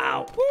go.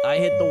 Ow! I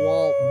hit the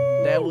wall.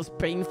 That was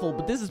painful,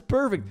 but this is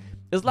perfect.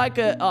 It's like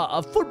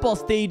a football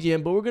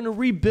stadium, but we're gonna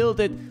rebuild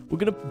it. We're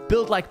gonna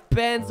build like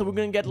pens, and we're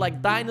gonna get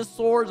like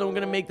dinosaurs, and we're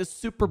gonna make this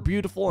super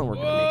beautiful, and we're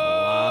gonna make a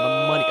lot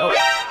of money. Oh,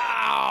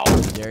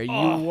 There you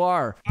Oh,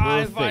 are.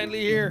 I'm Perfect.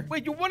 finally here.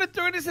 Wait, you want to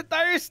turn this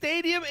entire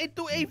stadium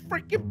into a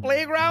freaking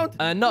playground?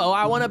 No,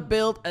 I want to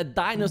build a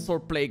dinosaur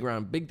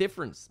playground. Big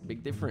difference.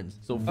 Big difference.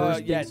 So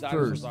first Yeah, things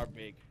dinosaurs first. are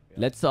big.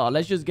 Let's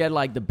just get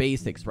like the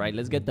basics, right?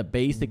 Let's get the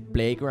basic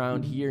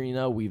playground here. You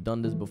know, we've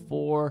done this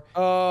before.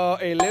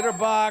 A litter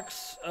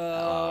box.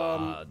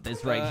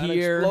 This right an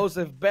here.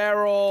 explosive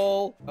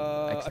barrel.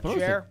 Explosive a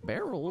chair.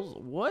 barrels.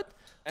 What?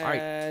 All right.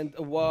 And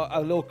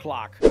a little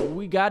clock.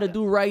 We gotta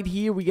do right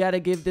here. We gotta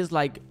give this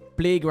like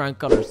playground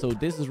color. So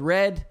this is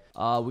red.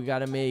 We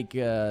gotta make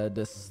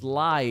the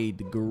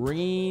slide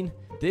green.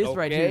 This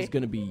right here Okay. is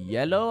gonna be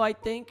yellow, I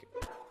think.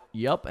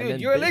 Yup. And Dude, then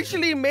you're this-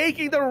 literally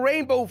making the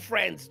rainbow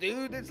friends,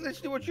 dude. That's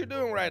literally what you're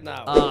doing right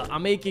now.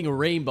 I'm making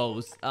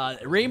rainbows.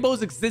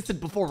 Rainbows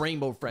existed before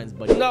Rainbow Friends,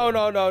 buddy. No.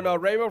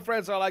 Rainbow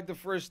friends are like the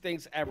first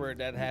things ever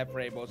that have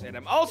rainbows in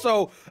them.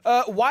 Also,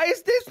 why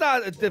is this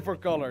not a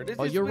different color? This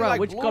Oh, needs to you're be right. like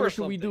Which blue color or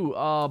should we something.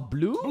 do?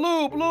 Blue?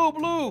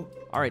 Blue.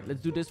 All right,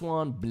 let's do this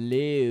one.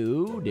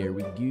 Blue. There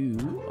we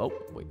go. Oh,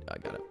 wait, I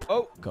got it.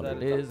 Oh, Color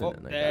that is- this, oh,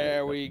 and then I got there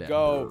it. we There.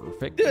 go.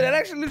 Perfect. Dude, that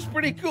actually looks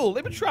pretty cool.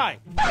 Let me try.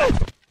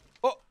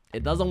 Oh,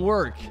 It doesn't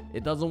work.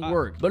 It doesn't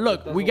work. But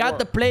look, we doesn't got work.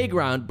 the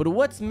playground, but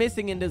what's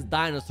missing in this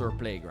dinosaur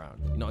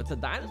playground? You know, it's a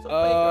dinosaur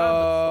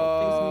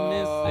playground, but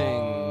something's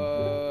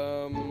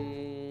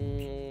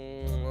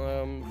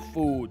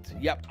food.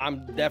 Yep,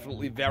 I'm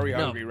definitely very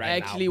missing. hungry No, right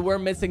actually, now. we're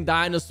missing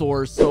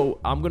dinosaurs, so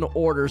I'm gonna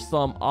order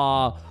some.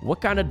 What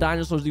kind of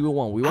dinosaurs do we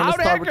want? We want How to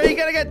the start heck with. are you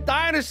gonna get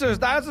dinosaurs?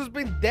 Dinosaurs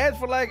been dead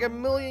for like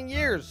 1,000,000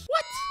 years.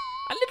 What?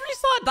 I literally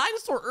saw a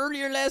dinosaur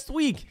earlier last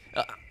week.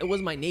 It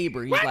was my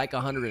neighbor. He's like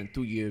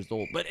 102 years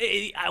old, but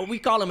we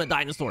call him a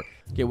dinosaur.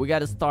 Okay, we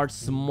gotta start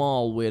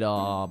small with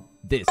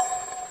this.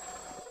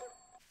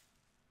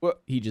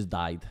 What? He just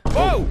died.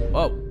 Whoa!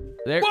 Oh,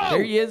 there Whoa!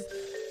 he is.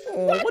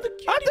 Oh, what a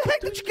cutie! How the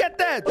heck did you get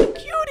that?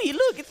 Cutie!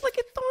 Look, it's like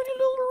a tiny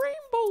little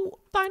rainbow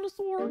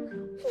dinosaur.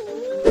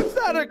 It's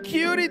not a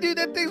cutie, dude.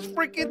 That thing's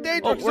freaking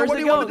dangerous. Oh, So where's what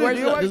it do you want going? to do? Where's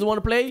Do you it? want- Does it want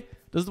to play?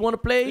 Does it want to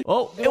play?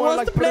 Oh, You it wanna, wants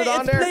like, to put play. it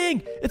on It's there?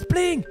 playing. It's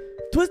playing.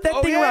 Twist that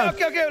Oh, thing yeah, around.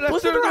 okay. Let's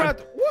Twist turn it around.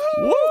 Woo!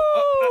 Woo!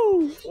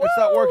 It's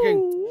not working.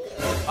 Woo!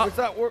 It's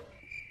not work.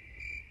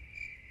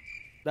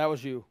 That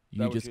was you. You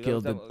That was just That killed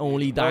was the definitely-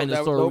 only No, that-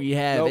 dinosaur nope, we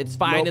have. nope, It's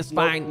fine. nope, It's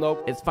nope, fine.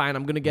 Nope. It's fine.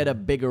 I'm gonna get a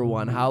bigger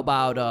one. How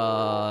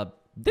about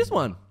this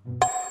one?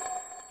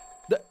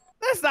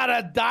 That's not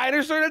a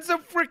dinosaur. That's a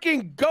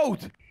freaking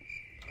goat.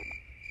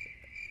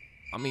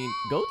 I mean,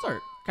 goats are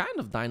kind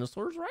of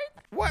dinosaurs, right?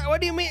 What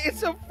do you mean?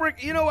 It's a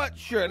frick. You know what?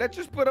 Sure. Let's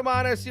just put them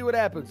on and see what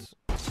happens.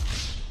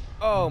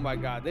 Oh my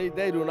God. They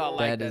do not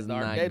like that. That is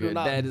Dark. not They do good.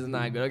 not. That is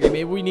not good. Okay,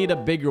 maybe we need a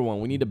bigger one.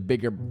 We need a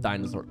bigger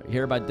dinosaur.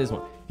 Hear about this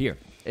one. Here.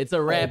 It's a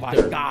Oh raptor. my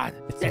God.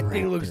 It's a That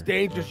thing looks raptor.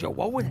 dangerous, yo.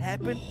 What would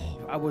happen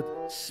if I would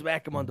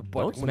smack him on the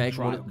butt? Don't I'm gonna smack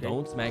try, him. okay?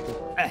 Don't smack him.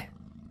 Eh.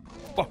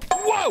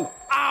 Whoa!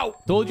 Ow!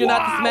 Told you not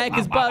to Wow. smack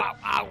his Ow, butt. Ow,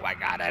 ow, my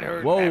God, that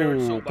hurt. That hurt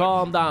so Whoa, much.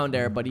 calm down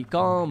there, buddy.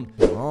 Calm.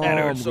 Calm,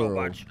 hurt so girl.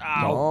 much.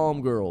 Ow.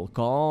 Calm, girl.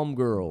 Calm,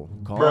 girl.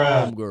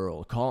 Calm,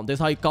 girl. Calm. This is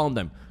how you calm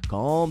them.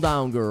 Calm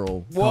down,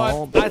 girl.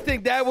 Calm. What? I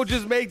think that would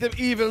just make them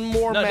even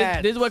more No,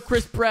 mad. this is what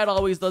Chris Pratt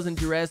always does in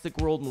Jurassic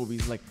World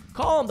movies. Like,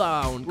 calm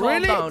down. Calm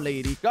Really? down,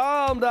 lady.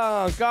 Calm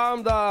down,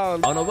 calm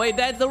down. Oh, no, wait.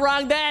 That's the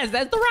wrong dance.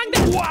 That's the wrong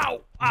dance.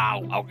 Wow!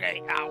 Ow!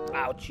 Okay. Ow!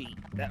 Ouchie!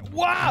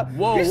 Wow!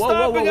 Whoa, He's whoa, whoa, whoa,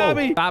 stomping whoa. on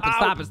me. Stop it, Ow.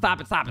 stop it,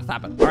 stop it, stop it,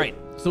 stop it. All right,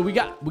 so we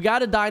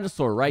got a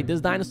dinosaur, right?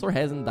 This dinosaur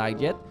hasn't died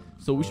yet,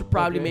 so we should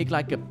probably Okay. make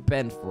like a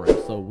pen for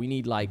it. So we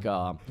need like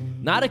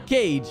not a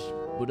cage,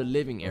 but a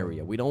living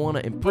area. We don't want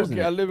to imprison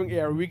Okay, a it. living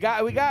area. We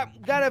gotta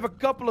have a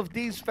couple of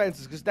these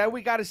fences, because then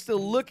we gotta still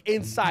look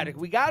inside.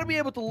 We gotta be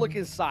able to look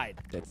inside.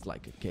 That's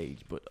like a cage,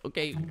 but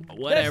okay,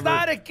 whatever. That's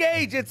not a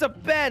cage. It's a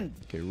pen.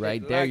 Okay,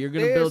 right Like there. You're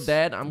gonna build this.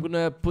 that. I'm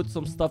gonna put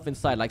some stuff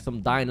inside, like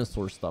some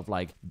dinosaur stuff.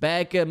 Like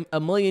back a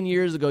million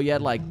years ago, you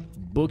had like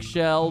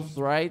bookshelves,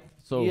 right?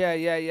 So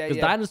Yeah. because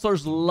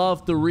dinosaurs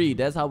love to read.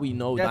 That's how we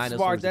know That's dinosaurs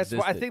smart. That's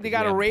smart. I existed, think they 'cause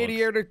got a have books.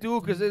 radiator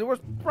too, because it was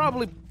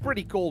probably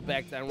pretty cold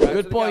back then, right? So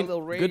Good they got a point.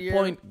 little Good radiator.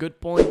 point.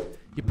 Good point.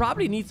 He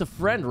probably needs a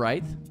friend,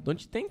 right?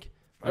 Don't you think?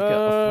 Like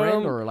a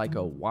friend or like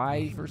a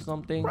wife or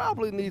something.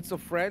 Probably needs a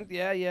friend.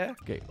 Yeah.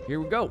 Okay, here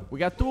we go. We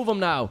got two of them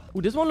now.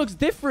 Ooh, this one looks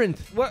different.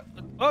 What?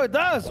 Oh, it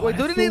does. Wait,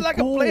 do that's they need so like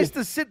cool. a place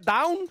to sit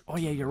down? Oh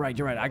yeah, you're right.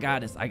 You're right. I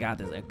got this. A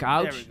There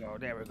couch. we go.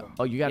 There we go.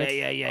 Oh, you got it.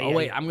 Yeah. Oh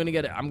wait, I'm gonna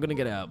get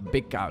a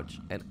big couch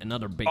and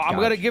another big. Oh, I'm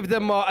couch. gonna give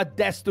them a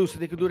desk too, so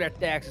they can do their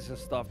taxes and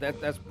stuff.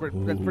 That's pretty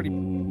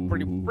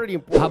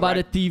important. How about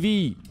a right?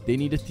 TV? They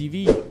need a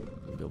TV.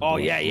 Oh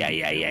yeah.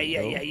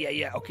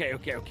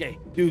 Okay.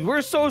 Dude,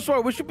 we're so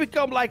smart. We should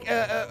become like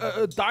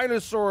a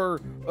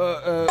dinosaur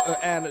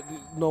and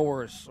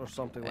knowers or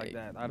something like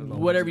that. I don't know.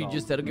 Whatever you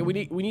just said. Okay, we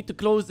need to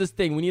close this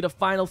thing. We need a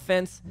final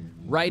fence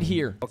right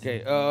here. Okay.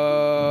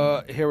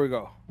 Here we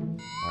go. All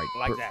right,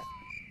 Like that.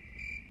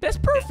 That's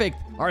perfect.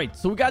 All right,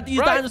 so we got these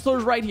Right.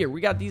 dinosaurs right here.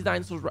 We got these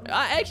dinosaurs right.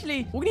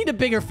 Actually, we need a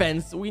bigger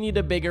fence. We need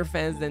a bigger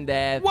fence than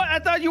that. What? I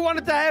thought you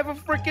wanted to have a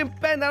freaking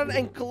pen, not an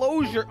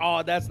enclosure.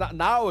 Oh, that's not.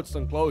 Now it's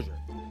enclosure.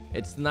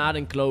 It's not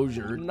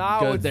enclosure. Now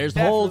Because it's there's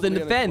holes in the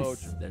definitely an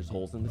fence. enclosure. There's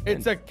holes in the fence.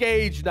 It's a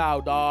cage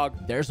now,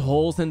 dog. There's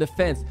holes in the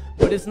fence.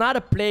 But it's not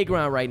a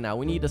playground right now.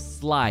 We need a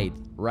slide,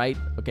 right?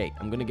 Okay,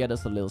 I'm gonna get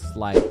us a little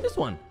slide. This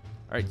one.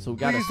 All right, so we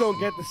got Please don't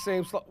get the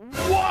same slide.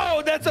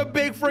 Whoa, that's a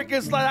big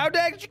freaking slide. How the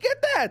heck did you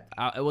get that?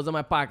 It was in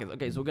my pocket.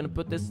 Okay, so we're gonna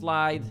put this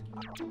slide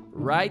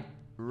right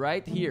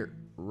here.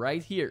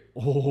 Right here.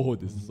 Oh,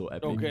 this is so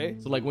epic. Okay.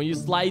 So like when you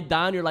slide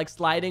down, you're like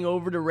sliding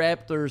over the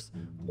raptors.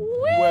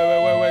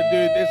 Wait,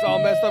 dude. It's all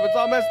messed up. It's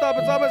all messed up.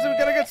 It's all messed up.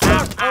 We're gonna get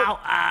stuck. Ow,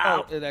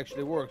 ow. Oh, it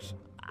actually works.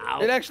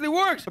 Ow. It actually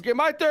works. Okay,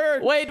 my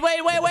turn. Wait,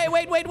 you're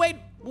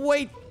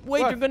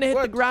gonna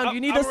hit the ground.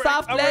 You need a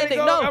soft landing.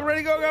 No. I'm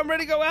ready to go. I'm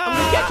ready to go.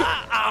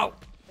 Ow.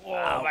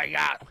 Oh my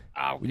god.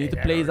 Okay, We need to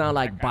place down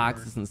like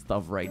boxes and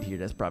stuff right here.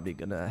 That's probably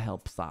gonna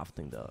help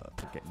soften the.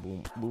 Okay,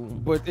 boom,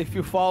 boom. But if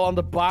you fall on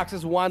the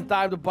boxes one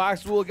time, the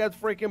box will get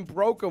freaking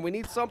broken. We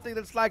need something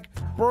that's like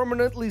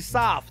permanently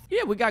soft.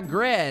 Yeah, we got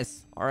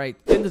grass. All right,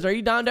 Findus, are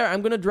you down there?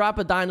 I'm gonna drop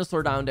a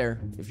dinosaur down there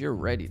if you're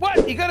ready.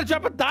 What? You gotta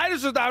jump a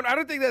dinosaur down? I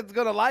don't think that's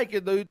gonna like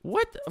it, dude.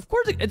 What? Of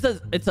course, it's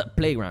a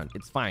playground.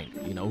 It's fine.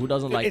 You know who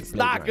doesn't like? It's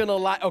not gonna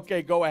like.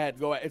 Okay, go ahead.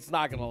 It's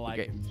not gonna like.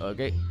 Okay,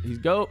 okay. He's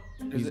go.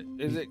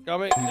 Is it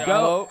coming? Go.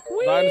 Hello?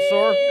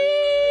 Dinosaur.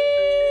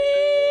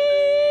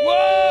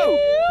 Whoa!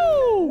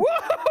 Whoa!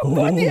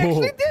 What? He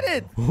actually did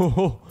it.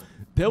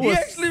 That He was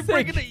actually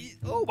sick. freaking.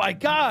 Oh my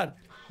god!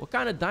 What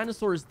kind of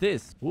dinosaur is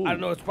this? Ooh. I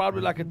don't know. It's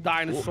probably like a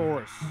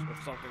dinosaurus or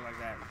something like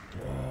that.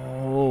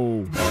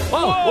 Oh.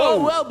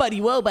 Whoa, buddy.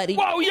 Whoa,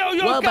 yo,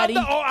 Whoa, buddy.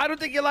 Oh, I don't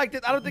think you liked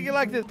it.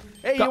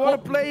 Hey, Go- you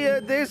want to play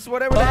this?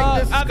 Whatever the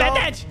heck this is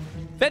called?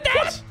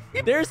 Vintage!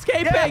 They're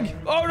escaping! Yeah.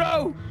 Oh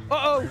no!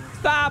 Uh-oh!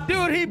 Stop!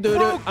 Dude, he Dude,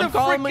 broke the I'm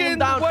calming him freaking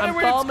down. I'm whatever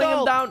it's calming him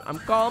called. down. I'm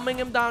calming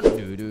him down.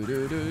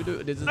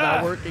 This is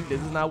not working.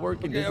 This is not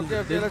working.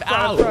 Okay, let's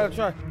Ow.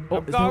 try. Oh,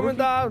 I'm is it calming working?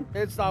 down.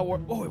 It's not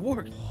working. Oh, it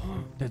worked.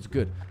 That's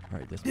good. All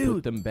right, let's put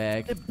Dude, them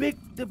back.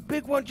 the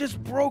big one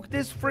just broke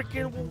this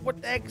freaking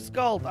what the heck's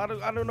called? I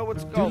don't know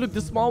what's Dude, called. look,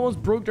 the small ones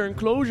broke their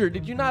enclosure.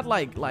 Did you not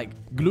like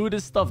glue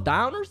this stuff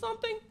down or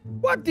something?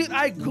 What did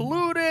I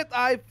glued it?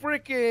 I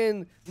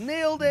freaking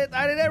nailed it.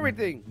 I did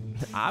everything.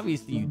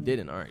 Obviously you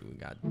didn't. All right, we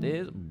got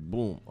this.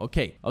 Boom.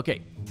 Okay.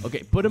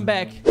 Put him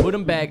back.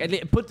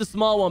 Put the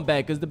small one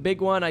back, cause the big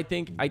one, I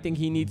think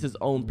he needs his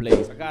own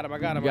place. I got him.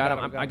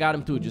 I got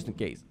him too, just in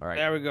case. All right.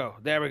 There we go.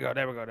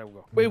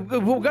 Wait,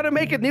 we're gonna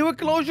make a new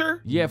enclosure?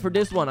 Yeah, for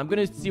this one, I'm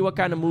gonna see what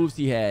kind of moves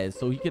he has.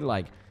 So he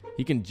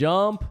can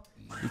jump,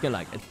 he can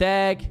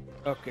attack,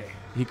 Okay.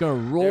 he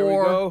can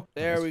roar.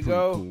 There we That's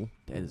go. pretty cool.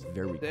 That is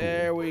very cool.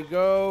 There we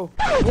go.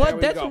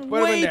 What? That's Put him in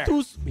way there.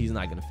 too. He's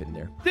not gonna fit in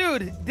there.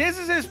 Dude, this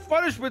is his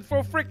punishment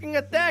for freaking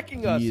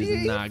attacking us. He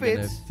is not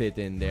gonna fits. fit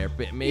in there.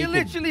 But He make it.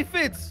 literally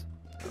fits.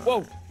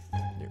 Whoa.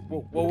 There we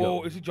Whoa.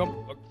 go. Is he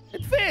jumping?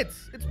 It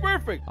fits. It's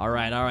perfect. All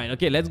right.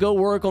 Okay, let's go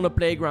work on the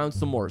playground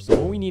some more. So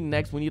what we need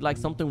next, we need like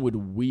something with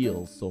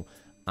wheels. So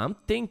I'm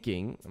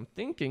thinking,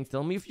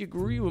 tell me if you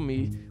agree with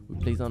me. We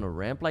place on a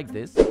ramp like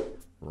this.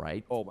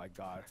 Right. Oh my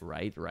god.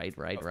 Right.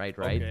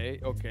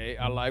 Okay.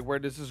 I like where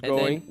this is And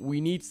going. then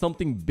we need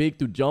something big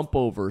to jump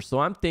over. So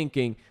I'm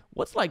thinking,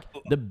 what's like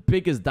the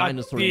biggest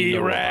dinosaur? you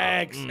know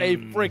about? T-Rex. A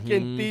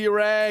freaking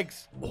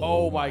T-Rex.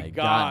 Oh my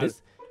god.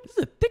 This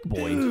is a thick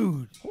boy.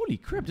 Dude. Holy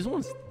crap, this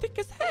one's thick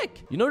as heck.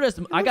 You know,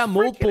 I got freaking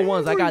multiple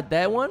ones. I angry. got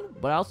that one,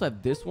 but I also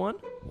have this one.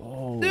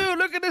 Whoa. Dude,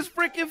 look at this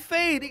freaking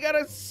fade. He got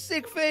a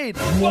sick fade.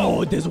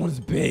 Whoa, this one's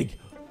big.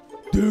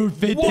 Dude,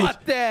 Vintage.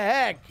 What the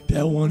heck?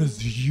 That one is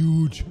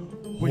huge.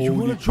 Wait, you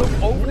want to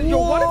jump over? Yo,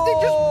 what if they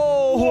just...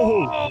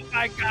 Whoa. Oh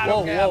my god.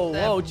 Whoa, okay,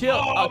 whoa,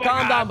 chill. Oh my Calm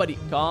God. down, buddy.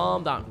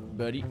 Calm down.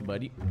 Buddy.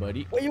 Wait,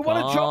 you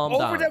want to jump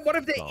over them? What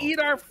if they eat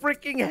our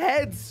freaking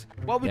heads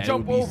while we that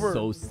jump would be over?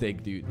 so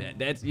sick, dude.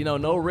 That's,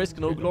 no risk,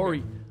 no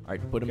glory. All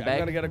right, put him Okay, back. I'm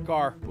gonna get a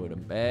car. Put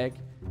him back.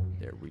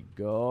 There we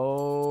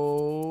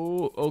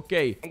go.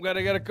 Okay, I'm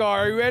gonna get a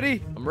car. Are you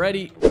ready? I'm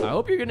ready. I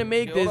hope you're gonna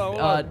make Okay, this. hold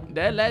on.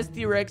 That last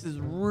T-Rex is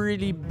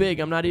really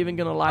big. I'm not even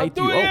gonna lie I'm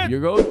to you. doing Oh, it.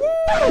 you're going.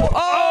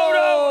 Oh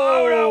no!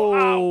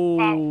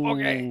 Ow.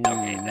 Okay,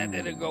 that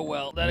didn't go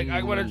well.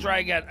 I'm gonna try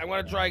again.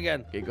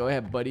 Okay, go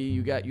ahead, buddy.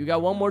 You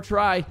got one more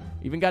try.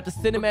 Even got the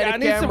cinematic I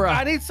need camera.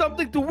 I need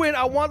something to win.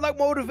 I want like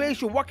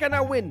motivation. What can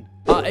I win?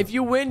 If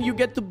you win, you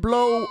get to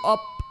blow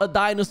up a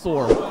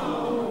dinosaur.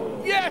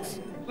 Yes!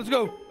 Let's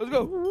go. I'm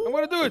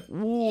gonna do it.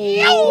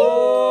 Whoa!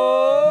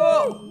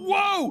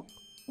 Whoa!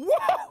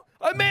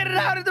 I made it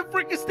out of the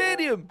freaking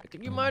stadium. I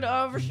think you might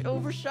have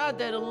overshot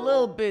that a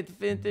little bit,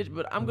 Vintage,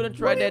 but I'm gonna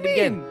try What do you that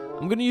again. mean?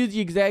 I'm gonna use the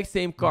exact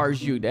same car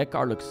as you. That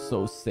car looks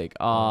so sick.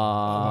 Oh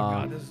my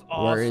god, this is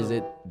awesome. Where is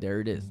it? There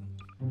it is.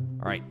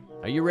 All right.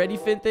 Are you ready,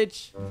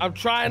 Vintage? I'm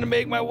trying to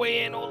make my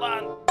way in. Hold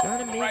on.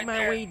 Gotta make Right my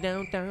there. way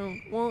downtown,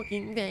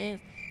 walking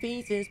fast,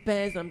 faces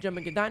past. I'm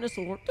jumping a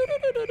dinosaur.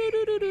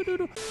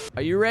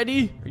 Are you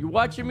ready? Are you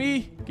watching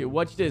me? Okay,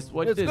 watch this.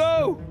 Watch Let's this.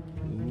 go.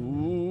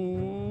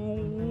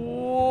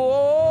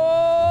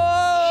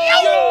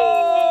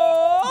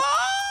 Whoa!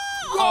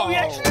 Whoa, we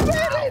actually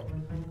made it.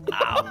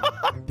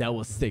 That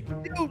was sick.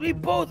 Dude, we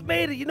both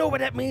made it. You know what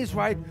that means,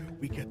 right?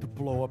 We get to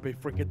blow up a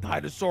freaking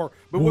dinosaur.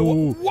 But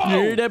Ooh, whoa! you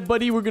hear that,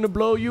 buddy? We're gonna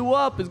blow you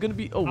up. It's gonna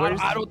be. Oh, where's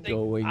I this don't think.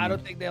 going? I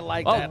don't think they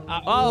like Oh, that.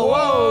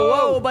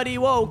 whoa, buddy,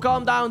 whoa!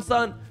 Calm down,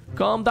 son.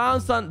 Calm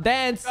down, son.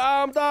 Dance.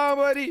 Calm down,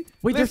 buddy.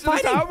 Wait, they're Listen,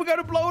 fighting. How we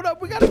gotta blow it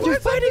up? We gotta. They're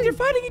fighting. They're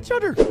fighting each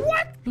other.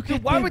 What? Look Dude,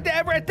 at why them. would they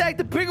ever attack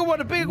the bigger one?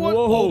 The bigger one?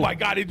 Whoa. Oh my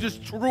God! He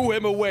just threw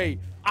him away.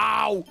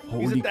 Ow! He's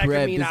Holy attacking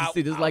crap! me now.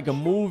 This is like a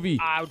movie.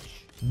 Ouch!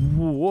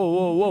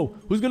 Whoa!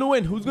 Who's gonna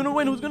win? Who's gonna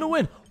win? Who's gonna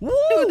win? Woo!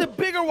 Dude, the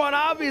bigger one,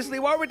 obviously.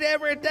 Why would they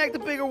ever attack the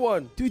bigger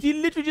one? Dude, he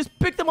literally just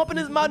picked him up in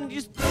his mouth and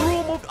just threw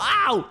him over.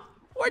 Ow!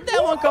 Where'd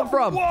that one come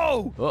from?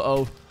 Whoa!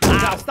 Uh-oh.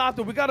 Nah, stop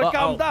it. We gotta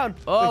calm down.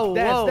 Oh,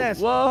 Dance, whoa, dance.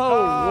 whoa,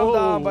 Calm whoa.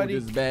 down, buddy.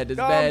 This is bad, this is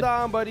Calm bad.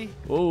 down, buddy.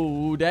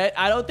 Oh,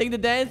 I don't think the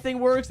dance thing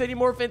works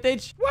anymore,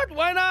 Vintage. What?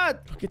 Why not?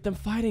 Look at them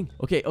fighting.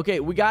 Okay,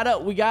 we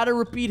gotta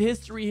repeat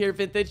history here,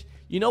 Vintage.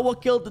 You know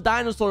what killed the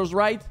dinosaurs,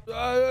 right?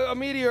 A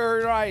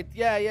meteor, right?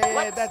 Yeah,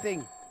 What? that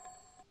thing.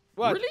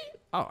 What? Really?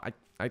 Oh,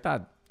 I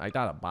thought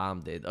a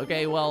bomb did.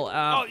 Okay, well,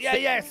 Oh,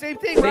 yeah, same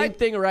thing, same right?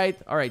 thing, right?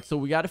 All right, so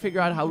we gotta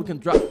figure out how we can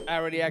drop. I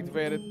already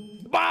activated.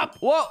 Bop!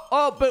 Whoa!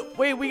 Oh, but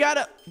wait, we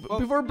gotta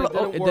before it blow. didn't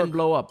Oh, it work. didn't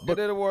blow up. It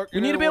didn't work.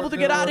 We need to be able to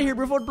get out of here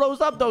before it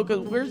blows up, though. Cause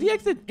where's the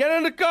exit? Get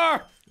in the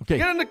car. Okay.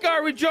 Get in the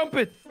car. We jump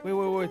it.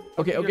 Wait.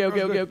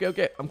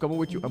 Okay. I'm coming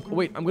with you.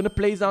 I'm gonna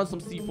place down some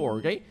C4.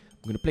 Okay.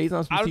 I'm gonna place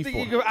down some I C4.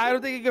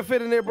 don't think you can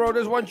fit in there, bro.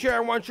 There's one chair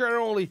and one chair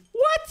only.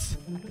 What?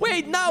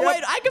 Wait, no, Yep.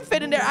 wait. I can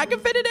fit in there.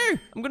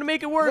 I'm gonna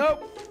make it work.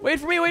 Nope. Wait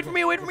for me. Wait. Okay,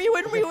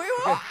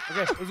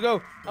 let's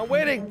go. I'm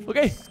waiting.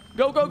 Okay.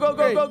 Go.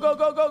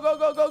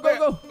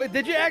 Wait,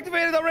 did you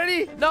activate it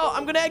already? No,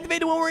 I'm gonna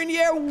activate it when we're in the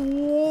air. Whoa.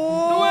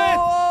 Do it.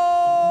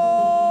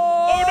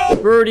 Oh, no.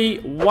 Birdie,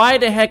 why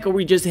the heck are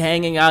we just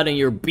hanging out in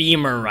your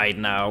Beamer right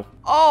now?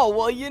 Oh,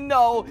 well, you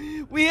know,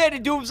 we had to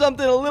do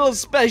something a little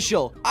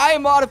special. I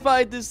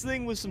modified this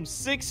thing with some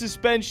sick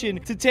suspension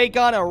to take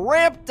on a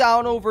ramp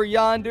down over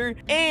yonder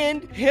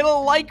and hit a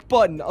like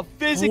button, a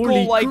physical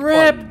Holy like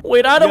crap. button.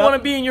 Wait, I don't Yep. want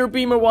to be in your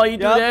Beamer while you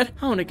do Yep. that.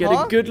 I want to get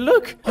Huh? a good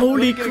look. Holy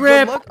Wanna get a good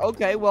crap. look?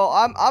 Okay, well,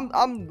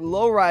 I'm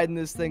low riding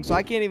this thing, so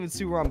I can't even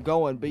see where I'm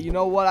going. But you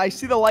know what? I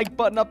see the like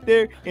button up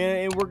there,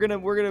 and we're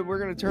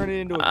gonna turn it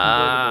into a convertible.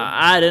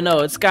 I don't know.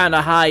 It's kind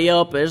of high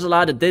up. There's a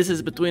lot of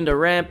distance between the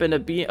ramp and the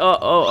beam.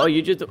 Oh,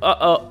 you just.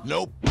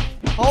 Nope.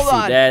 Hold See,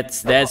 on.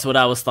 that's what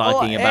I was Hold on.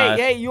 talking about.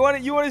 Hey, you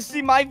wanna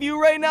see my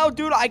view right now,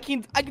 dude? I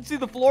can see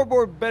the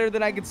floorboard better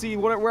than I can see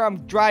where I'm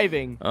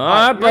driving. All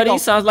right, here we buddy. go.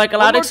 Sounds like a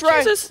One lot of more try.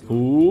 excuses.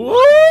 Ooh.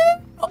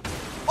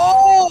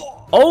 Oh!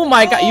 Oh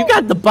my God, you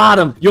got the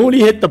bottom. You only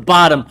hit the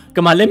bottom.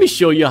 Come on, let me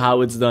show you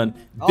how it's done.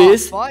 Oh,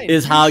 This fine.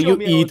 is You how show you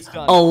me how eat it's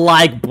done. a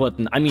like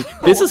button. I mean,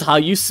 this is how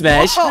you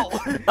smash Whoa.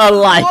 a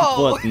like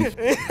Whoa. button.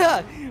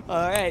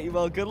 All right,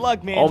 well, good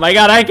luck, man. Oh my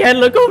God, I can't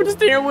look over the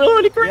steering wheel.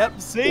 Holy crap.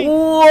 Yep, see?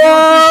 Whoa. You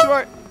were too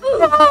short.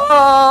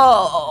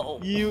 Oh.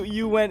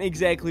 You went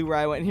exactly where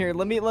I went. Here,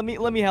 let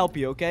me help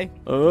you, okay?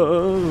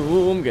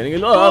 Oh, I'm getting a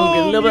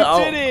little bit. You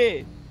did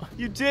it!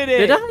 You did it!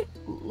 Did I?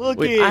 Look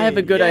Wait, it! I have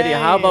a good idea.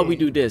 How about we Yay.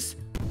 do this?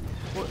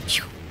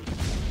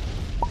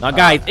 Now,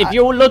 guys, if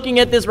you're looking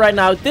at this right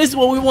now, this is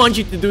what we want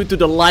you to do to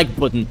the like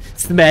button.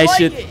 Smash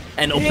Like it it.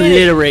 and Hit it.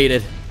 obliterate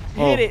it.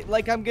 Hit it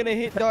like I'm gonna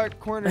hit dark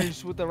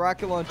corners with the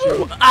rocket launcher.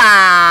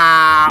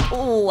 Ah!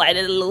 Oh, I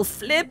did a little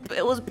flip.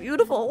 It was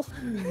beautiful.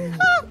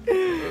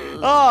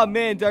 Oh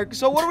man, Dark.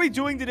 So what are we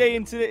doing today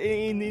in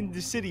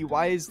the city?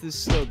 Why is this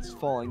still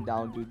falling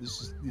down, dude?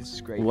 This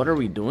is great. What are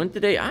we doing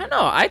today? I don't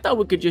know. I thought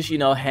we could just,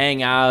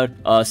 hang out,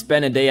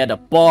 spend a day at the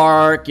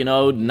park,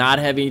 not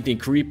have anything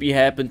creepy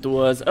happen to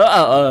us.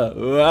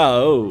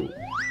 Wow.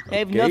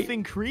 Have Okay.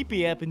 nothing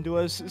creepy happened to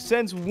us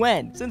since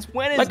when? Since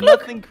when has Like,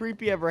 look. nothing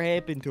creepy ever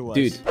happened to us?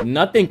 Dude,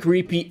 nothing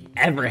creepy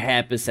ever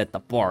happens at the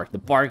park. The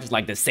park is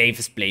like the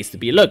safest place to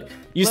be. Look,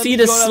 you Let see me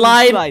the go down the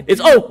slide? slide.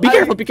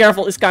 Be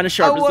careful. It's kind of I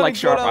sharp. It's wanna like go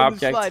sharp down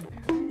the objects. slide.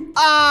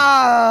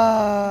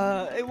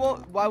 Ah! It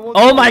won't. Why won't?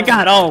 Oh it my go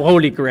God. down? Oh,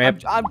 holy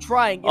crap. I'm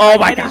trying. Oh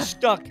my head God. is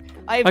stuck.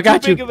 I have I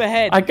got too big you. of a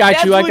head. I got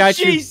That's you. I what got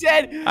she you.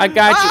 said. I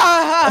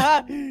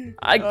got you. you.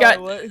 I got-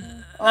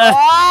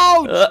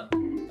 Ouch!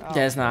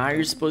 That's not how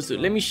you're supposed to.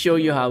 Let me show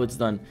you how it's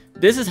done.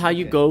 This is how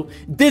you go.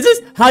 This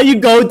is how you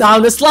go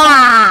down the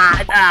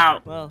slide.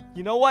 Ow. Well,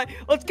 you know what?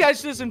 Let's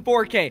catch this in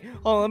 4K.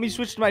 Oh, let me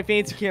switch to my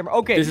fancy camera.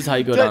 Okay. This is how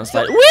you go So- down the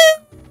slide. so- Woo!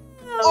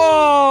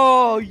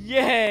 Oh,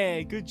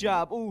 yeah. Good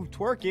job. Ooh,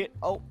 twerk it.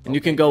 Oh. And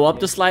you can go up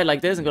the slide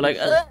like this and go like,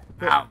 ow,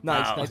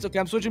 Nice, ow. nice. Okay,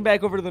 I'm switching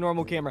back over to the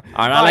normal camera.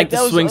 Alright, I like that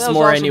to was- swing that was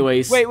more awesome.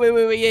 anyways. Wait.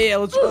 Yeah.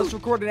 Let's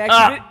record an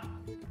accident.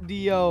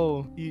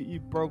 Dio, you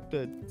broke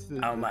the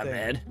Oh, my thing.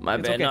 bad. My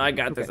It's bad. okay. No, I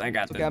got It's this. okay. I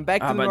got It's this. okay, I'm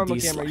back to How the about normal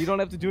these camera. You don't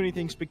have to do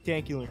anything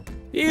spectacular.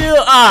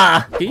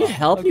 Can you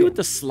help me Okay. with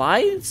the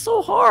slide? It's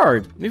so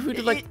hard. Maybe we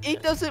could like.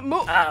 It doesn't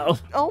move. Ow.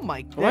 Oh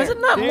my. Why is it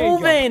not there you go.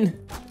 moving?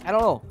 I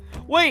don't know.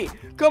 Wait,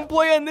 come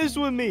play on this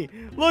with me.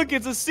 Look,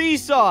 it's a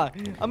seesaw.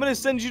 I'm gonna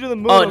send you to the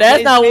moon. Oh, that's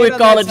okay? not what we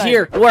Stand on call that it side.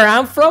 here. Where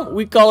I'm from,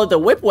 we call it the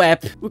whip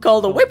whap. We call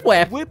it the whip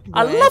whap. Whip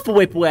I whap? love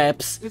whip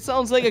whaps. It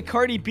sounds like a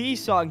Cardi B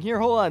song. Here,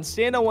 hold on.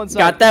 Stand on one side.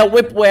 Got that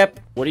whip whap.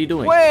 What are you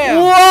doing? Wham!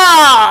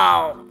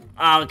 Wow!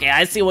 Okay,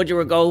 I see what you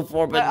were going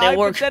for, but they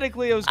work.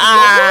 Hypothetically, I was.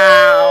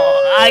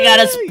 Ow! I got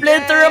a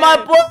splinter in my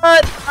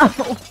butt!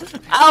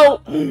 Ow!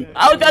 Ow!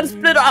 I got a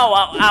splinter! Ow!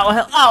 Ow!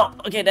 Ow! Ow!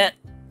 Okay, that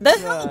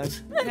helps.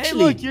 Hey,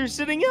 Actually. look, you're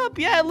sitting up.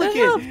 Yeah, look That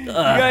at. helped. You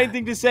got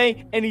anything to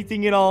say?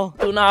 Anything at all?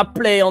 Do not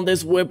play on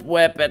this whip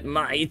web at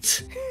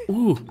night.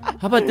 Ooh,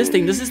 how about this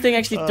thing? Does this thing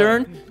actually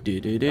turn?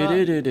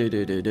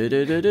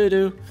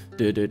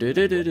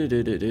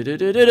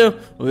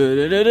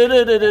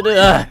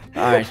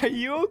 Alright. Are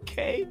you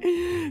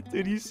okay?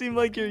 Dude, you seem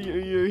like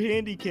you're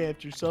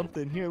handicapped or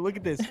something. Here, look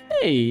at this.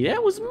 Hey,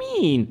 that was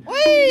mean.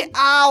 Wait!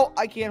 Ow!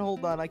 I can't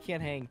hold on. I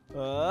can't hang.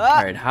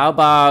 Alright, how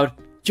about...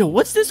 Yo,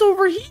 what's this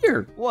over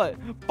here? What?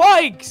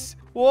 Bikes!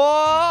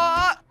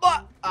 What?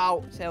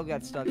 Ow! Sail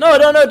got stuck. No,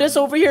 this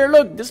over here.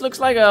 Look, this looks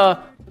like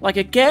a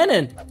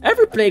cannon.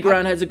 Every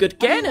playground has a good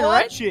cannon,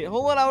 right? Watch it.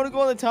 Hold on, I want to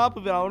go on the top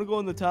of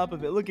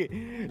it. Look at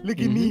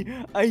me.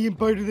 I am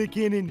part of the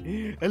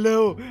cannon.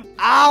 Hello.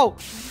 Ow!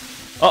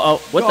 Uh-oh,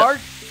 what Dark,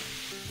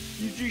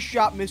 you just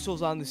shot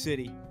missiles on the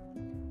city.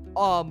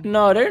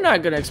 No, they're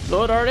not gonna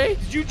explode, are they?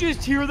 Did you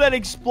just hear that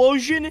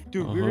explosion?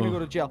 Dude, we're gonna go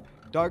to jail.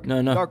 Dark,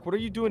 No. Dark, what are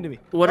you doing to me?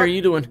 What Dark, are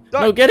you doing?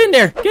 Dark. No, get in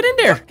there. Get in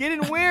there. Get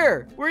in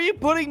where? Where are you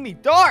putting me?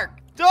 Dark!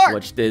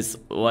 Watch this.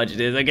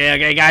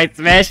 Okay, guys.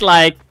 Smash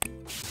like.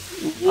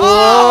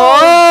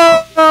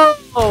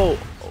 Oh!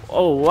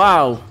 Oh,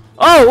 wow.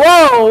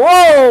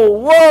 Oh,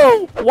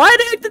 whoa. Why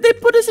the heck did they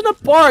put us in a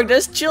park?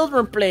 There's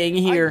children playing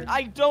here.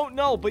 I don't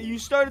know, but you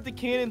started the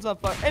cannons on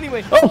fire.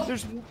 Anyway, Oh.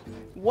 there's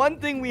one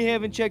thing we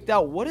haven't checked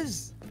out. Why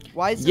is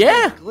it Yeah.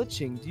 like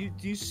glitching?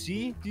 Do you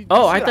see? Do you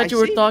Oh, see I what thought you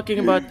were see? talking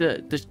about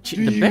the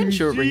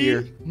bench over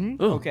here.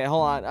 Oh. Okay,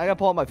 hold on. I gotta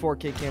pull out my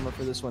 4K camera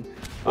for this one.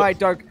 All right,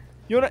 Dark.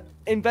 You wanna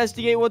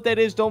investigate what that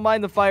is? Don't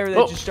mind the fire that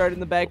Oh. just started in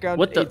the background.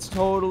 What the- It's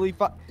totally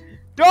fine.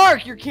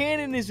 Dark, your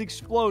cannon is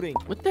exploding.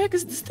 What the heck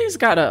is this thing's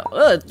got a?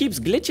 It keeps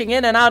glitching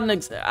in and out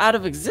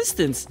of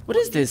existence. What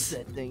is this?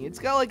 That thing. It's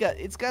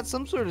got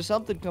some sort of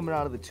something coming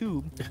out of the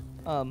tube.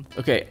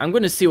 Okay, I'm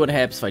gonna see what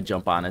happens if I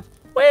jump on it.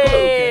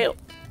 Wait.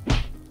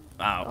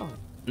 Wow.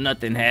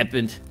 Nothing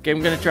happened. Okay,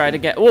 I'm gonna try it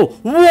again.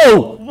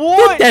 Whoa!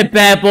 What? Did that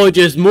bad boy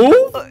just move?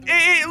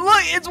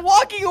 Look, it's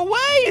walking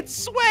away. It's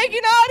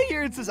swagging out of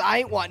here. It says, I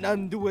ain't want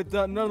nothing to do with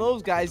none of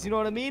those guys. You know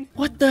what I mean?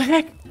 What the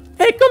heck?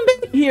 Hey, come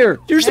back here!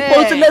 You're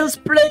supposed to Hey. let us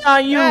play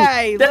on you!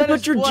 Hey, That's let what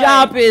us your play.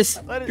 job is!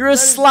 Let You're a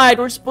us- slide!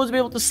 We're supposed to be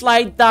able to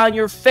slide down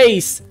your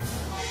face!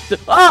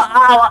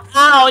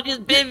 Ow! It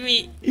just bit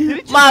me! Did it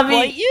just Mommy!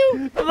 bite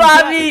you?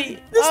 Mommy!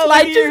 The Oh, slide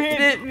look at your just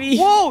hand. bit me!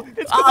 Whoa!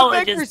 It's Oh,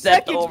 coming it back for just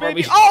stepped seconds, over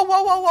baby. me.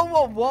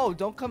 Oh, whoa!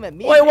 Don't come at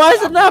me. Wait, why is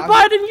baby. it not I'm-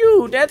 biting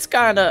you? That's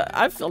kinda...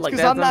 I feel like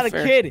Because that's I'm not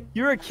unfair. a kid.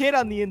 You're a kid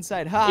on the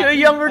inside, huh? You're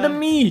younger than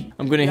me!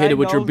 I'm gonna yeah, hit I it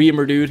with your know.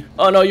 beamer, dude.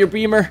 Oh no, your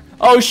beamer!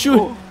 Oh shoot!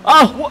 Oh.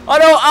 Oh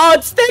no! Oh,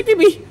 it's attacking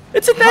me!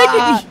 It's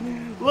attacking me!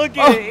 Look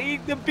at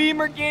it. The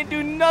beamer can't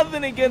do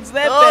nothing against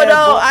that Oh bad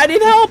no! boy. I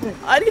need help!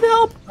 I need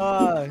help!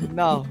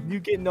 No,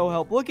 you get no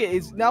help. Look at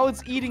it. Now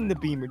it's eating the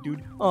beamer,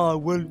 dude. Oh,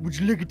 well, would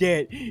you look at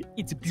that?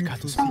 It's a Got beautiful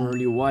those thing.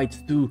 pearly whites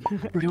too.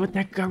 Brody, what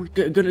that guy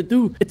gonna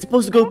do? It's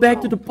supposed to go back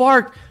to the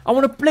park. I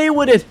want to play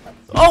with it.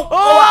 Oh!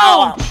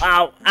 Ow!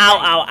 Ow!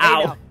 Ow!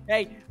 Ow!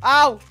 Hey,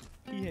 ow!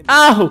 He hit me.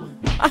 Ow!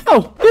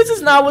 Ow! This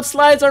is not what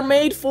slides are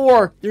made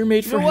for. They're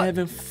made for know what?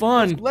 having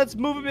fun. Let's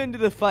move him into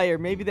the fire.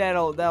 Maybe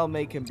that'll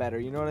make him better.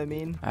 You know what I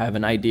mean? I have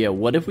an idea.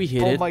 What if we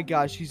hit Oh it my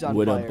gosh, he's on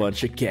with fire. a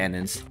bunch of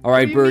cannons? All What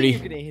right, do you mean Birdie. you're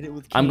gonna hit it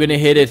with I'm gonna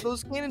cannons? hit it.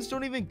 Those cannons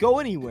don't even go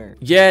anywhere.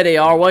 Yeah, they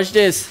are. Watch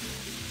this.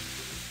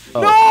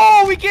 Oh.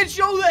 No, we can't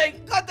show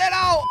that. Cut that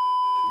out.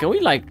 Can we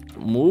like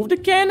move the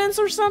cannons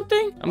or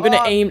something? I'm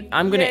gonna aim.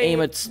 I'm gonna aim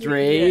it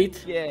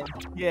straight.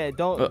 Yeah.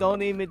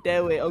 Don't aim it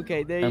that way.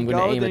 Okay, there you I'm go.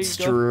 gonna aim there it you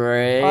go.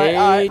 straight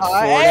Alright, for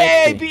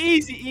hey, that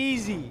be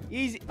thing.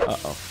 easy.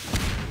 Uh-oh.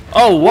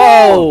 Oh,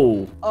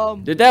 whoa!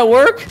 Did that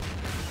work?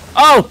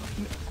 Oh!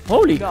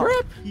 Holy no,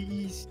 crap!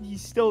 he's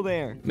still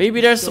there. Maybe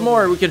there's Still some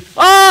more. We could.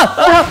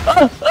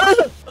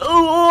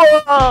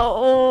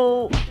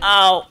 Oh!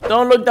 Ow!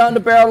 Don't look down the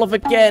barrel of a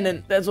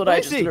cannon. That's what I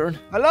Where's just he? learned.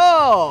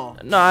 Hello.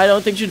 No, I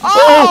don't think you should.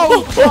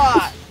 Oh,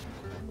 God.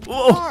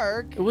 Whoa.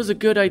 Mark. It was a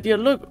good idea.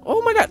 Look.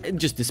 Oh my God! It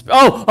just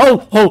oh!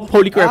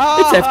 Holy crap!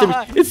 It's after me.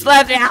 It's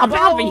slapping. Help me!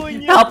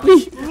 Following you. Help me!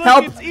 Look,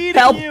 Help! it's eating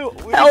Help! you.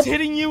 Help! It's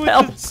hitting you with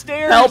Help! the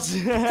stairs.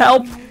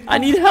 Help! I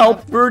need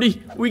help,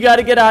 Birdie. We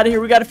gotta get out of here.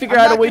 We gotta figure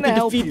I'm out a not way gonna to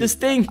help defeat you. this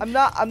thing. I'm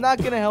not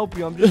gonna help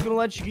you. I'm just gonna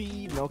let you get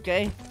eaten,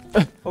 okay?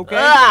 Okay.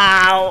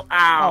 Ow! Ow!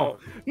 Oh.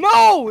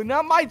 No,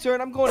 not my turn.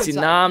 I'm going See,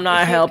 inside. now I'm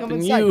not It can't come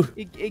helping inside. you.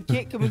 It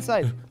can't come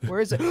inside.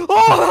 Where is it?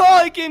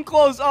 Oh, it came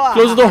close. Oh,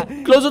 Close the door!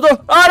 Close the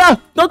door! Oh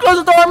no! Don't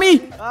close the door on me!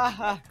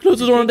 Close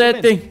the door on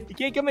that thing. You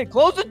can't come in.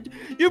 Close it.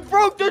 You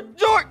broke the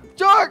door.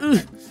 Dark.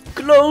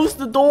 Close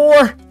the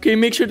door. Okay,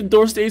 make sure the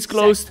door stays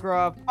closed.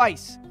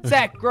 Sacrifice.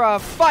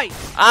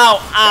 Sacrifice. Ow!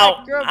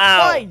 Ow!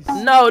 Sacrifice.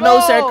 Ow! No!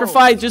 No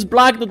sacrifice! Just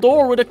block the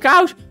door with a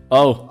couch.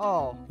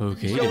 Oh. Oh.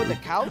 Okay. You sit with the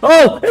couch?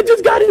 Oh! It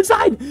just got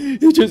inside!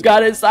 It just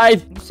got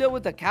inside! You sit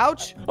with the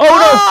couch? Oh no!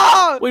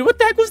 Ah! Wait, what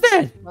the heck was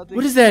that? Nothing.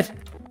 What is that?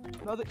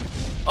 Nothing.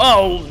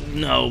 Oh,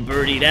 no,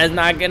 Birdie, that's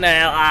not gonna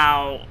help.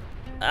 Ow.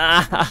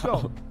 Let's Ow.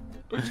 go.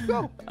 Let's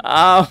go.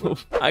 Ow.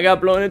 I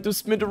got blown into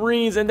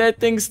smithereens and that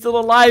thing's still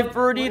alive,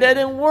 Birdie. That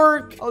didn't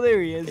work. Oh,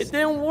 there he is. It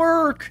didn't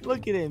work.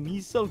 Look at him.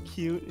 He's so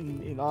cute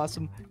and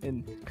awesome.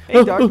 And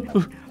hey, Dark.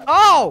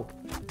 Oh!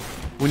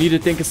 We need to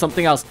think of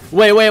something else.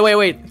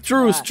 Wait.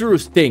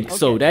 Truce, think.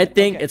 So that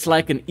thing, it's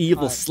like an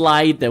evil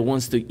slide that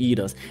wants to eat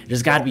us.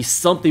 There's got to be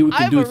something we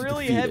can do to defeat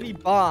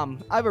it.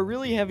 I have a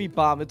really heavy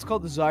bomb. It's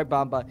called the Tsar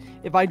Bomb, but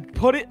if I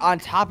put it on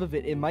top of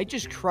it, it might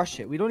just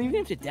crush it. We don't even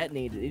have to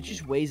detonate it. It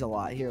just weighs a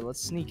lot. Here,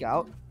 let's sneak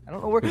out. I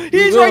don't know where.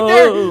 He's right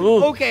there.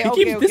 Okay, he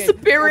keeps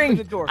disappearing.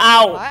 Open the door.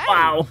 Ow,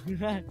 Wow.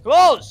 wow.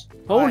 Close.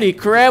 Holy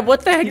crap,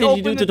 what the heck did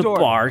you do to the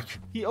bark?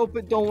 He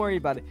opened. Don't worry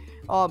about it.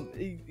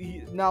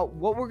 Now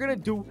what we're gonna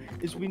do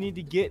is we need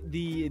to get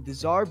the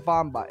Tsar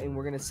Bomba and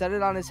we're gonna set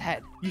it on his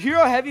head. You hear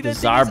how heavy that thing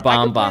is? I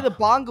can play the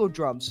bongo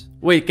drums.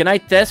 Wait, can I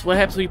test? What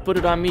happens when you put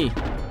it on me?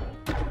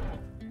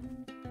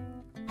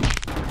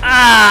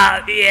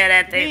 Ah, yeah,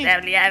 that thing's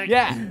definitely heavy.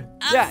 Yeah.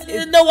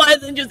 No, I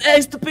didn't just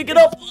ask to pick it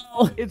up.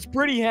 Oh. It's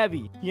pretty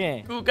heavy. Yeah.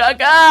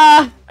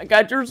 Gaga, I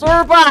got your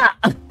Zorba.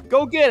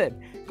 Go get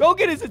him. Go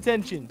get his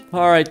attention.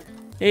 All right.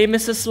 Hey,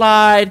 Mr.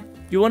 Slide.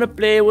 You want to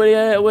play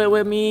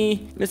with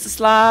me, Mr.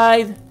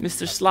 Slide?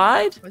 Mr.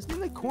 Slide? What's in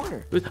the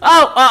corner?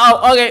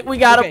 Oh, okay, we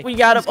got him,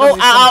 Oh,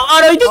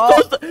 no, he just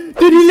closed the...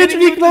 Dude, he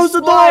literally closed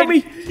the door on me.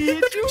 He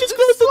just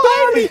closed the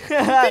door on me.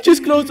 He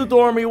just closed the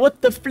door on me.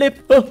 What the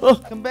flip?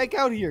 Come back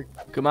out here.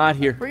 Come out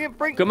here. Bring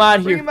him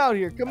out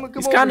here. Come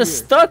He's kind of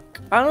stuck.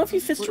 I don't know if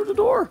he fits through the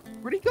door.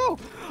 Where'd he go?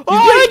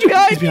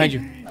 He's behind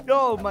you.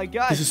 Oh my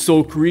god. This is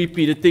so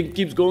creepy. The thing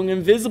keeps going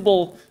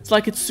invisible. It's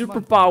like it's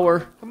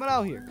superpower. Come on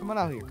out here. Come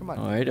on.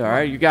 All right.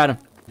 You got him.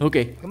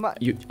 Okay. Come on.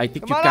 I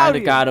think you kind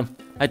of got him.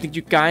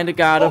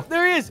 Oh,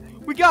 there he is.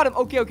 We got him.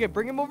 Okay.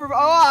 Bring him over.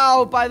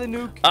 Oh, by the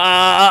nuke.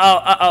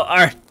 All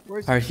right.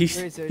 All right. He's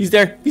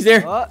there.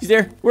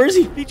 Where is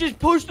he? He just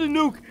pushed the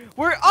nuke.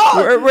 Where'd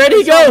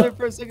he go?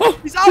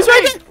 He's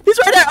right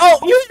there. Oh,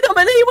 you hit him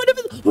and then he went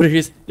over. Oh,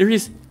 there he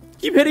is.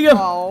 Keep hitting him.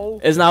 Oh,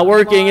 it's not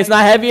working. It's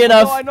not heavy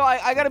enough. I know.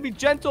 I gotta be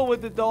gentle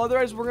with it though.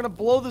 Otherwise, we're gonna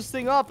blow this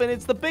thing up, and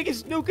it's the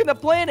biggest nuke in the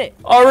planet.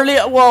 Oh, really?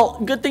 Well,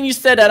 good thing you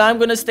said that. I'm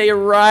gonna stay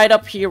right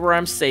up here where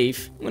I'm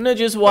safe. I'm gonna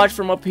just watch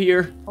from up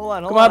here. Hold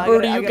on. Come on,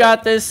 Birdie. You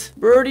got this.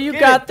 Birdie, you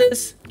got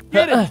this.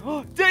 Get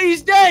him.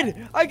 He's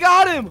dead. I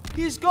got him.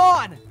 He's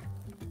gone.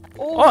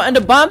 Oh, and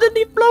the bomb didn't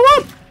even blow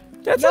up.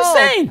 That's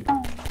insane.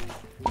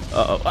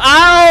 Uh-oh.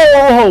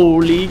 Ow!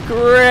 Holy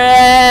crap!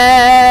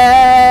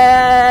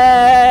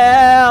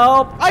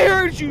 I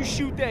heard you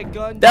shoot that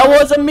gun. That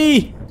wasn't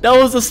me. That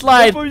was a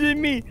slide.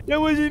 That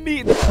wasn't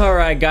me.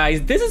 Alright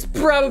guys, this is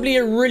probably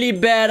a really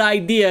bad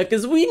idea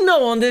because we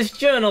know on this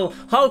channel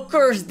how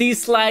cursed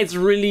these slides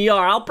really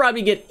are. I'll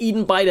probably get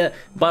eaten by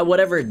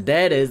whatever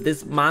that is,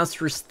 this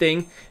monstrous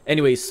thing.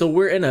 Anyway, so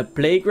we're in a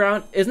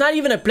playground. It's not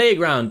even a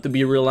playground to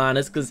be real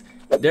honest because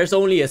there's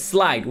only a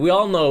slide. We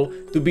all know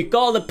to be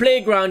called a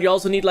playground you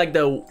also need like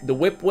the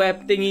whip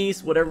web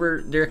thingies,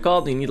 whatever they're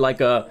called. You need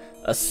like a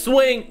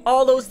swing,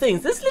 all those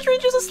things. This is literally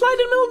just a slide in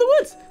the middle of the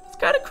woods. It's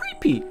kind of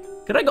creepy.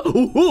 Can I go?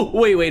 Ooh,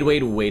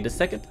 wait a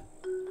second.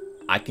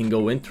 I can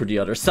go in through the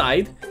other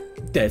side.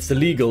 That's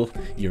illegal.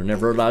 You're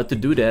never allowed to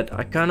do that.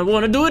 I kind of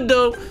want to do it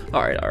though.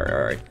 All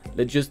right.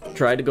 Let's just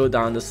try to go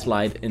down the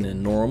slide in a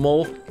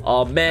normal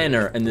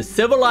manner, in a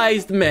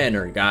civilized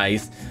manner,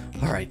 guys.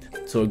 All right,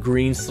 so a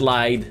green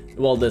slide.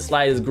 Well, the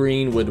slide is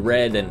green with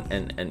red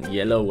and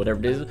yellow, whatever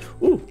it is.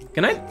 Ooh,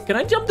 can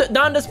I jump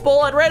down this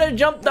pole? I'd rather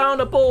jump down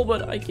the pole,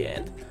 but I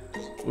can't.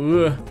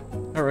 Ugh.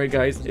 All right,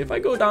 guys, if I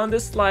go down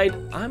this slide,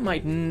 I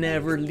might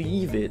never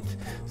leave it.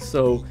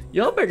 So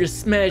y'all better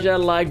smash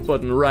that like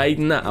button right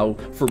now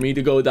for me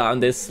to go down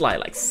this slide.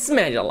 Like,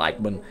 smash that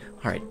like button.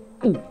 All right.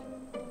 Ooh.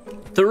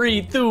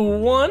 3, 2,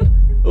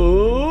 1.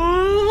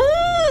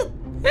 Ooh.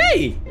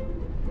 Hey.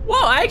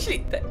 Wow,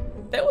 actually,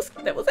 that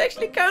was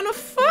actually kind of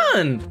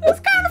fun. That's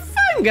kind of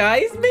fun,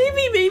 guys.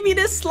 Maybe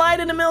this slide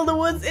in the middle of the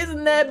woods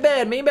isn't that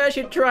bad. Maybe I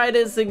should try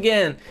this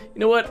again. You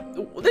know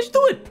what? Let's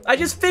do it. I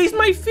just faced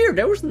my fear.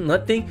 There was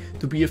nothing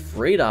to be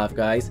afraid of,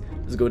 guys.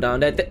 Let's go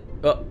down that.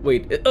 Oh,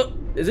 wait.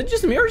 Is it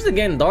just me or is it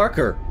getting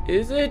darker?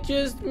 Is it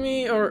just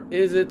me or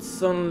is it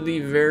suddenly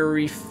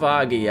very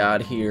foggy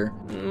out here?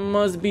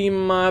 Must be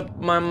my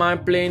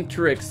playing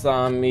tricks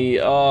on me.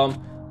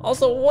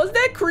 Also, was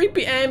that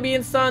creepy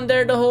ambient sound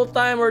there the whole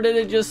time or did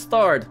it just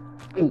start?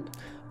 Ooh,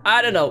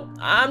 I don't know.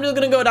 I'm just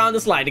gonna go down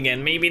the slide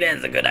again. Maybe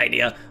that's a good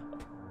idea.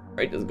 All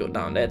right, let's go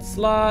down that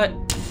slide.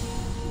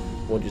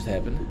 What just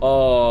happened?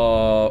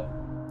 Oh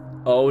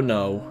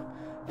no.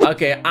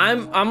 Okay,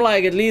 I'm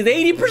like at least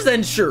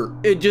 80% sure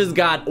it just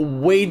got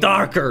way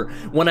darker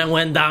when I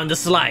went down the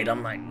slide.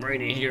 I'm like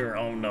pretty sure.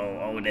 Oh no.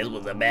 Oh, this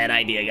was a bad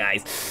idea,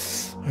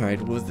 guys. All right,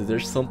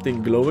 there's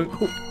something glowing?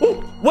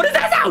 What is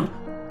that sound?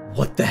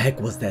 What the heck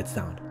was that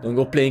sound? Don't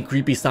go playing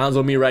creepy sounds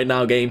on me right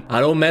now, game. I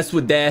don't mess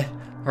with that.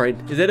 All right,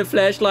 is that a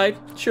flashlight?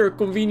 Sure,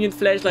 convenient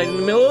flashlight in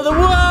the middle of the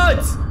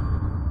woods.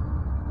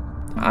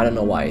 I don't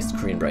know why I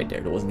screamed right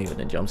there. There wasn't even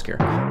a jump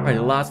scare. All right,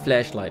 the last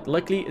flashlight.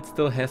 Luckily, it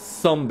still has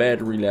some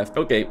battery left.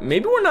 Okay,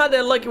 maybe we're not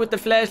that lucky with the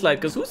flashlight,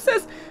 because who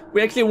says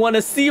we actually want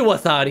to see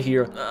what's out of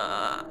here?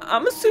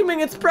 I'm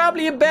assuming it's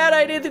probably a bad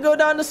idea to go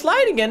down the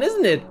slide again,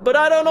 isn't it? But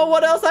I don't know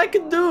what else I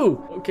could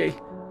do. Okay.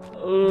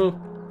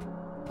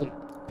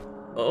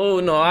 Oh,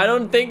 no, I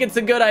don't think it's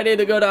a good idea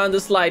to go down the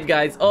slide,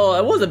 guys. Oh,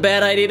 it was a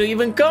bad idea to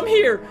even come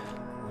here.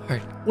 All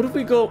right, what if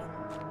we go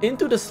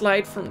into the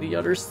slide from the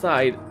other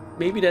side?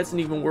 Maybe that's an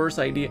even worse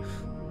idea.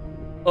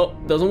 Oh,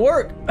 doesn't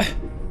work.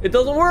 It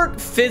doesn't work.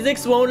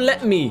 Physics won't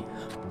let me.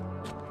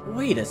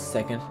 Wait a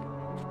second.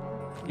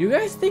 You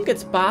guys think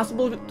it's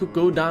possible to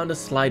go down the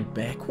slide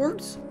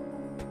backwards?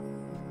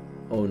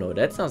 Oh no,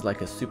 that sounds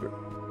like a super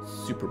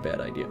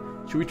bad idea.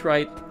 Should we try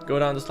it? Go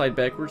down the slide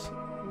backwards?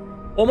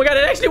 Oh my god,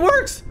 it actually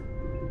works!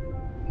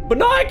 But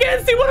now I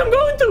can't see what I'm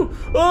going to!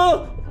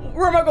 Oh,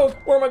 where am I going?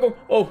 Where am I going?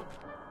 Oh,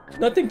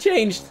 nothing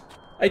changed,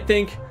 I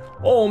think.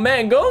 Oh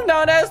man, going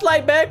down that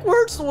slide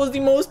backwards was the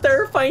most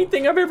terrifying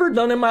thing I've ever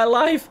done in my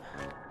life.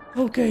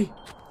 Okay.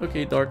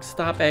 Okay, Dark,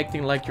 stop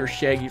acting like you're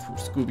Shaggy from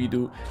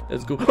Scooby-Doo.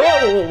 Let's go.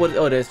 Oh, what?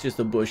 Oh, that's just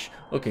a bush.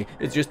 Okay,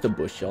 it's just a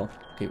bush, y'all.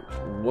 Okay,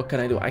 what can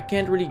I do? I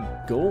can't really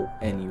go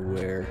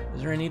anywhere.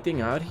 Is there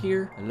anything out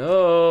here?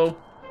 Hello?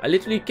 I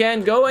literally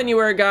can't go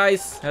anywhere,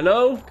 guys.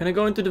 Hello? Can I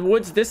go into the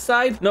woods this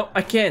side? No,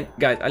 I can't.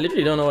 Guys, I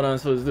literally don't know what I'm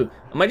supposed to do.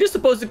 Am I just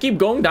supposed to keep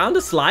going down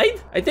the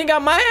slide? I think I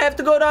might have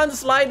to go down the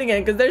slide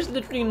again, because there's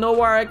literally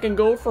nowhere I can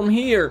go from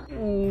here.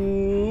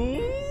 Ooh.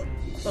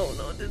 Oh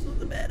no, this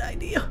was a bad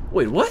idea.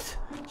 Wait, what?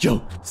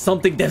 Yo,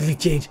 something definitely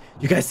changed.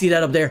 You guys see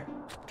that up there?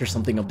 There's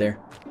something up there.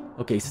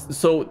 Okay,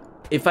 so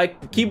if I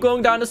keep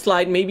going down the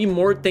slide, maybe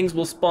more things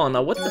will spawn.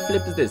 Now, what the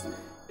flip is this?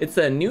 It's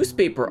a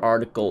newspaper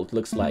article, it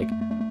looks like.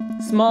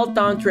 Small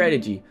town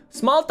tragedy.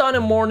 Small town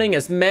in mourning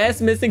as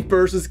mass missing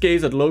persons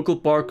case at local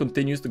park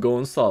continues to go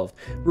unsolved.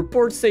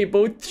 Reports say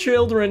both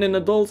children and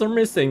adults are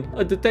missing.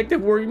 A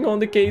detective working on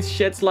the case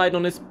sheds light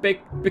on its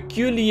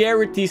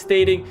peculiarity,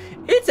 stating,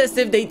 "It's as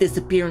if they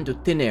disappear into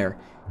thin air."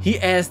 He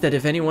asked that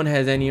if anyone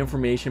has any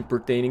information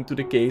pertaining to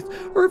the case,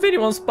 or if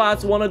anyone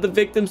spots one of the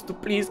victims, to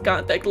please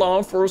contact law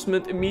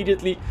enforcement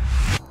immediately.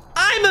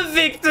 I'm a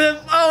victim!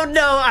 Oh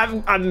no,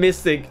 I'm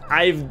missing.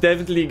 I've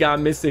definitely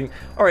gone missing.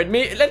 Alright,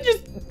 let's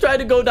just try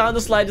to go down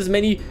the slide as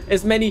many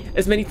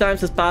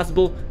times as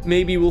possible.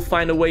 Maybe we'll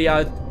find a way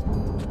out.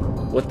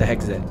 What the heck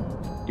is that?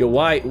 Yo,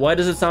 why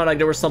does it sound like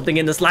there was something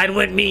in the slide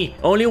with me?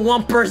 Only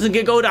one person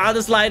can go down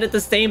the slide at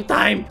the same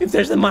time. If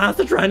there's a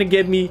monster trying to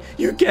get me,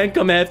 you can't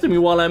come after me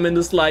while I'm in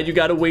the slide. You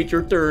gotta wait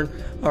your turn.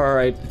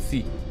 Alright, let's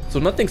see. So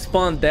nothing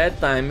spawned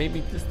that time.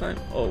 Maybe this time.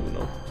 Oh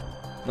no.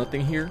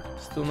 Nothing here.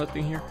 Still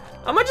nothing here.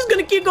 Am I just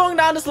gonna keep going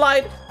down the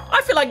slide?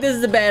 I feel like this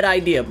is a bad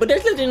idea, but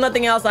there's literally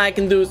nothing else I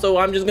can do, so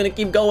I'm just gonna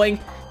keep going.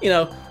 You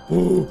know.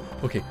 Ooh,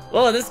 okay.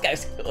 Oh, this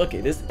guy's... Okay,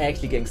 this is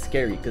actually getting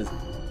scary, because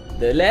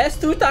the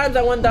last 2 times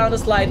I went down the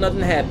slide,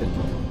 nothing happened.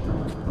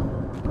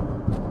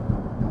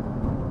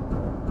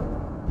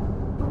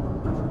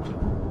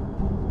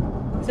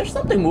 Is there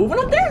something moving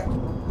up there?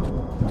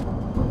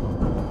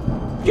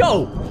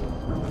 Yo!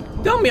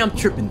 Tell me I'm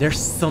tripping. There's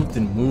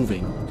something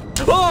moving.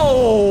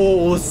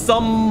 Oh!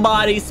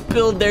 Somebody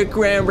spilled their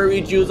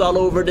cranberry juice all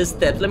over the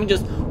steps. Let me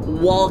just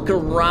walk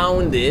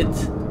around it.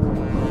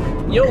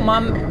 Yo,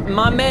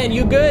 my man,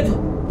 you good?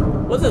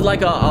 What's this,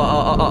 like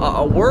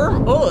a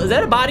worm? Oh, is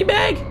that a body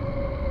bag?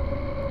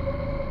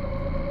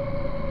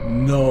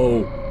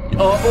 No.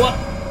 Oh, what?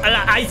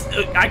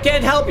 I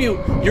can't help you.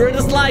 You're in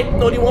the slide.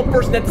 Only one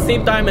person at the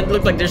same time, and it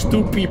looks like there's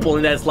 2 people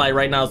in that slide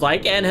right now, so I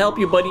can't help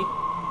you, buddy.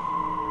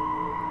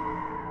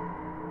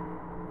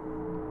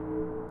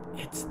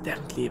 It's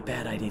definitely a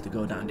bad idea to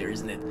go down there,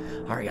 isn't it?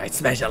 Alright, guys,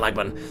 smash that like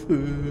button.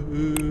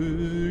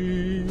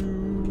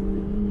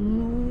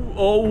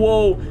 Oh,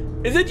 whoa.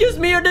 Is it just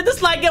me, or did the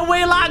slide get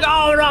way long?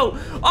 Oh, no.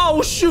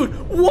 Oh, shoot.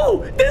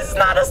 Whoa, this is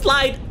not a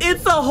slide.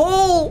 It's a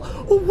hole.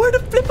 Oh, where the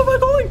flip am I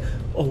going?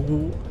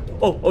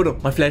 Oh, no,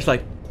 my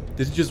flashlight.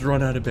 Did it just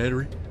run out of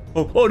battery?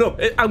 Oh, no,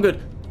 I'm good.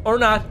 Or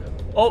not.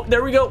 Oh,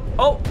 there we go.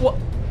 Oh, what?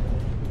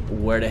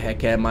 Where the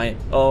heck am I?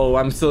 Oh,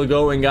 I'm still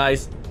going,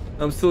 guys.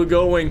 I'm still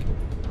going.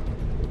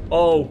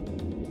 Oh,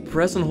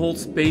 press and hold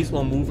space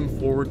while moving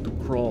forward to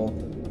crawl.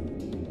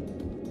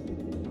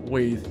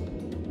 Wait,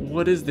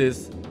 what is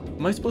this?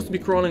 Am I supposed to be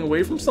crawling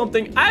away from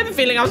something? I have a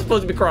feeling I'm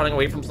supposed to be crawling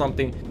away from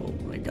something. Oh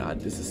my god,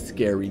 this is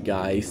scary,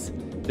 guys.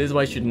 This is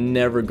why I should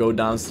never go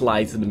down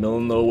slides in the middle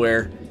of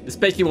nowhere.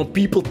 Especially when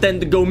people tend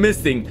to go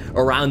missing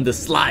around the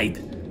slide.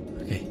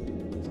 Okay,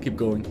 let's keep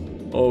going.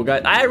 Oh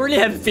god, I really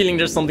have a feeling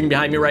there's something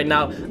behind me right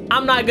now.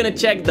 I'm not gonna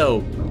check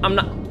though. I'm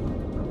not...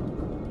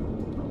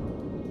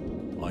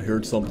 I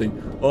heard something.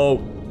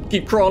 Oh,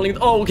 keep crawling.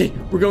 Oh, okay,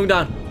 we're going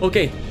down.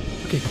 Okay,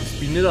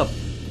 speeding it up.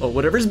 Oh,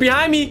 whatever's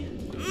behind me.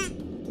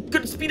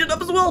 Could speed it up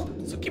as well.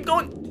 So keep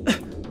going.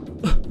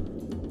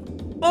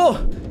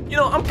 Oh, you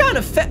know, I'm kind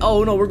of fat.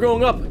 Oh no, we're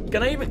going up.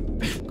 Can I even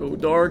go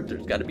dark?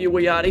 There's got to be a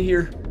way out of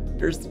here.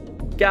 There's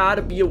got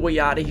to be a way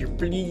out of here.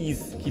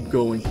 Please keep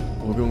going.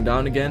 Oh, we're going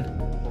down again.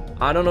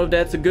 I don't know if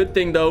that's a good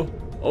thing though.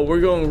 Oh,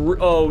 we're going...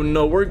 Oh,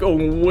 no. We're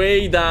going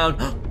way down.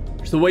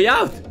 There's a way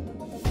out.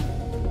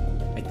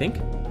 I think.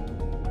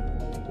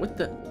 What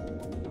the...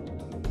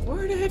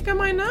 Where the heck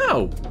am I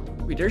now?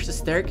 Wait, there's a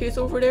staircase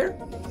over there?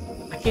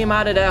 I came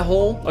out of that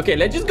hole. Okay,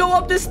 let's just go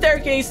up this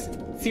staircase.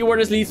 See where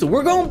this leads to.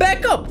 We're going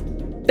back up.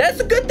 That's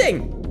a good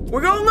thing.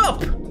 We're going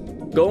up.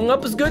 Going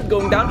up is good.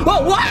 Going down.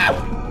 Oh,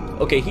 wow!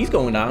 Okay, he's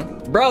going down.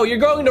 Bro, you're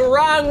going the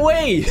wrong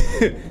way.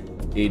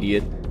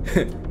 Idiot.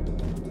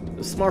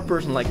 A smart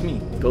person like me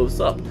goes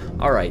up.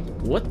 All right,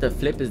 what the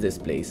flip is this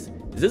place?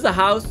 Is this a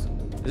house?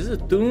 Is this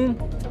a tomb?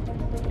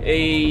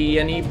 Hey,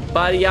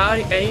 anybody out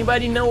here?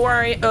 Anybody know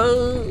where I...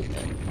 Oh.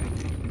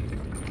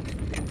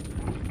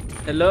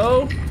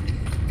 Hello?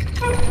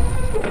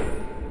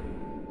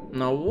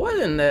 Now, what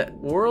in the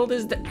world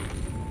is that?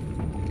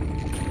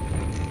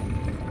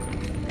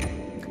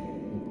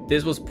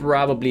 This was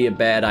probably a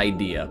bad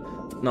idea.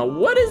 Now,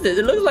 what is this?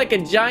 It looks like a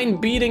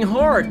giant beating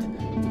heart.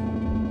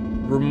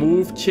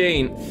 Remove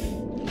chain.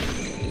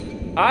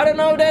 I don't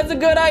know if that's a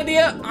good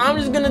idea. I'm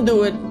just gonna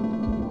do it.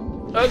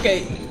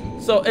 Okay,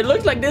 so it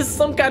looks like this is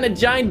some kind of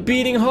giant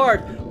beating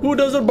heart. Who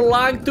does it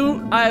belong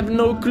to? I have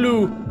no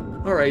clue.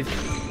 All right.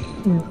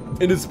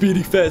 And it's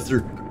beating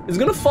faster. It's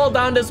gonna fall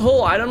down this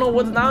hole. I don't know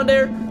what's down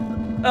there.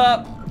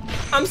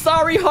 I'm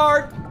sorry,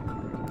 heart.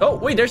 Oh,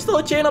 wait, there's still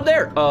a chain up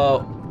there.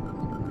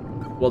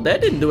 Well,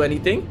 that didn't do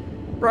anything.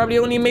 Probably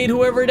only made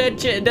whoever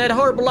that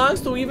heart belongs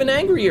to even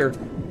angrier.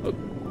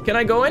 Can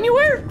I go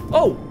anywhere?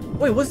 Oh,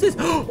 wait, what's this?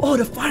 Oh,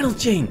 the final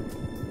chain.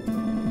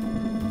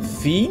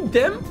 Feed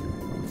them?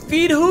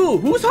 Feed who?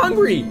 Who's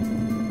hungry?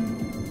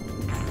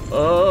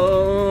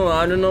 Oh,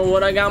 I don't know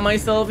what I got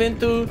myself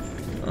into.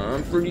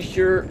 I'm pretty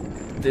sure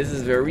this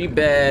is very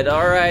bad.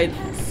 All right,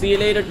 see you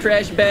later,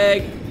 trash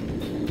bag.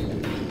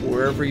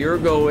 Wherever you're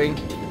going.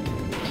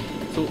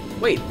 So,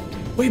 wait,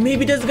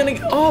 maybe this is gonna...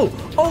 Oh,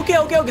 okay.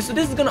 So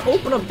this is gonna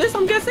open up this,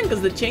 I'm guessing,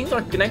 because the chains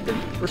are connected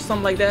or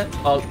something like that.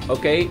 Oh,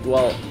 okay.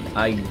 Well,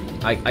 I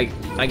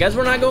guess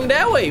we're not going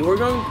that way. We're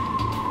going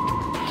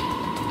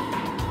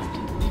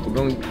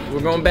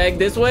back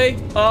this way.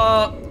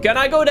 Can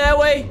I go that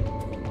way?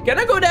 Can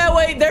I go that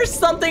way? There's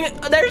something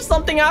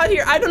out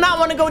here. I do not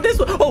want to go this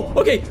way. Oh,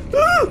 okay.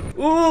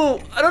 Ooh,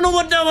 I don't know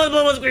what that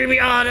was creepy.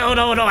 Oh,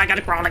 no, I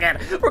gotta crawl again.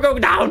 We're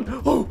going down.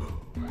 Oh,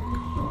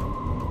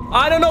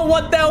 I don't know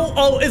what the hell.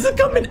 Oh, is it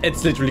coming?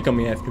 It's literally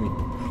coming after me.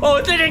 Oh,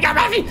 it's literally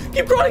coming after me.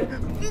 Keep crawling.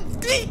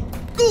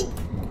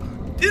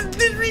 It's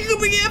literally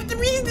coming after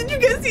me. Did you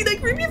guys see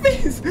that creepy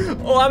face?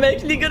 Oh, I'm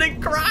actually gonna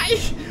cry.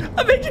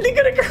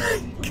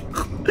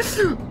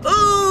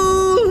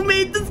 Oh, who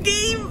made this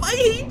game? I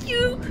hate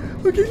you.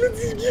 Okay, let's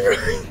just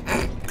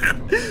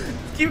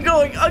keep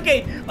going.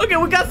 Okay,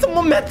 we got some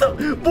momentum.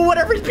 But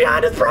whatever's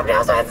behind us probably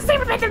also has the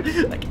same momentum.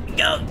 Okay,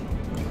 go.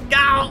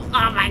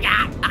 Oh my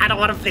god. I don't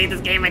want to play this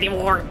game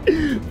anymore.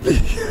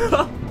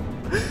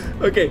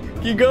 Okay,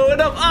 keep going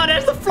up. Oh,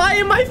 there's a fly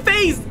in my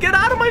face. Get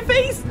out of my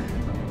face.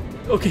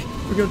 Okay,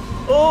 we're going.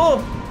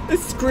 Oh,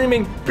 it's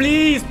screaming.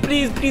 Please,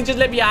 just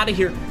let me out of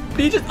here.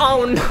 Please just.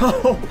 Oh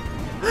no.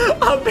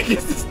 How big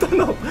is this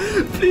tunnel?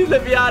 Please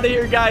let me out of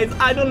here, guys.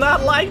 I do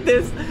not like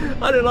this.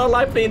 I do not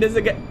like playing this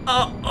again.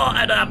 Oh,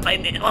 I do not play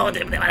this. Oh, I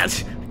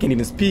can't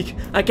even speak.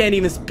 I can't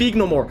even speak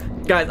no more.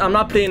 Guys, I'm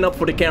not playing up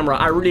for the camera.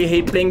 I really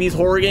hate playing these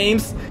horror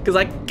games because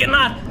I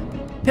cannot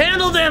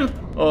handle them.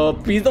 Oh,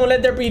 please don't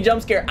let there be a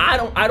jump scare. I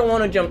don't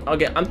want to jump.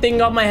 Okay, I'm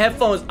taking off my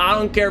headphones. I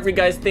don't care if you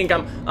guys think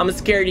I'm a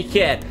scaredy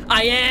cat.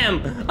 I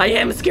am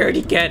a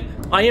scaredy cat.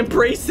 I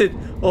embrace it.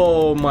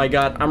 Oh my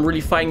god, I'm really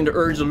fighting the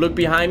urge to look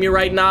behind me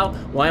right now.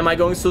 Why am I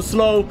going so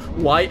slow?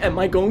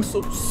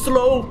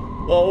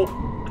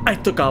 Oh, I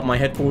took out my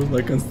headphones and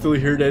I can still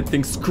hear that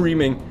thing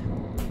screaming.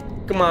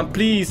 Come on,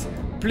 please,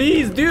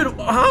 dude.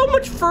 How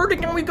much further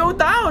can we go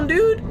down,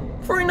 dude?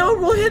 Before you know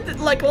it, we'll hit it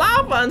like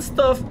lava and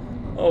stuff.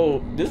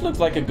 Oh, this looks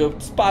like a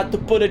good spot to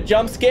put a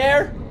jump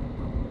scare.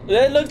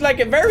 That looks like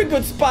a very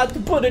good spot to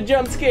put a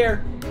jump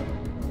scare.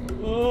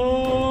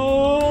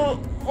 Oh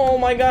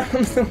my god,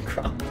 I'm so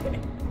crying.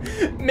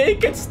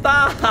 Make it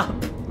stop.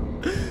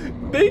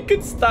 Make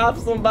it stop,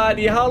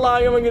 somebody. How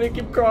long am I gonna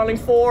keep crawling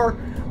for?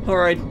 All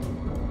right.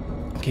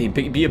 Okay,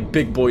 be a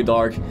big boy,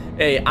 dog.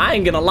 Hey, I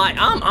ain't gonna lie.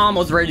 I'm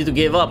almost ready to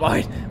give up. All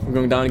right, we're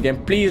going down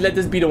again. Please let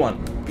this be the one.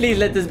 Please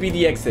let this be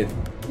the exit.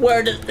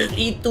 Where does this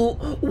lead to?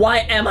 Why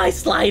am I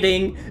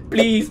sliding?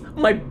 Please,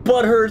 my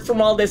butt hurts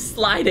from all this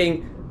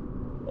sliding.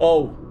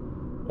 Oh.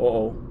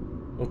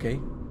 Okay.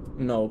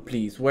 No,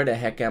 please. Where the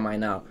heck am I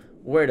now?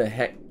 Where the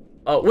heck?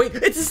 Oh, wait,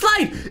 it's a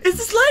slide! It's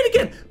a slide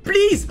again!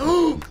 Please!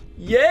 Oh,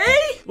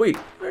 yay! Wait,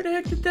 where the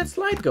heck did that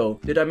slide go?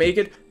 Did I make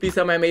it? Please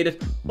tell me I made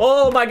it.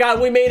 Oh my god,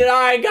 we made it!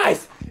 Alright,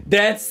 guys!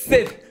 That's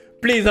it!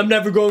 Please, I'm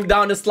never going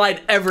down the slide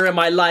ever in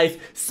my life.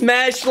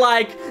 Smash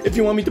like if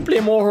you want me to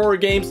play more horror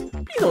games.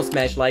 Please don't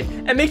smash like.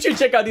 And make sure you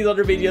check out these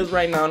other videos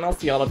right now. And I'll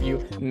see all of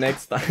you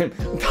next time.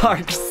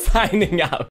 Dark signing out.